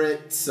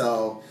favorite.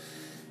 So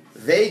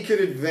they could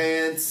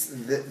advance.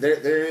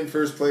 They're in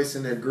first place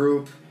in their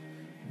group.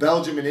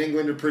 Belgium and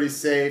England are pretty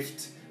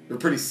safe. They're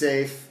pretty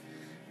safe.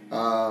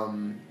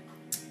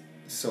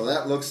 So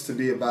that looks to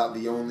be about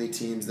the only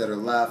teams that are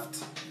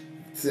left,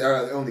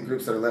 or the only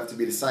groups that are left to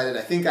be decided.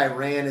 I think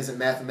Iran isn't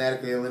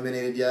mathematically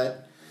eliminated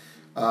yet.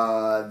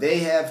 They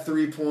have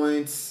 3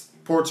 points.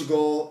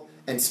 Portugal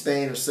and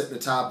Spain are sitting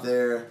atop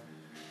there.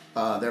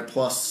 They're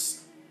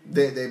plus.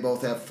 They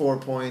both have 4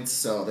 points,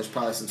 so there's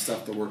probably some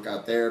stuff to work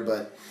out there.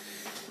 But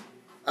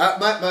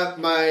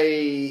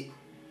my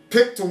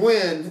pick to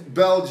win,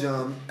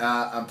 Belgium,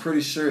 I'm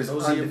pretty sure is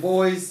those are your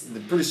boys.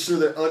 I'm pretty sure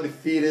they're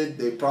undefeated.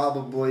 They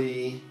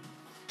probably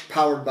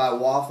powered by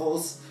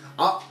waffles.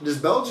 Does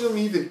Belgium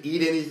even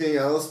eat anything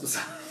else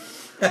besides?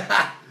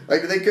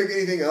 Like, do they cook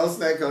anything else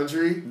in that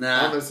country?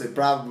 Nah. I'm gonna say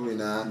probably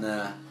not.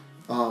 Nah.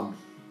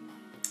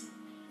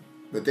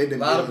 But they've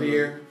been A lot of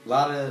beer, a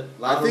lot of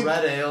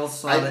red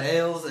ales,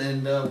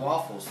 and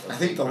waffles. I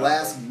think the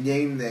last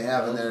game they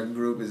have in their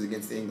group is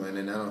against England,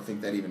 and I don't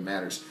think that even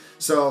matters.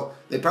 So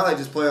they probably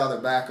just play all their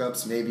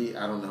backups. Maybe,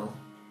 I don't know.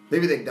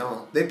 Maybe they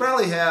don't. They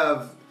probably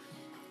have,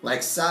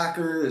 like,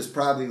 soccer is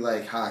probably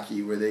like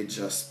hockey, where they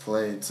just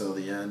play until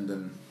the end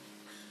and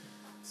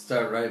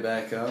start right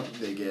back up.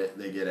 they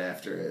get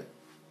after it.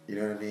 You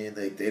know what I mean?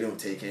 They don't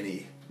take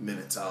any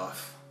minutes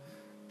off.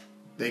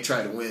 They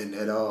try to win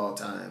at all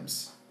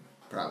times.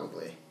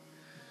 Probably.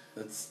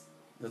 Let's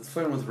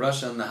put in with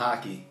Russia and the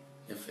hockey.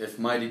 If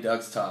Mighty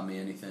Ducks taught me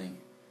anything,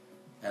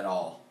 at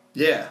all.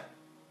 Yeah.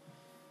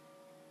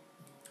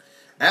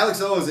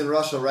 Alex O is in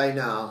Russia right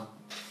now,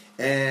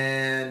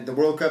 and the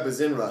World Cup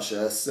is in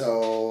Russia,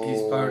 so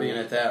He's partying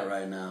at that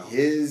right now.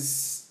 Him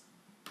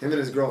and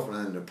his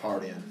girlfriend are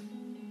partying,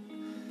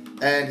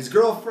 and his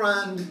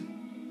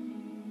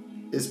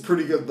girlfriend is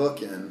pretty good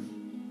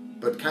looking,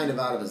 but kind of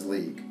out of his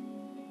league.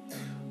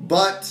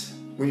 But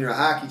when you're a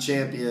hockey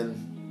champion,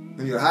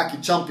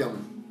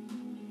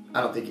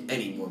 I don't think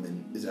any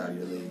woman is out of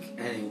your league.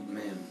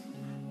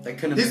 They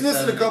couldn't. He's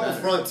missing a couple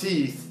front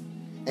teeth,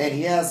 and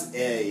he has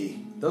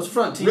those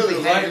front teeth really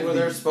are right where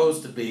they're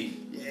supposed to be.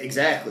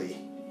 Exactly.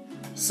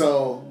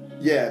 So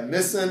yeah,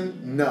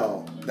 missing.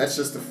 No, that's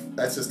just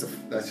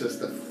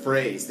a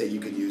phrase that you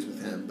could use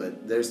with him.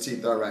 But their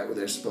teeth are right where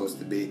they're supposed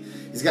to be.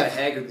 He's got a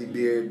Haggerty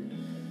beard.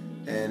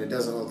 And it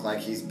doesn't look like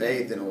he's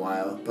bathed in a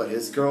while, but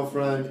his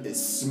girlfriend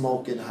is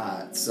smoking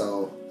hot.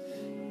 So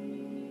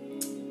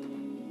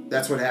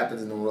that's what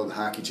happens in the world of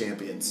hockey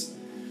champions.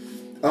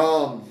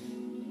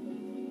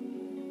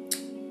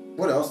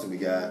 What else do we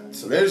got?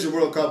 So there's your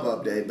World Cup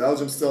update.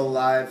 Belgium's still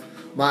alive.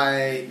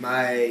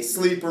 My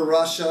sleeper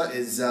Russia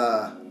is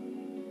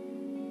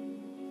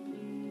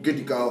good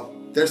to go.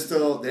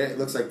 It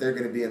looks like they're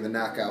going to be in the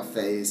knockout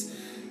phase.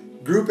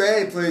 Group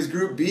A plays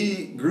Group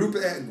B. Group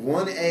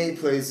 1A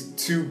plays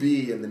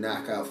 2B in the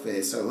knockout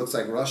phase. So it looks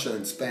like Russia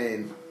and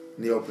Spain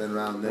in the opening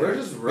round there. Where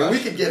does Russia? We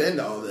could get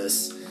into all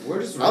this. Where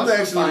does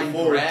Russia find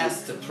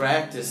grass to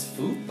practice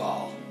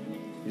football?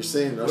 You're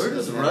saying Russia? Where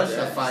does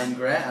Russia find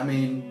grass? I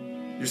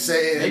mean, you're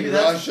saying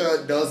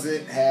Russia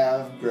doesn't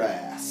have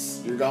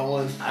grass. You're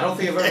going. I don't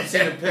think I've ever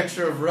seen a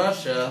picture of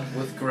Russia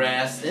with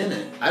grass in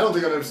it. I don't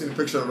think I've ever seen a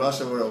picture of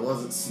Russia where it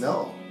wasn't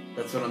snow.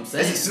 That's what I'm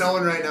saying. Is it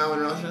snowing right now in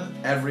Russia?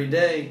 Every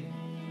day.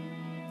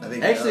 I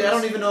think actually, I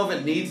don't even know if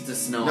it needs to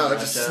snow. No, in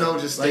just Russia. snow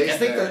just stays I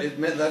think there.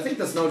 I think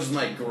the snow just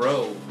might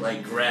grow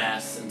like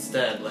grass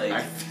instead. Like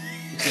it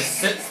just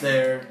sits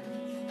there.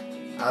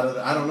 I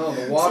don't know.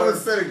 The water. So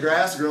instead of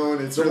grass growing,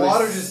 it's the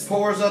water just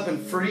pours up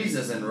and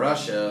freezes in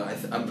Russia.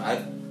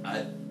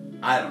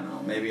 I don't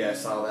know. Maybe I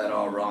saw that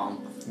all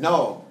wrong.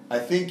 No, I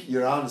think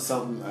you're onto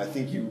something. I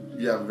think you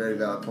have a very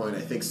valid point.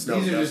 I think snow.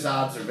 These are just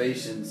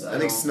observations. I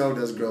think snow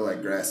does grow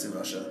like grass in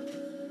Russia.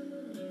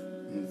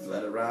 You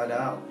let it ride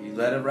out. You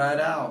let it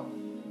ride out.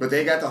 But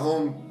they got the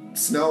home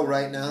snow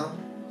right now.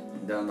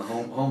 Down the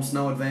home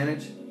snow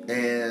advantage.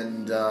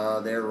 And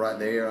they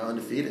are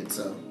undefeated.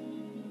 So,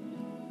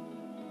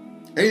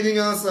 anything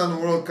else on the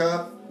World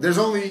Cup? There's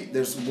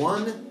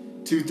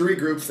 1, 2, 3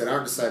 groups that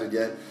aren't decided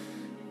yet.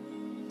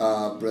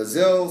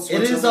 Brazil,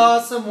 Switzerland. It is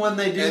awesome when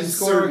they do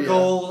score Serbia. a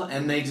goal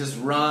and they just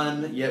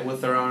run, yet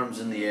with their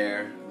arms in the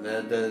air.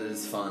 That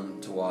is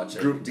fun to watch.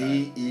 Group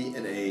B, E,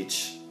 and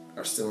H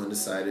are still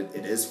undecided.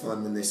 It is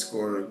fun when they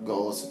score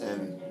goals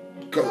and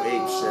go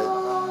ape shit.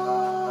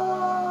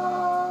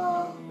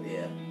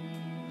 Yeah.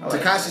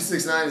 Tekashi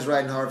 6ix9ine is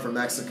riding hard for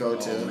Mexico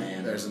too. Oh,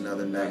 man. There's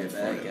another nugget for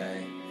that him.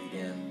 guy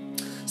again.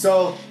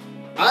 So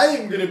I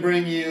am gonna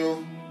bring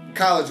you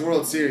College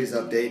World Series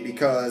update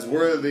because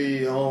we're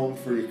the home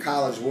for your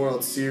College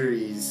World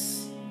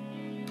Series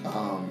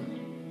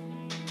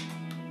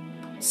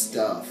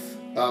stuff.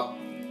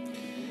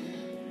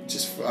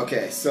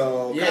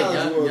 So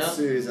College World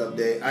Series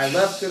update. I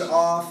left it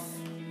off.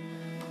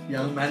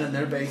 Young men in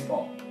their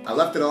baseball. I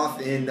left it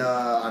off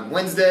on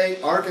Wednesday.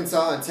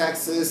 Arkansas and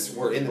Texas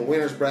were in the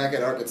winners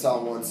bracket.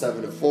 Arkansas won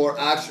 7-4.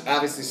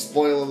 Obviously,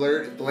 spoiler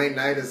alert: if Blaine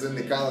Knight is in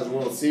the College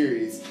World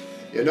Series,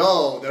 you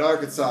know that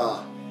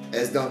Arkansas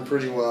has done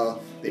pretty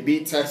well. They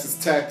beat Texas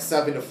Tech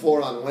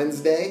 7-4 on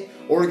Wednesday.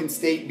 Oregon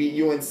State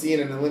beat UNC in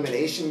an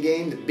elimination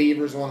game. The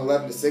Beavers won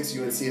 11-6.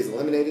 UNC is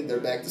eliminated. They're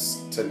back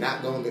to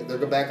not going.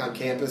 They're back on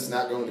campus,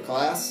 not going to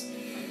class.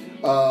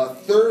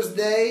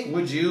 Thursday.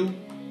 Would you?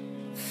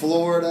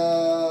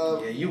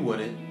 Florida. Yeah, you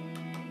wouldn't.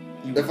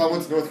 If I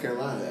went to North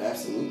Carolina,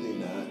 absolutely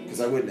not, because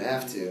I wouldn't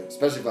have to,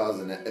 especially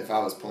if I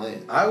was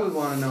playing. I would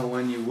want to know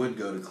when you would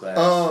go to class.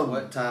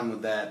 What time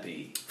would that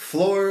be?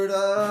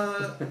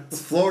 Florida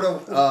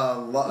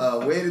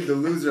weighted the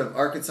loser of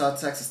Arkansas,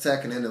 Texas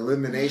Tech in an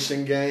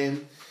elimination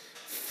game.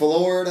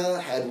 Florida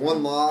had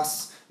one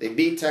loss. They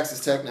beat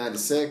Texas Tech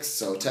 9-6,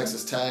 so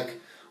Texas Tech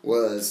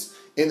was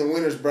in the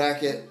winners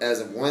bracket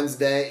as of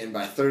Wednesday, and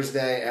by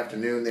Thursday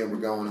afternoon they were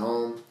going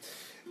home.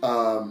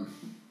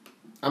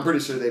 I'm pretty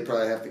sure they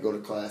probably have to go to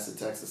class at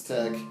Texas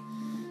Tech.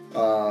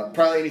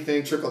 Probably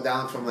anything trickle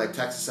down from like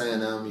Texas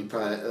A&M. You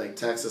probably like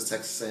Texas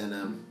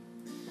A&M,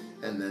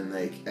 and then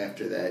like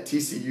after that,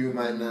 TCU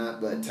might not,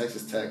 but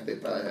Texas Tech they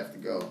probably have to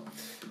go.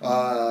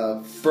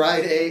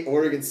 Friday,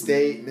 Oregon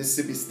State,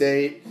 Mississippi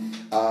State.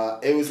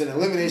 It was an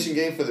elimination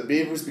game for the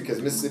Beavers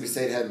because Mississippi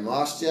State hadn't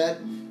lost yet,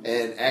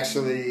 and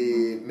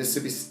actually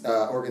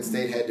Oregon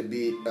State had to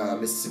beat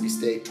Mississippi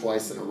State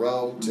twice in a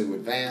row to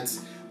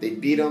advance. They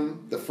beat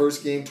them the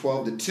first game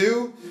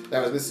 12-2.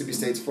 That was Mississippi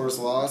State's first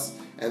loss.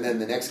 And then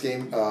the next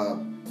game,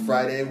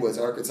 Friday, was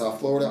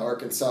Arkansas-Florida.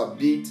 Arkansas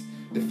beat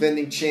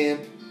defending champ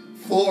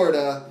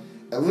Florida,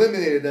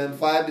 eliminated them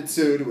 5-2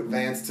 to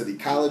advance to the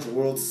College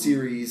World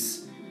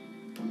Series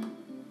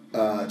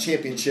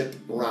championship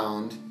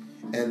round.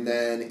 And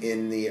then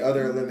in the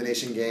other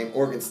elimination game,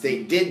 Oregon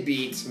State did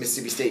beat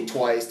Mississippi State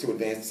twice to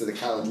advance to the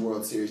College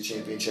World Series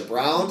championship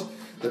round.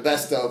 The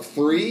best of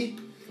three.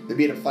 They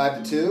beat them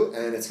 5-2,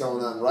 and it's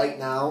going on right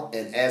now.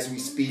 And as we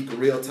speak,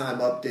 real-time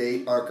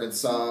update,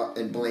 Arkansas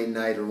and Blaine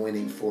Knight are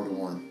winning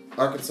 4-1.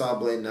 Arkansas,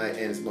 Blaine Knight,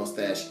 and his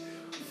mustache,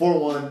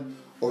 4-1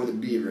 over the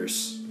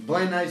Beavers.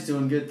 Blaine Knight's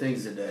doing good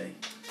things today.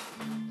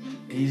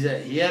 He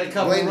had a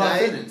couple Blaine rough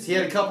Knight? innings. He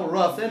had a couple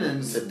rough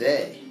innings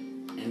Today.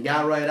 and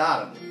got right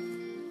out of it.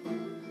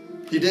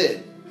 He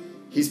did.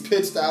 He's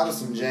pitched out of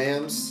some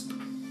jams.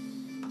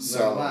 You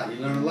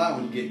learn a lot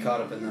when you get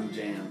caught up in them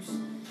jams.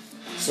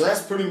 So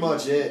that's pretty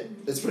much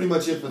it. That's pretty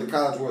much it for the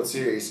College World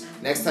Series.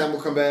 Next time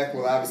we'll come back,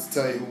 we'll obviously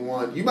tell you who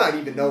won. You might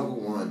even know who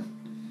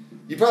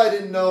won. You probably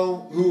didn't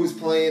know who was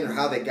playing or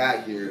how they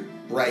got here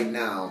right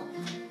now.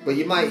 But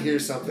you might hear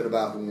something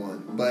about who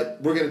won. But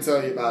we're going to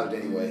tell you about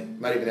it anyway.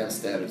 Might even have a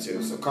stat or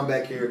two. So come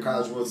back here,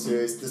 College World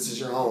Series. This is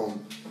your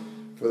home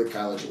for the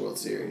College World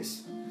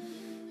Series.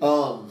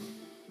 Time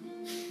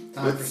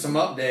for some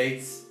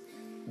updates.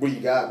 What do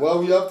you got? Well,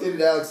 we updated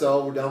Alex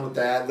O. We're done with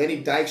that.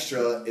 Lenny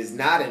Dykstra is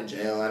not in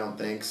jail, I don't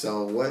think.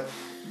 So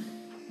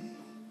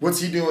what's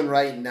he doing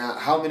right now?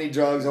 How many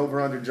drugs, over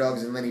under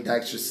drugs in Lenny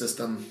Dykstra's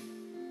system?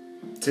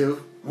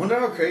 2? I wonder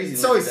how crazy.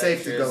 It's always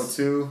safe to go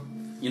 2.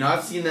 You know,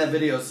 I've seen that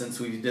video since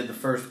we did the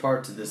first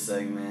part to this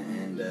segment,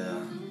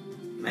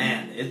 and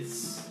man,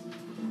 it's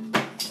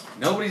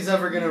nobody's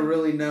ever gonna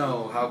really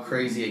know how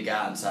crazy it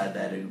got inside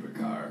that Uber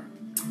car.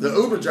 The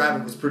Uber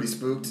driver was pretty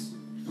spooked.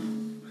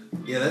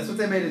 Yeah, that's what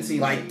they made it seem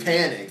Like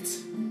panicked.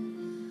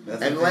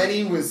 And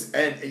Lenny was,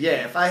 and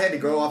yeah, if I had to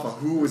go off of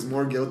who was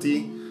more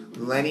guilty,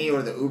 Lenny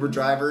or the Uber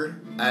driver,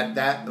 at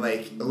that,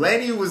 like,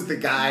 Lenny was the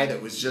guy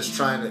that was just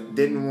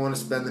didn't want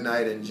to spend the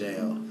night in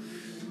jail.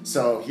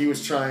 So he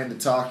was trying to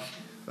talk,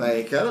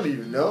 like, I don't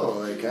even know,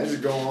 like, I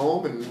just go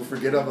home and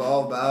forget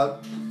all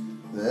about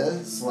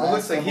this. It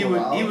looks like he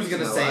was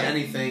gonna say life.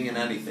 anything and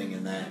anything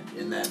in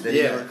that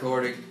video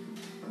recording.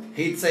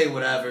 He'd say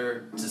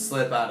whatever to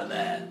slip out of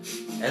that,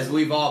 as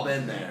we've all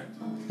been there.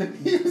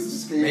 He was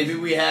just Maybe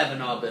we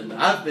haven't all been there.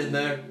 I've been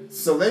there.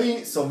 So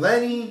Lenny's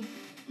doing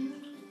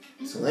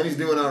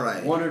all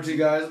right. One or two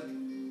guys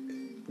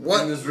in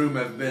this room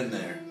have been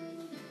there,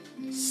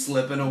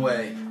 slipping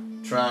away,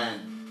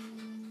 trying.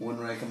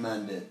 Wouldn't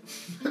recommend it.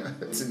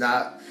 It's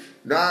not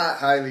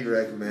highly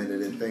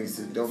recommended,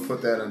 and don't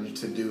put that on your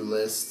to-do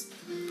list.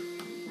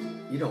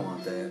 You don't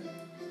want that.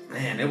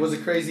 Man, it was a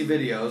crazy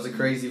video. It was a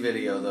crazy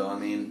video, though. I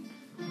mean,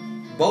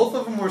 both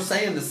of them were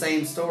saying the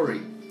same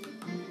story.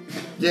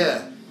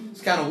 Yeah.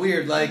 It's kind of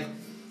weird. Like,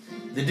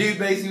 the dude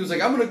basically was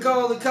like, I'm going to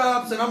call the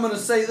cops and I'm going to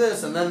say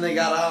this. And then they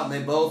got out and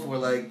they both were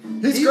like,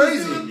 He's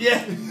crazy.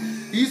 Yeah.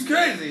 He's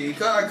crazy.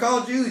 I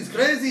called you. He's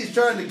crazy. He's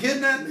trying to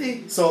kidnap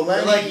me. So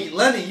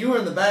Lenny, you were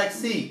in the back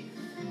seat.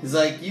 He's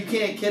like, you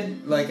can't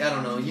kid. Like, I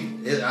don't know. I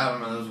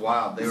don't know. It was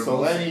wild. They were So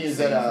both Lenny is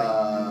at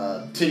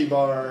a titty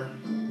bar.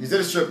 He's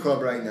at a strip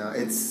club right now.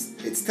 It's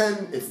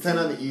 10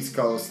 on the East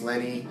Coast.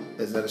 Lenny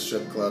is at a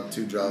strip club.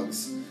 2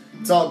 drugs.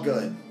 It's all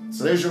good.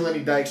 So there's your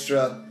Lenny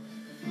Dykstra.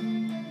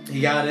 He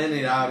got in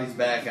and out. He's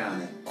back on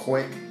it.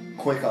 Quick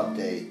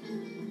update.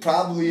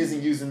 Probably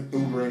isn't using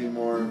Uber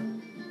anymore.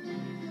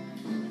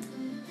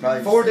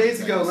 Probably 4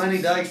 days ago, Lenny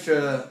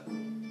Dykstra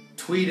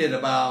tweeted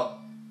about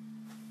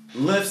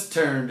Lyft's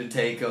turn to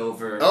take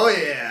over. Oh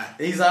yeah.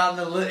 He's on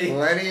the Lyft.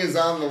 Lenny is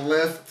on the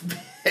Lyft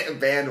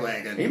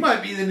bandwagon. He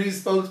might be the new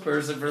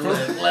spokesperson for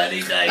Lyft.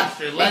 Lenny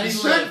Dykstra. Lenny He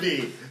Lyft. should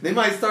be. They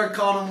might start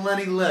calling him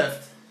Lenny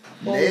Lyft.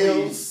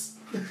 Nails.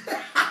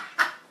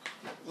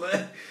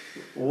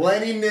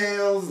 Lenny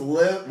Nails,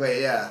 Lyft.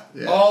 Wait, yeah.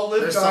 All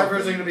Lyft There's drivers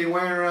are something. going to be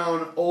wearing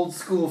around old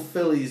school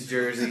Phillies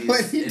jerseys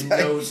Lenny in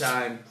no Dykstra.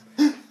 time.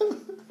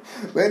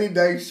 Lenny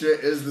Dykstra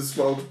is the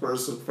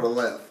spokesperson for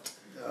Lyft.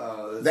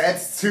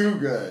 That's too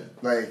good.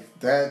 Like,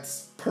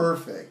 that's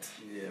perfect.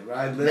 Yeah,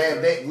 ride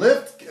Lyft. Man,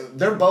 Lyft,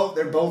 they're both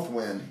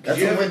win. That's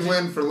you a have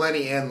win-win for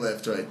Lenny and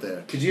Lyft right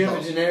there. Could you have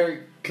a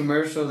generic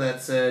commercial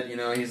that said, you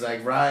know, he's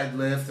like, ride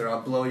Lyft or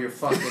I'll blow your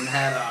fucking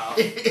hat off?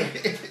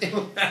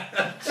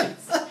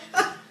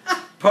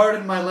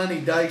 Pardon my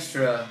Lenny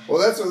Dykstra. Well,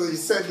 that's what he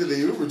said to the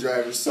Uber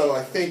driver. So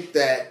I think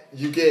that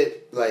you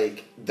get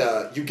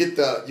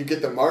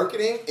the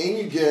marketing and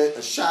you get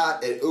a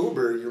shot at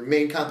Uber, your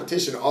main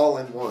competition, all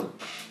in one.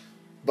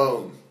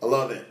 Boom! I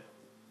love it.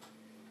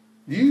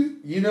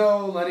 You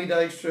know Lenny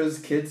Dykstra's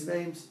kids'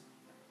 names?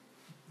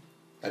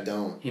 I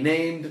don't. He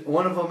named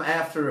one of them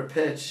after a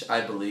pitch,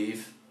 I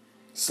believe.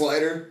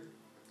 Slider.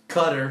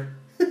 Cutter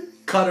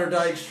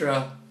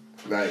Dykstra.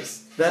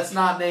 Nice. That's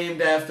not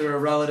named after a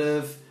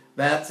relative.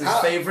 That's his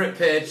favorite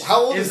pitch.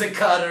 How old is a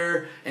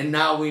cutter, and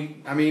now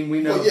we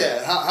know. Well,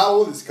 yeah. How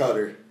old is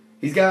Cutter?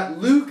 He's got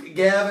Luke,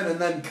 Gavin,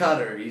 and then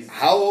Cutter.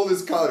 How old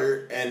is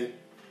Cutter, and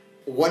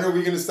when are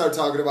we going to start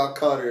talking about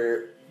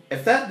Cutter?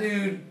 If that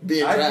dude,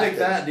 being I'd drafted. pick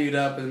that dude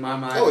up in my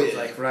mind.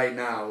 Like right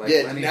now. Like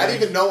yeah, Lenny not Dykstra.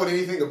 even knowing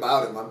anything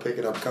about him, I'm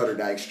picking up Cutter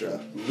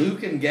Dykstra.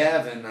 Luke and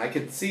Gavin, I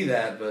could see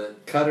that,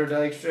 but Cutter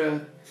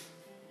Dykstra,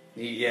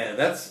 yeah,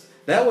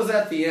 that was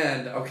at the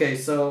end. Okay,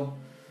 so,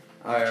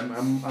 all right,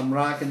 I'm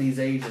rocking these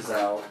ages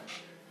out,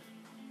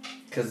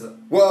 cause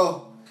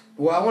well,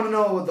 I want to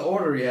know what the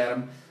order he had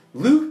him.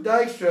 Luke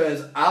Dykstra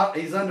is out;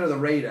 he's under the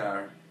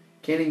radar.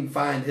 Can't even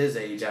find his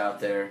age out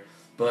there.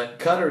 But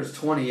Cutter's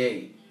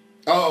 28.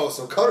 Oh,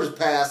 so Cutter's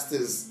past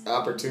his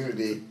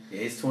opportunity.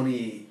 Yeah, he's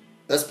 28.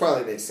 That's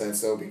probably makes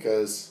sense though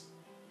because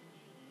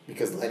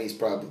Lenny's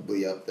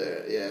probably up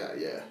there.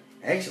 Yeah.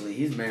 Actually,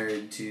 he's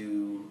married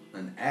to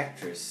an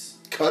actress.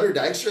 Cutter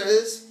Dykstra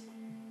is?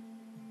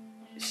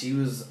 She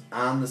was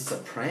on The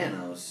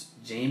Sopranos.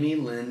 Jamie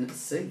Lynn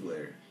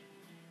Sigler.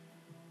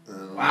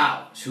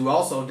 Wow. Who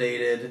also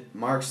dated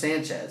Mark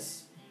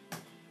Sanchez.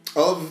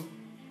 Of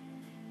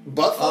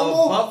Butt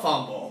Fumble? Of Butt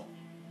Fumble.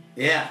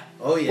 Yeah.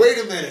 Oh, yeah. Wait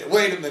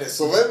a minute.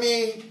 So let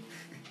me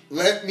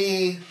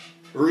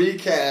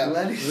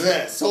recap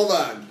this. Hold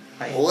on.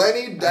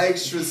 Lenny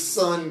Dykstra's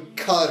son,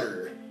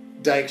 Cutter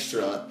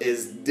Dykstra,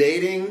 is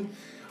dating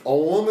a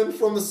woman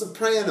from The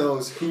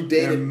Sopranos who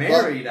dated... They're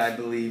married, I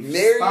believe.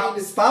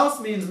 Married.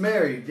 Spouse means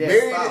married.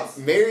 Yeah, spouse.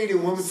 Married a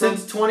woman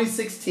Since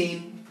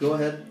 2016. Go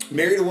ahead.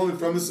 Married a woman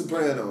from The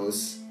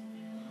Sopranos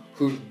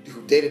who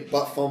dated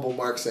Butt Fumble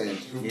Mark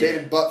Sanchez. Who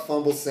dated Butt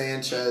Fumble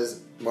Sanchez,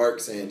 Mark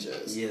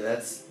Sanchez. Yeah,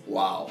 that's...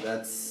 Wow.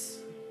 That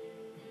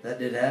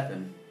did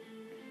happen.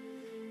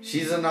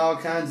 She's in all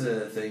kinds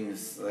of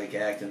things, like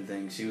acting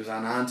things. She was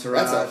on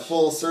Entourage. That's a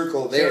full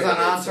circle there. She was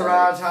on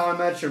Entourage, How I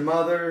Met Your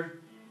Mother.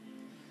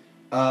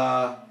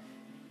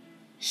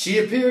 She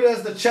appeared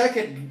as the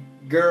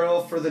check-it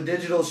girl for the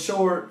digital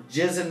short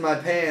Jizz in My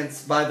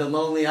Pants by The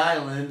Lonely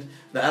Island,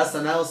 the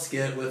SNL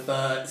skit with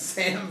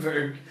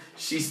Sandberg.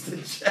 She's the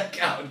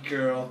checkout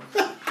girl.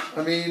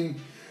 I mean,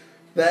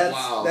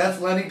 that's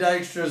Lenny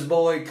Dykstra's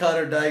boy,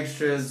 Cutter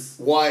Dykstra's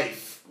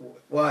wife.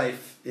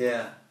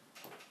 Yeah.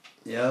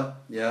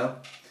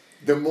 Yep.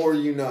 The more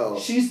you know.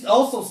 She's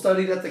also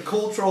studied at the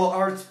Cultural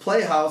Arts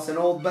Playhouse in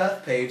Old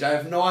Bethpage. I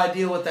have no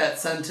idea what that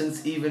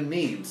sentence even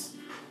means.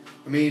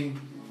 I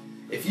mean,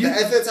 if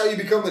that's how you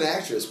become an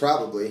actress,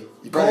 probably.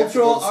 You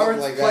Cultural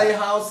Arts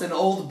Playhouse in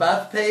Old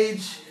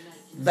Bethpage.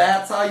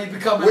 That's how you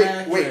become an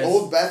actress. Wait,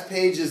 Old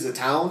Bethpage is a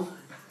town?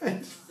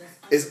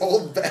 Is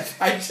Old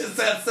Bethpage? I just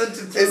that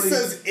sentence. It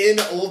says in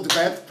Old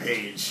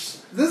Bethpage.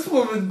 This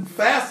woman,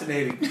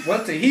 fascinating.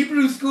 Went to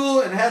Hebrew school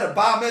and had a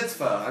bar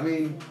mitzvah. I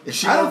mean... Is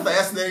she more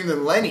fascinating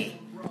than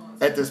Lenny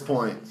at this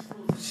point?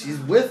 She's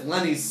with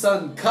Lenny's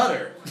son,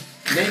 Cutter.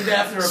 Named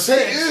after a She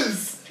fish.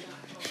 is!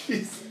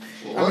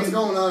 What's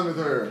going on with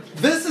her?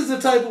 This is the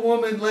type of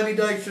woman Lenny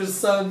Dykstra's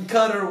son,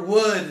 Cutter,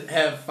 would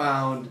have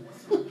found.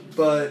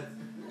 But,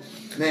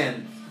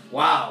 man,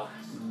 wow.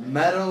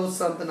 Meadow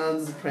something on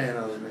The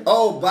Sopranos. Man.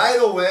 Oh, by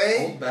the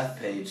way... Old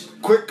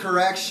Bethpage. Quick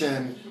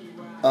correction.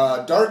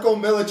 Darko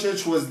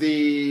Milicic was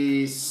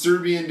the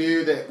Serbian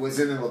dude that was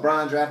in the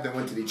LeBron draft that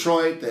went to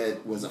Detroit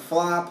that was a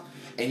flop.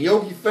 And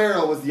Yogi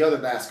Ferrell was the other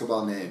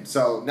basketball name.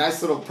 So,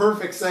 nice little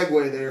perfect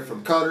segue there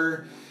from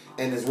Cutter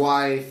and his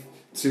wife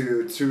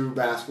to two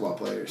basketball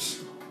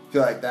players. I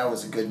feel like that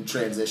was a good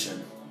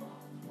transition.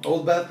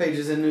 Old Bethpage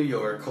is in New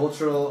York.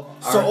 Cultural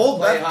Old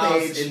Playhouse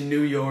Bethpage in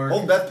New York.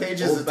 Old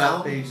Bethpage is a town?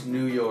 Old Bethpage,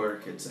 New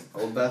York. It's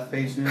Old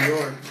Bethpage, New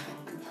York.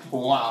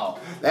 Wow.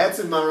 That's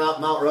in my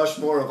Mount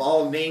Rushmore of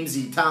all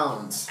namesy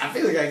towns. I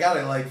feel like I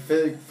gotta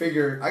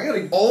figure. I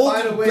gotta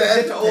find a way to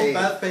get to Old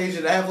Bethpage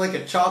and have like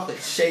a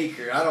chocolate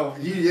shaker. I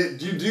don't. You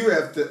do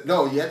have to.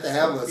 No, you have to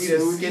have a eat a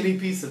skinny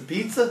piece of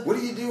pizza. What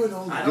do you do in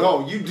Old?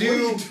 No, you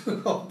do.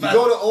 You go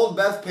to Old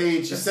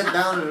Bethpage. You sit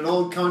down in an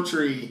old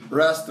country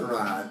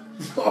restaurant,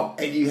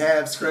 and you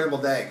have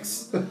scrambled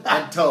eggs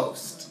and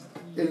toast,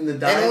 in the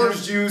diner, and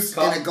orange juice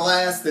in a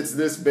glass that's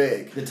this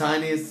big. The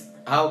tiniest.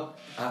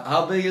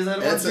 How big is that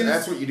orange juice?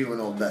 That's what you do in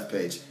Old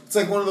Bethpage. It's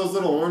like one of those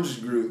little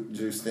orange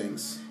juice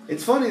things.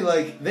 It's funny,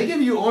 like, they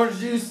give you orange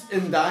juice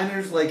in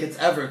diners like it's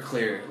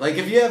Everclear. Like,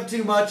 if you have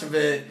too much of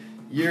it,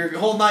 your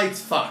whole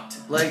night's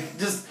fucked. Like,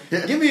 just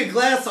give me a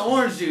glass of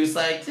orange juice.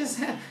 Like, just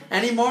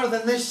any more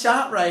than this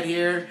shot right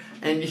here,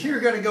 and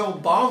you're going to go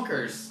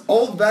bonkers.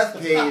 Old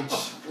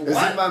Bethpage is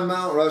in my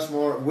Mount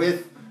Rushmore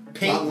with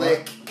Paint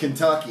Lick,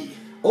 Kentucky.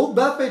 Old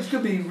Bethpage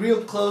could be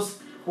real close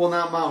Well,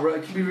 not Mount.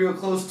 It could be real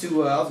close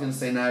to. I was gonna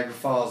say Niagara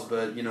Falls,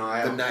 but you know,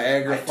 I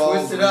Falls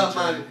twisted up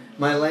region.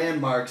 my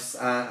landmarks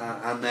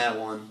on that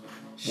one.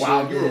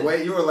 Wow, Sure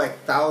you were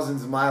like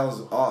thousands of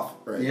miles off,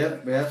 right?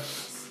 Yep.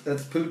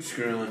 That's pooch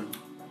screwing.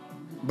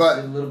 But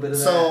Did a little bit of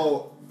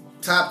so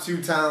top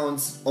 2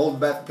 towns: Old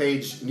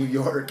Bethpage, New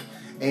York,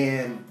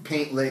 and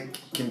Paint Lick,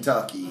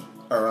 Kentucky,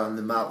 are on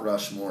the Mount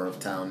Rushmore of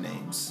town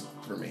names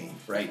for me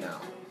right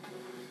now.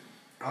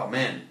 Oh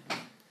man,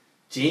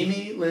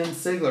 Jamie Lynn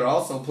Sigler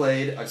also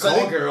played a So I call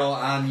think- girl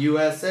on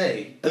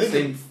USA. I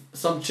think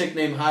Some chick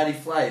named Heidi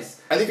Fleiss.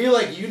 I think- feel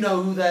like you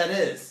know who that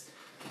is.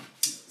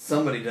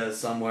 Somebody does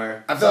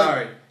somewhere. I feel like-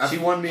 Sorry, she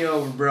won me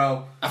over,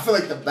 bro. I feel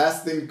like the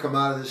best thing to come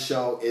out of this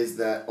show is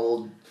that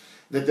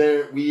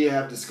we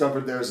have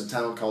discovered there's a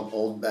town called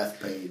Old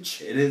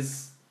Bethpage. It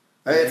is.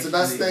 Hey, it's the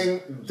best Actually-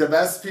 thing, the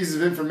best piece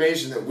of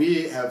information that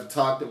we have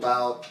talked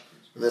about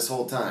this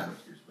whole time.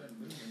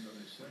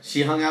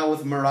 She hung out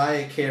with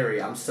Mariah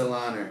Carey. I'm still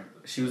on her.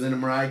 She was in a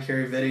Mariah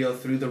Carey video,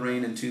 Through the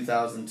Rain, in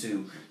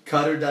 2002.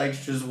 Cutter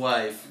Dykstra's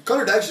wife.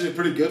 Cutter Dykes did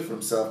pretty good for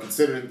himself,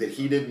 considering that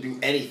he didn't do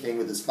anything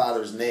with his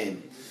father's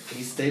name.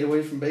 He stayed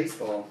away from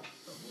baseball.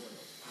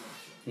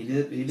 He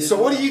did.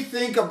 So what do you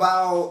think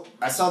about...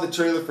 I saw the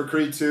trailer for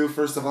Creed 2.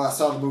 First of all, I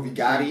saw the movie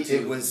Gotti. Creed 2.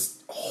 It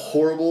was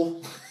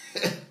horrible.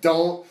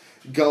 Don't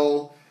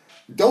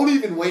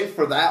even wait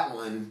for that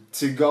one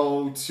to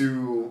go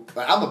to...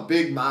 I'm a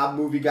big mob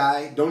movie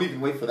guy. Don't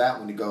even wait for that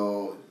one to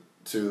go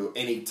to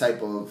any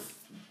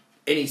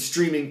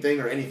streaming thing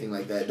or anything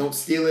like that. Don't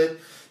steal it.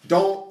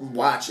 Don't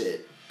watch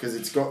it,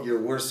 because you're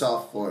worse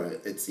off for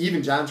it. It's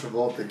even John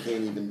Travolta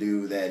can't even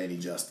do that any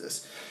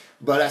justice.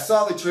 But I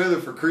saw the trailer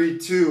for Creed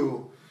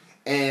 2,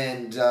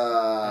 and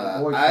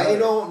I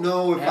don't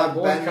know if I've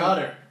been...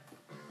 Cutter.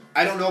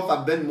 I don't know if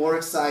I've been more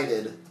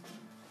excited.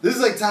 This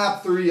is like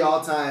top 3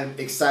 all-time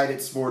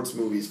excited sports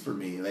movies for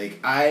me. Like,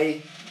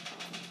 I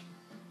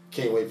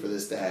can't wait for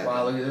this to happen.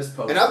 Wow, look at this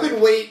poster. And I've been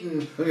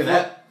waiting. Look at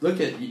that. Look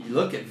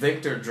at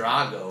Victor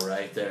Drago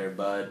right there,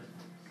 bud.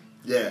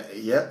 Yeah,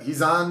 yep. He's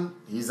on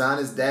his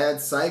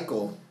dad's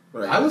cycle.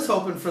 Right. I was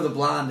hoping for the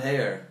blonde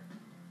hair.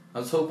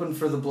 I've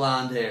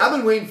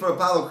been waiting for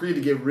Apollo Creed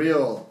to get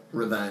real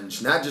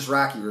revenge, not just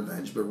Rocky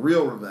revenge, but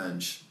real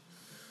revenge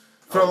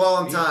for a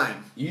long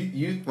time.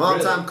 Long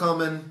Time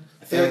coming.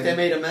 I feel like they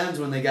made amends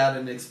when they got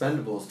in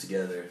Expendables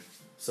together.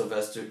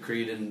 Sylvester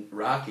Creed and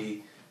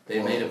Rocky,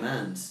 they made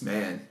amends.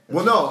 Man.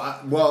 Well, no.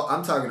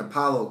 I'm talking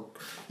Apollo.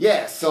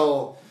 Yeah.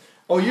 So.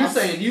 Oh, you're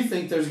saying you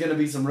think there's going to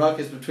be some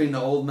ruckus between the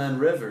old men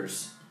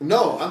Rivers?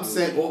 No, I'm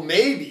saying, well,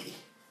 maybe.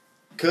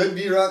 Could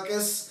be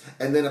ruckus,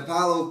 and then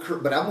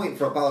but I'm waiting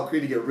for Apollo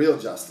Creed to get real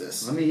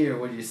justice. Let me hear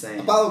what you're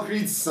saying. Apollo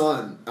Creed's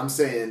son, I'm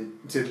saying,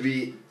 to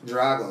be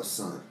Drago's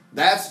son.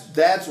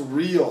 That's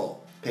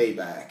real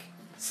payback.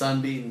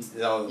 Son beating...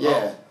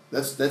 Yeah,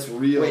 that's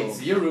real. Wait,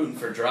 so you're rooting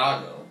for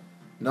Drago?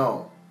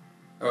 No.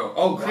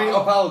 Creed,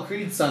 Apollo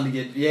Creed's son to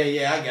get...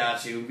 Yeah, I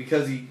got you,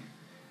 because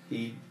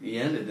he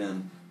ended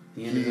him.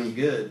 He ended him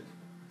good.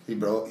 He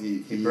broke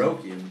him. He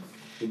broke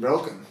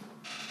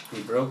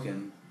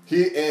him.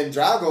 And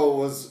Drago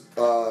was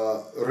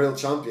a real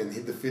champion.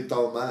 He defeated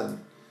all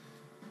man.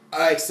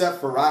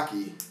 Except for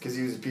Rocky, because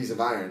he was a piece of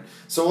iron.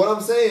 So what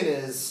I'm saying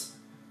is,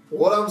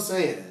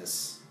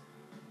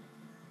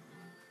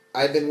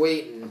 I've been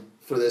waiting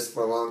for this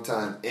for a long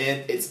time,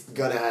 and it's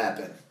gonna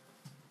happen.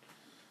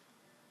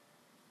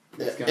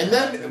 And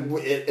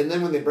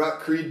then when they brought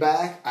Creed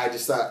back, I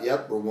just thought,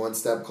 yep, we're one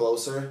step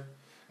closer.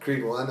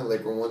 Creed 1, and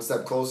we're one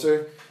step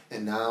closer,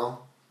 and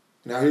now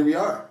here we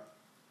are.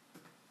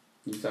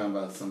 You talking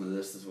about some of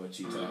this is what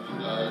you talking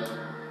about.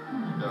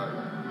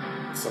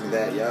 Some of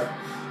that, yeah.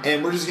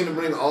 And we're just gonna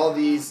bring all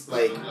these,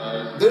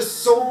 there's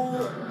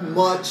so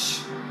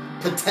much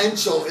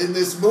potential in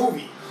this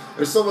movie.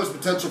 There's so much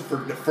potential for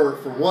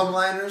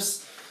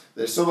one-liners.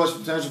 There's so much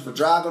potential for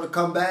Drago to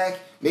come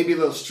back. Maybe a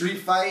little street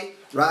fight,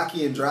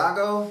 Rocky and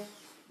Drago.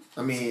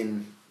 I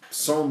mean,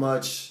 so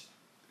much.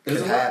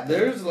 There's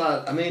a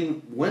lot. I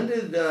mean, when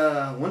did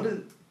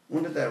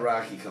that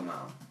Rocky come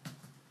out?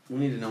 We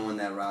need to know when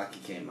that Rocky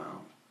came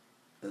out.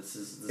 This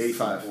is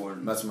 85.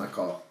 important. That's my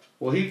call.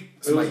 Well, it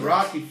was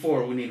Rocky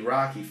 4. We need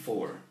Rocky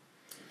 4.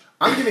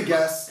 I'm gonna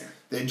guess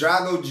that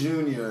Drago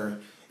Jr.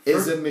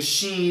 is a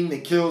machine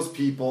that kills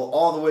people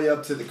all the way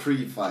up to the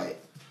Creed fight.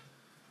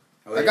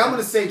 I'm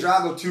gonna say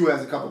Drago 2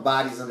 has a couple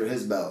bodies under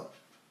his belt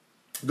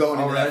going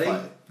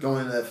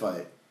into that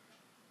fight.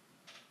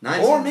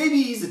 Or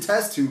maybe he's a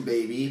test tube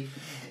baby,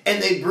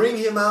 and they bring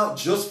him out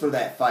just for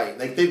that fight.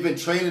 Like, they've been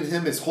training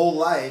him his whole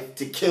life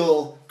to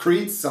kill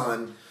Creed's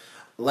son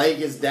like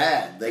his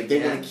dad. Like,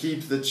 they want to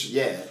keep the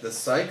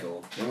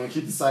cycle. They want to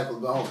keep the cycle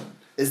going.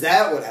 Is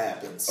that what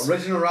happens?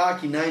 Original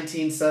Rocky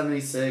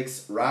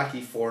 1976, Rocky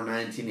 4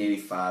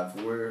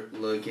 1985. We're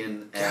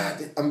looking at...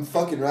 God, I'm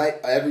fucking right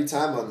every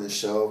time on this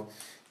show.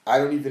 I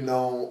don't even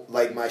know,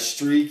 my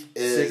streak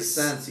is... 6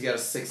 cents. You got a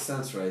 6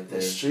 cents right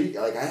there. Streak,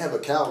 I have a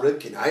Cal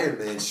Ripken Iron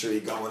Man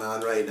streak going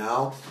on right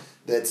now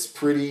that's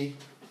pretty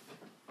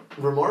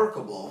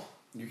remarkable.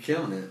 You're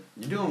killing it.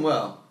 You're doing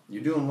well.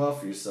 You're doing well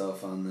for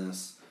yourself on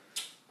this.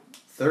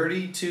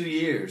 32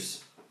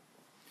 years.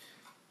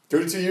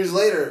 32 years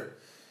later,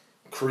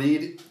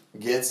 Creed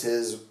gets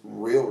his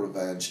real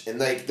revenge, and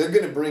like they're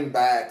gonna bring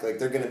back, like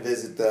they're gonna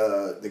visit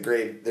the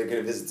grave, they're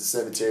gonna visit the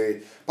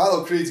cemetery.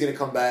 Apollo Creed's gonna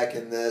come back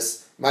in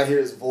this. Might hear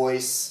his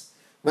voice.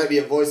 Might be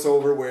a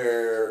voiceover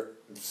where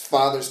his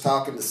father's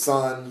talking to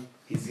son.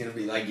 He's gonna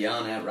be like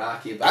yelling at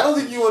Rocky about. I don't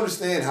think you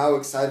understand how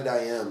excited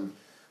I am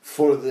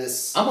for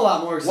this. I'm a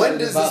lot more excited When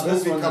does about this this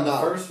movie one than come the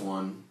out? first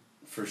one,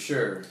 for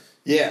sure.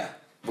 Yeah,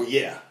 well,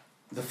 yeah.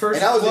 The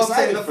first, And I was well,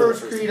 excited the for the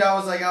first first Creed, I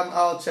was like,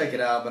 I'll check it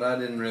out, but I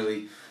didn't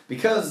really,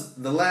 because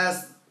the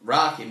last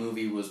Rocky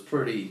movie was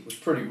pretty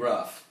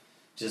rough.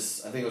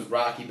 Just, I think it was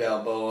Rocky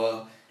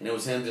Balboa, and it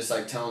was him just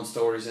like telling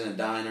stories in a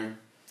diner.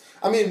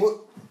 I mean,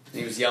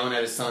 He was yelling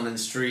at his son in the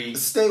street.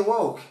 stay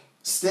woke.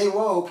 Stay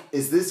woke.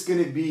 Is this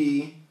gonna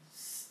be?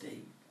 Stay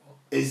woke.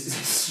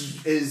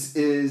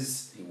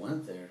 Is He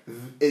went there.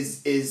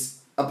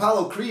 is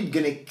Apollo Creed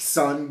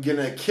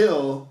gonna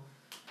kill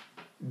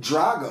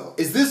Drago?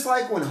 Is this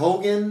like when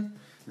Hogan?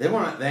 They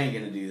ain't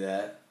gonna do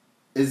that.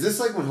 Is this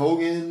like when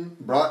Hogan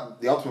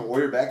brought the Ultimate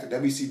Warrior back to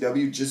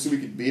WCW just so we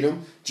could beat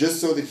him, just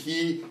so that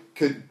he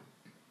could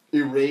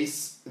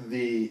erase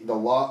the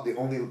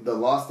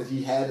loss that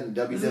he had in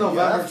WWF? This is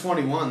November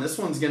 21. This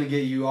one's gonna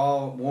get you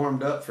all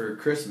warmed up for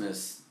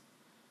Christmas.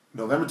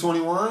 November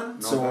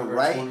 21. So we're November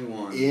right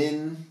 21.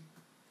 in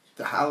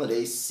the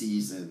holiday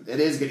season. It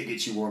is gonna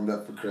get you warmed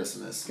up for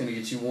Christmas. It's gonna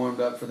get you warmed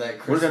up for that We're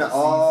Christmas gonna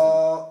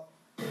all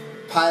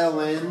pile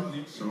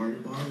in. Sorry,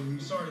 Bobby.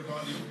 Sorry,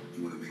 Bobby.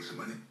 You want to make some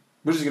money?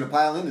 We're just gonna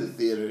pile into the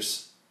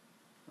theaters.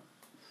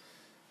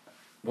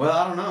 Well,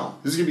 I don't know.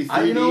 This is gonna be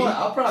 3D. You know what?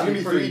 I'll probably it's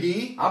be gonna be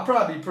pretty. 3D. I'll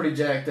probably be pretty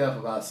jacked up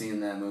about seeing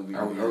that movie.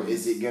 Or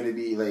is it gonna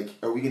be like?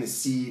 Are we gonna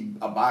see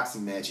a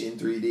boxing match in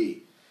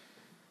 3D?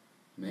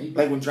 Maybe.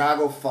 Like when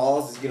Drago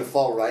falls, is he gonna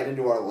fall right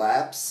into our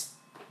laps?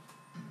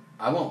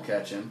 I won't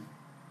catch him.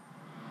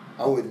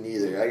 I wouldn't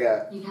either. You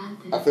got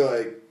this. I feel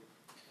like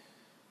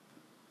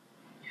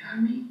You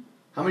heard me?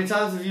 How many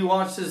times have you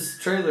watched this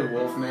trailer,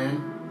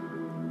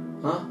 Wolfman?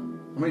 Huh?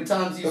 How many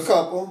times a you?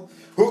 couple.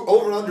 Who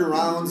over under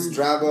rounds?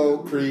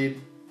 Drago,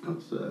 Creed,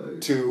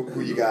 Outside. 2.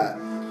 Who you got?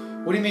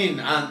 What do you mean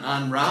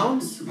on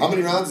rounds? How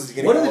many rounds is he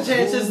gonna What go? are the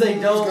chances they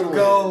Who's don't gonna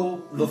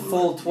go the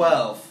full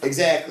 12? win?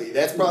 Exactly.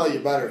 That's probably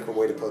a better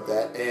way to put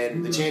that.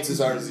 And the chances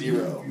are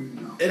 0.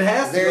 It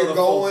has to They're go the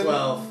full going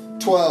 12.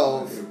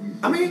 12.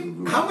 I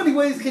mean, how many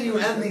ways can you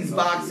end these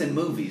boxing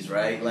movies,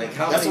 right? Like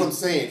how That's many? what I'm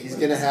saying. He's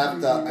gonna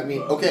have to. I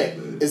mean, okay.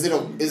 Is it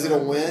a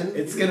win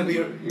It's gonna be.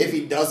 if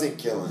he doesn't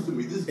kill him?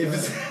 If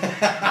it's,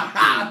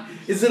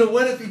 is it a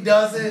win if he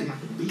doesn't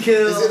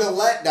kill? Is it a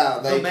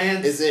letdown? Like,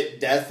 man- is it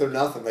death or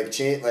nothing? Like,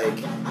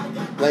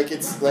 like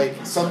it's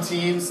like some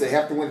teams they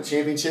have to win a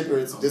championship or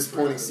it's a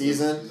disappointing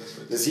season.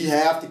 Does he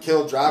have to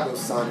kill Drago's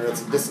son or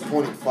it's a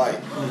disappointing fight?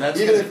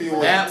 Even if he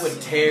wins, that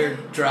would tear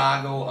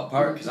Drago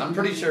apart because I'm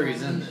pretty sure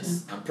he's in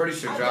this. I'm pretty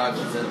sure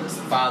Drago's in this.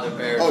 Father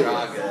Bear Oh,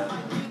 Drago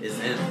yeah. is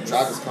in this.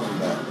 Drago's coming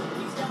back.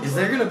 Is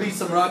there gonna be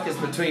some ruckus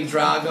between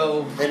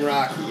Drago? And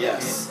Rocky,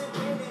 yes.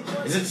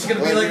 Is it just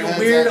gonna be Well, like your a head's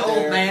weird out old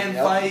there. man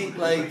Yep. fight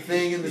like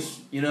thing in the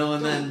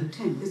and then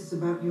Pretend this is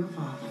about your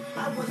father.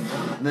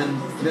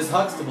 Miss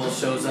Huxtable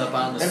shows up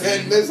on the And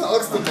scene. then Miss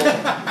Huxtable.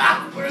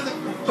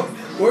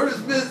 Where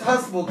does Miss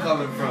Huxtable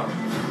coming from?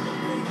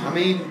 I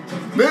mean,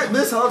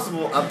 Miss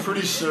Huxtable, I'm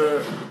pretty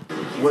sure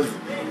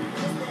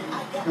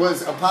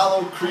was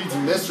Apollo Creed's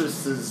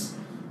mistress's.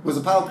 Was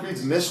Apollo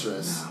Creed's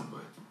mistress?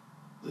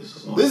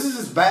 This is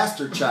his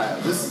bastard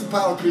child. This is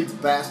Apollo Creed's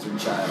bastard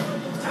child.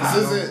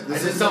 I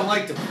just don't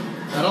like to.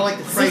 I don't like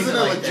to This phrase isn't it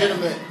a like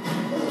legitimate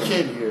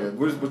kid here.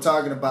 We're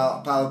talking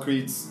about Apollo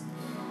Creed's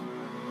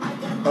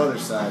other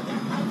side.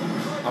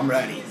 I'm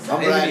ready. that. I'm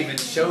They haven't ready. even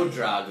showed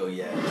Drago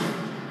yet.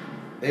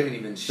 They haven't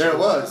even There showed it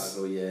was.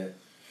 Drago yet.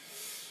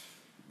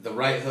 The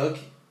right hook.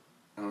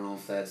 I don't know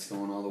if that's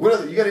going all the way. What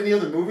other, you got any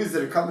other movies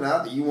that are coming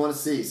out that you want to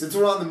see? Since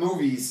we're on the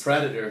movies,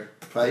 Predator.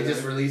 Predator. They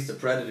just released a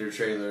Predator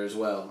trailer as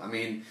well. I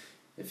mean,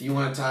 if you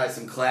want to tie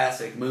some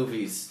classic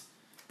movies,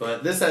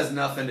 but this has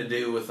nothing to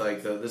do with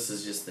like the. This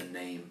is just the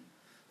name.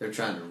 They're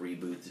trying to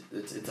reboot.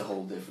 It's a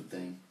whole different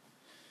thing.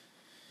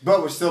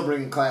 but we're still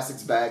bringing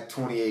classics back.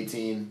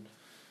 2018.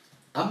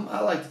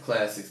 I like the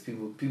classics.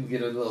 People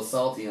get a little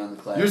salty on the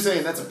classics. You're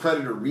saying that's a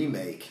Predator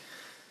remake?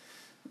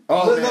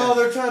 Oh But man. no,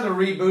 they're trying to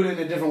reboot it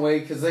in a different way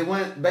because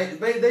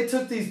they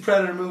took these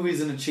Predator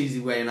movies in a cheesy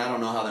way, and I don't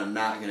know how they're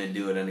not gonna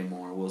do it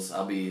anymore.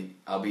 I'll be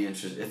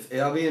interested.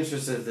 I'll be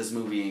interested if this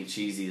movie ain't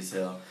cheesy as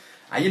hell.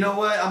 You know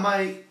what?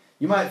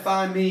 You might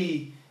find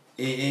me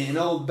in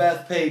Old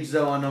Bethpage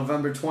though on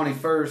November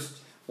 21st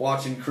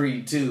watching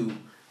Creed 2.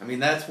 I mean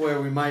that's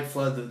where we might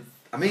flood the.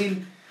 I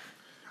mean.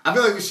 I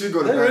feel like we should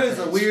go to There Bethpage. is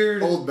a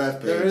weird Old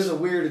Bethpage. There is a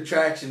weird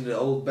attraction to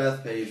Old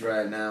Bethpage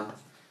right now.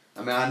 I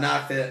mean, I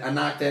knocked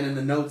that in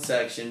the notes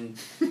section.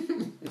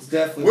 It's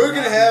definitely. We're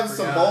gonna not have be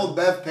some forgotten. Old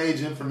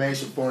Bethpage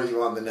information for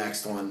you on the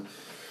next one.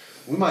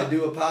 We might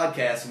do a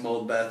podcast from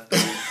Old Bethpage.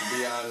 To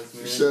be honest,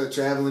 man. Sure,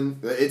 traveling.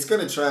 It's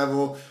gonna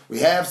travel. We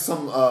have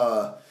some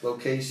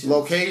Location.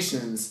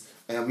 locations,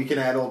 and we can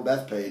add Old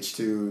Bethpage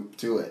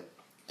to it.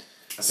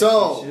 I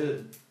So- think we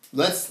should.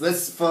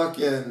 Let's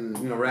fucking.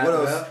 You gonna wrap what it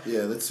else? up?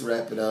 Yeah, let's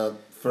wrap it up.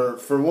 For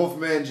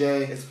Wolfman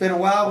J, It's been a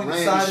while. We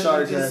Randy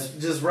decided to Sharkhead.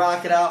 just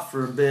rock it out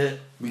for a bit.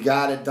 we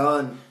got it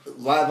done.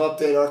 Live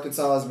update: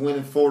 Arkansas is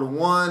winning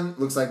 4-1.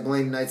 Looks like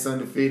Blaine Knight's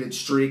undefeated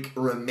streak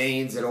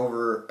remains at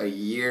over a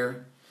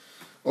year,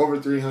 over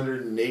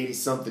 380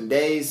 something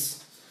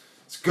days.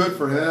 It's good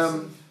for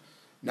him.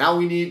 Now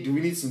we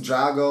need some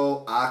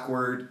Drago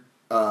awkward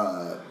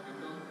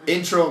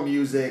intro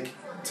music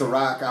to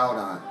rock out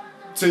on,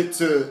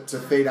 to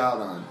fade out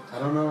on. I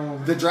don't know.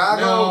 The Drago.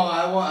 No,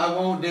 I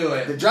won't do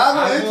it. The Drago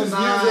I will entrance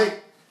not-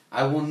 music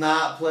I will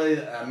not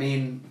play. I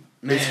mean,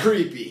 man, is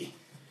creepy.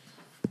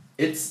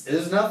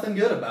 There's nothing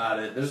good about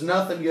it. There's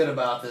nothing good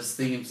about this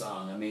theme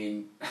song. I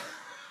mean,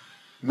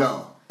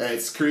 No,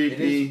 it's it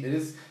creepy.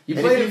 is. You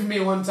And played if it you- for me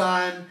one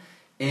time,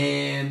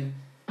 and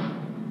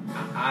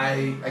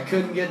I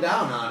couldn't get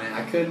down on it.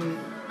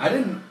 I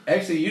didn't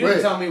actually. You didn't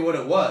Wait. tell me what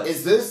it was.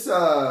 Is this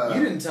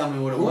you didn't tell me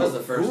what it was the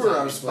first who time. are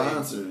our you played.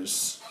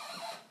 sponsors?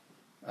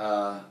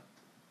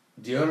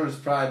 Deodorant's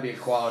probably be a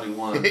quality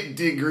one.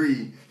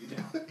 Degree.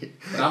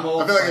 But I'm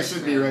old. I feel like I Spice,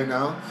 should be man. right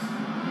now.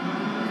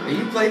 And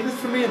you played this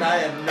for me, and I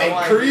have no And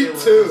idea Creed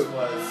what 2. this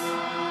was.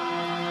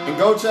 And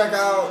go check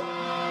out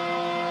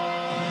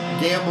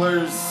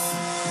Gamblers.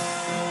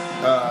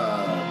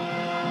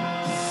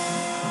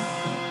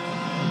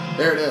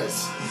 There it is.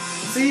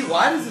 See,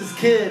 why does this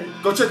kid?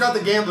 Go check out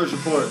the Gamblers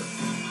Report.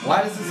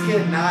 Why does this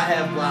kid not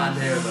have blonde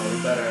hair though?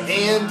 He better have some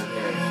And- blonde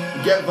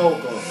hair. Get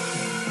vocal.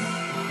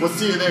 We'll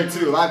see you there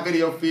too. Live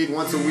video feed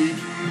once a week.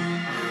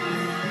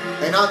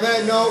 And on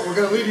that note, we're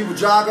gonna leave you with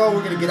Drago.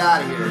 We're gonna get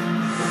out of here.